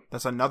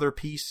another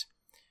piece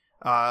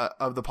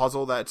of the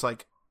puzzle that's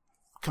like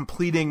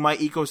completing my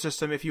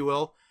ecosystem, if you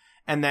will.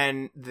 And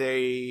then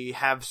they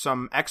have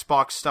some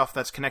Xbox stuff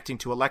that's connecting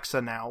to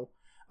Alexa now.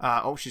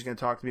 She's going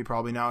to talk to me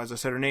probably now as I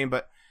said her name,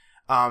 but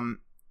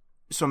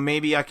so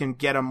maybe I can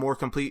get a more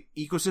complete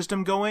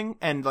ecosystem going.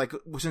 And like,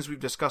 since we've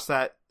discussed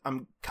that,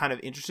 I'm kind of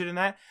interested in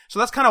that. So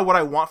that's kind of what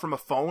I want from a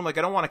phone. Like,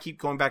 I don't want to keep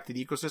going back to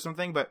the ecosystem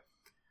thing, but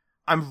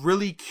I'm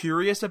really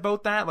curious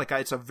about that. Like,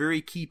 it's a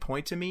very key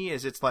point to me,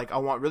 is it's like, I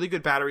want really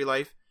good battery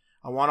life.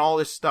 I want all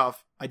this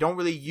stuff. I don't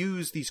really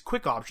use these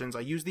quick options. I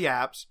use the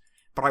apps,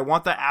 but I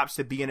want the apps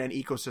to be in an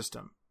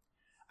ecosystem.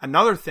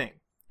 Another thing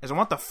is I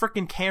want the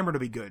freaking camera to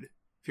be good.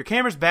 If your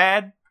camera's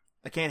bad,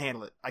 I can't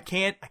handle it. I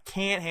can't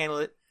handle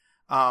it.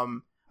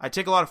 I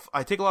take a lot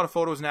of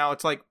photos now.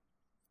 It's like,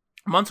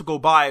 months will go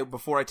by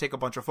before I take a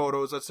bunch of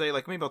photos. Let's say,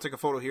 like, maybe I'll take a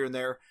photo here and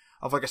there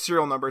of like a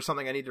serial number,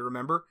 something I need to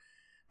remember.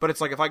 But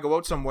it's like if I go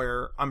out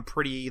somewhere, I'm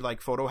pretty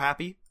like photo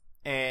happy,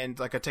 and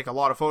like I take a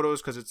lot of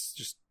photos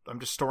because I'm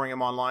just storing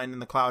them online in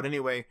the cloud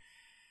anyway.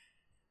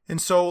 And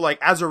so, like,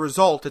 as a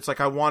result, it's like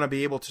I want to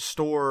be able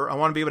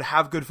to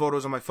have good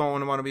photos on my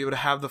phone. I want to be able to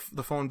have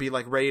the phone be,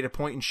 like, ready to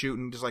point and shoot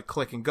and just, like,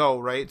 click and go,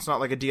 right? It's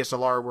not like a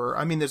DSLR where,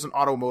 I mean, there's an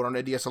auto mode on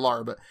a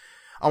DSLR, but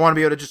I want to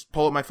be able to just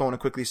pull up my phone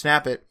and quickly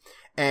snap it.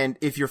 And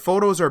if your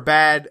photos are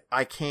bad,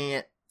 I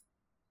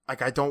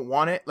don't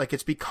want it. Like,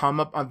 it's become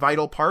a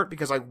vital part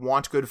because I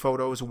want good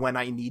photos when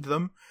I need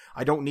them.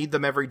 I don't need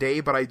them every day,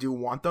 but I do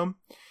want them.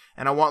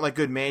 And I want, like,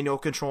 good manual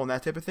control and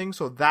that type of thing.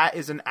 So that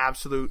is an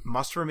absolute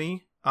must for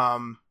me.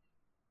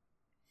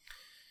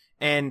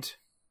 And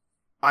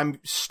I'm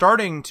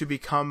starting to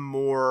become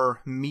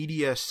more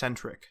media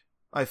centric,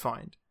 I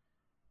find.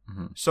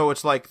 Mm-hmm. So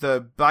it's like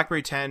the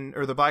BlackBerry 10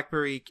 or the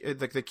BlackBerry,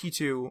 like the Key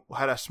 2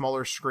 had a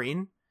smaller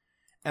screen,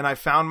 and I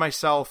found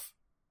myself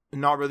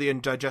not really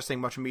digesting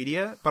much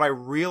media, but I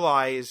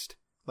realized,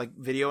 like,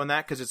 video in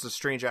that because it's a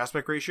strange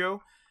aspect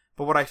ratio.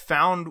 But what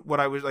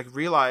I was like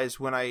realized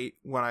when I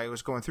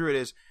was going through it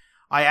is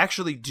I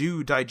actually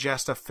do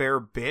digest a fair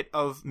bit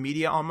of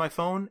media on my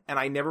phone, and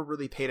I never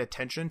really paid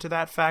attention to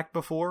that fact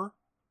before.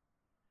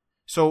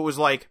 So it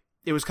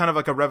was kind of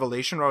like a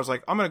revelation where I was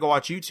like, I'm going to go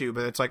watch YouTube,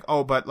 but it's like,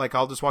 oh, but like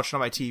I'll just watch it on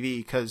my TV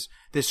because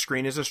this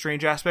screen is a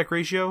strange aspect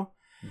ratio.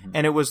 Mm-hmm.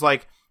 And it was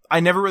like, I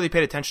never really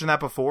paid attention to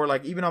that before.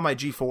 Like, even on my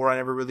G4, I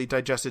never really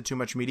digested too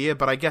much media,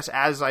 but I guess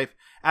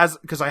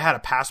because I had a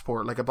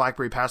passport, like a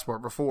BlackBerry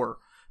passport before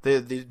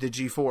the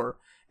G4.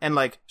 And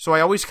like, so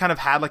I always kind of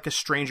had like a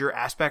stranger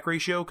aspect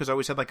ratio because I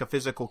always had like a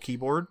physical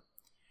keyboard.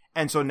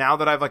 And so now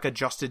that I've like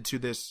adjusted to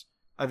this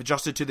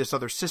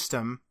other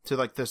system, to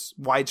like this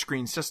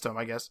widescreen system,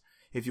 I guess,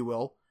 if you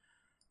will,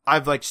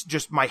 I've like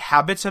just, my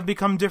habits have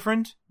become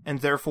different, and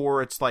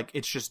therefore it's like,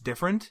 it's just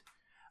different.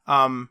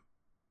 And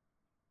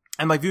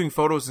like viewing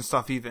photos and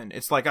stuff even,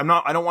 it's like I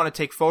don't want to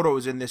take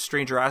photos in this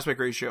stranger aspect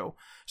ratio.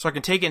 So I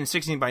can take it in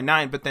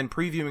 16:9, but then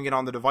previewing it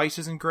on the device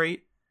isn't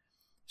great.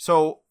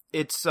 So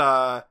it's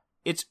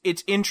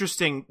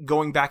interesting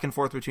going back and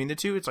forth between the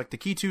two. It's like the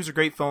Key 2 is a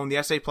great phone. The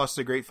S8 Plus is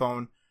a great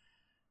phone.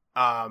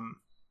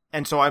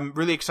 And so I'm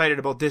really excited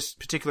about this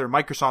particular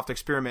Microsoft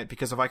experiment,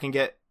 because if I can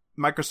get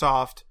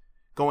Microsoft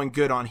going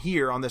good on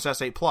here on this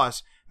S8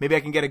 Plus, maybe I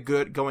can get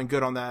going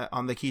good on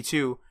the Key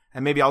 2,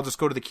 and maybe I'll just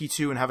go to the Key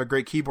 2 and have a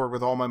great keyboard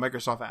with all my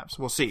Microsoft apps.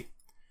 We'll see.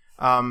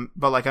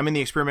 But like, I'm in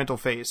the experimental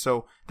phase,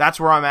 so that's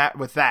where I'm at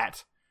with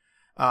that.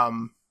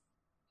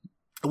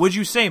 Would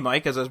you say,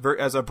 Mike, as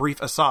a brief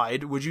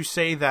aside, would you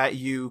say that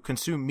you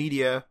consume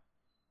media,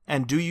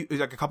 and do you,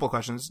 like, a couple of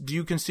questions, do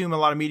you consume a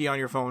lot of media on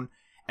your phone,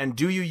 and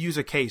do you use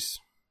a case?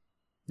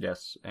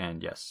 Yes,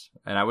 and yes.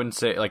 And I wouldn't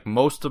say, like,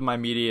 most of my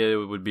media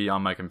would be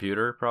on my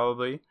computer,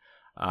 probably,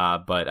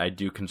 but I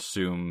do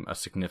consume a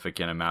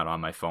significant amount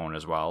on my phone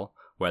as well,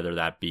 whether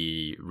that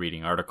be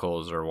reading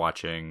articles or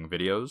watching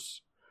videos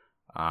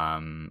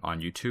on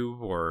YouTube,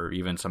 or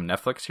even some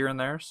Netflix here and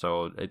there.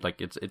 So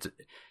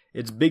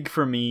it's big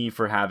for me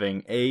for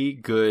having a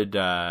good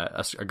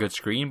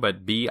screen,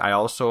 but B, I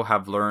also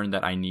have learned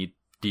that I need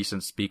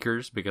decent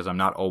speakers, because I'm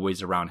not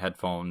always around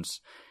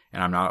headphones,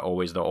 and I'm not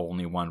always the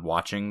only one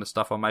watching the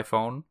stuff on my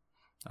phone.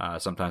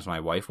 Sometimes my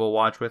wife will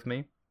watch with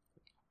me.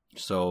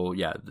 So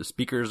yeah, the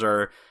speakers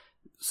are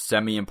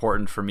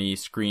semi-important for me.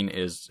 Screen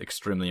is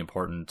extremely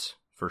important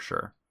for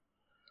sure.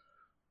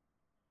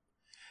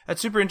 That's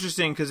super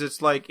interesting, because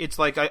it's like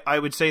I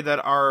would say that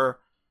our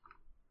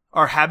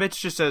habits,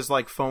 just as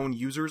like phone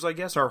users, I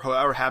guess,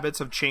 our habits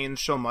have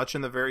changed so much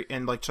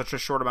in like such a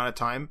short amount of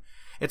time.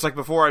 It's like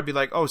before I'd be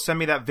like, oh, send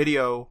me that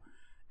video,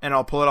 and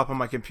I'll pull it up on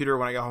my computer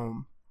when I get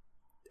home.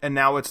 And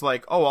now it's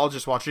like, oh, I'll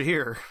just watch it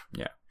here.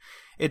 Yeah.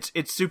 It's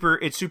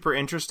super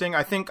interesting.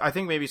 I think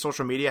maybe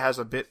social media has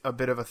a bit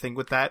of a thing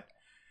with that.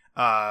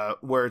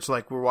 Where it's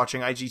like we're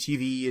watching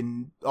IGTV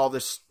and all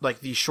this, like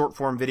these short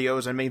form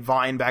videos, and made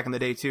Vine back in the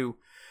day too.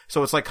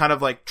 So it's like kind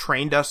of like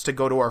trained us to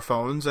go to our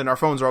phones, and our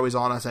phones are always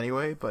on us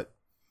anyway. But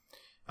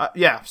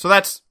yeah, so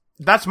that's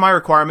my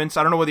requirements.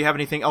 I don't know whether you have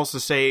anything else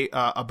to say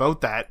about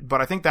that, but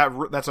I think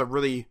that's a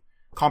really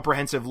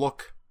comprehensive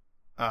look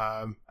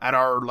at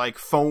our like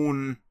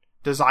phone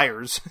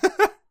desires.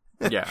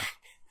 Yeah,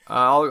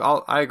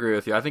 I agree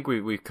with you. I think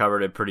we've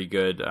covered it pretty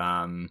good.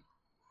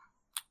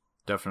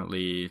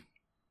 Definitely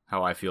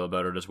how I feel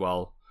about it as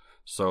well.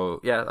 So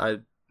yeah,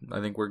 I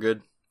think we're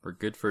good. We're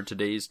good for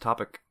today's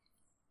topic.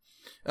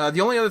 The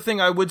only other thing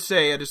I would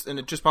say, and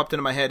it just popped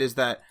into my head, is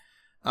that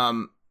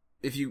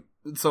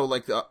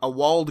like a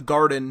walled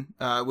garden,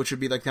 which would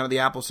be like kind of the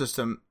Apple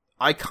system,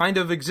 I kind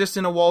of exist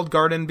in a walled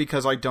garden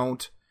because I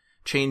don't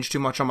change too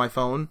much on my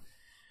phone.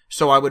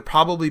 So I would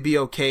probably be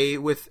okay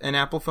with an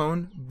Apple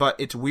phone, but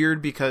it's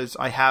weird because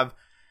I have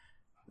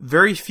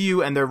very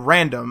few, and they're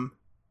random,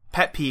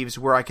 pet peeves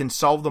where I can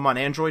solve them on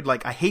Android.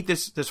 Like, I hate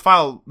this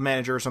file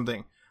manager or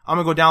something. I'm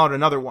gonna go download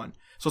another one.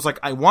 So it's like,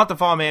 I want the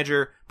file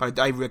manager, but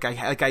I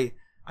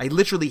I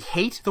literally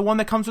hate the one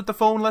that comes with the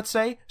phone, let's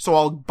say, so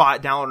I'll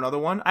download another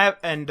one. I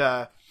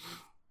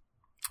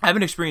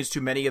haven't experienced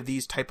too many of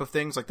these type of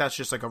things. Like, that's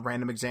just like a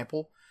random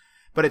example.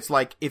 But it's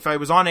like, if I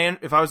was on an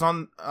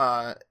iPhone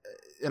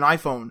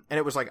and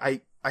it was like,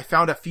 I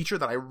found a feature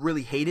that I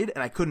really hated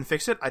and I couldn't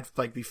fix it, I'd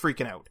like be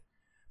freaking out.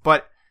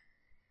 But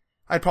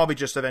I'd probably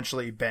just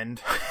eventually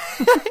bend.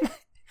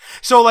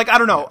 So like, I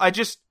don't know. I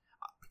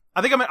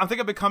think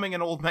I'm becoming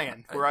an old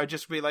man where I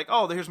just be like,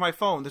 oh, here's my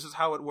phone. This is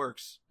how it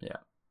works. Yeah.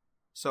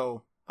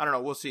 So I don't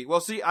know. We'll see.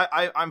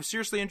 I'm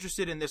seriously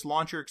interested in this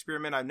launcher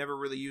experiment. I've never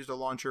really used a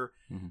launcher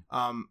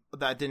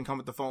that didn't come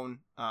with the phone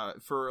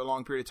for a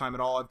long period of time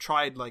at all. I've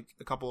tried like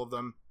a couple of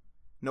them.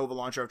 Nova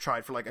launcher I've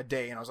tried for like a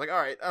day, and I was like, all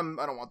right, I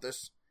don't want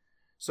this.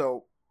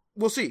 So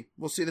we'll see.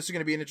 This is going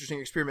to be an interesting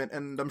experiment,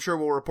 and I'm sure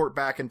we'll report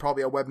back in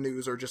probably a web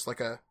news or just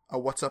like a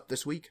what's up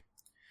this week.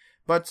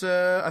 But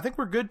I think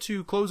we're good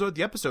to close out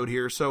the episode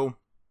here. So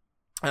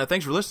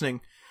thanks for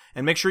listening.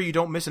 And make sure you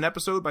don't miss an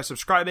episode by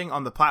subscribing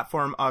on the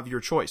platform of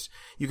your choice.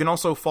 You can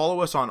also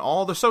follow us on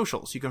all the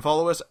socials. You can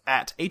follow us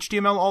at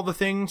HTML All the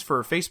Things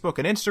for Facebook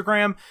and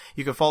Instagram.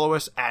 You can follow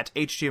us at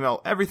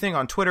HTML Everything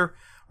on Twitter.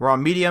 We're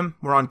on Medium.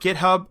 We're on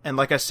GitHub. And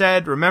like I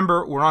said,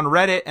 remember, we're on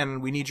Reddit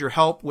and we need your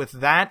help with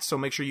that. So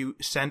make sure you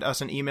send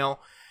us an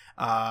email,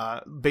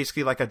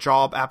 basically like a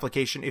job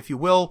application, if you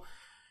will.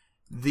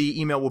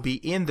 The email will be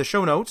in the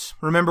show notes.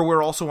 Remember,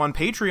 we're also on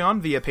Patreon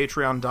via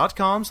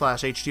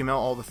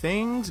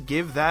patreon.com/HTMLAllTheThings.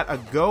 Give that a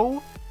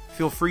go.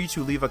 Feel free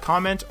to leave a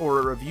comment or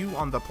a review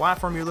on the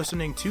platform you're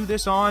listening to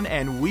this on,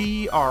 and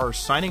we are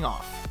signing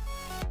off.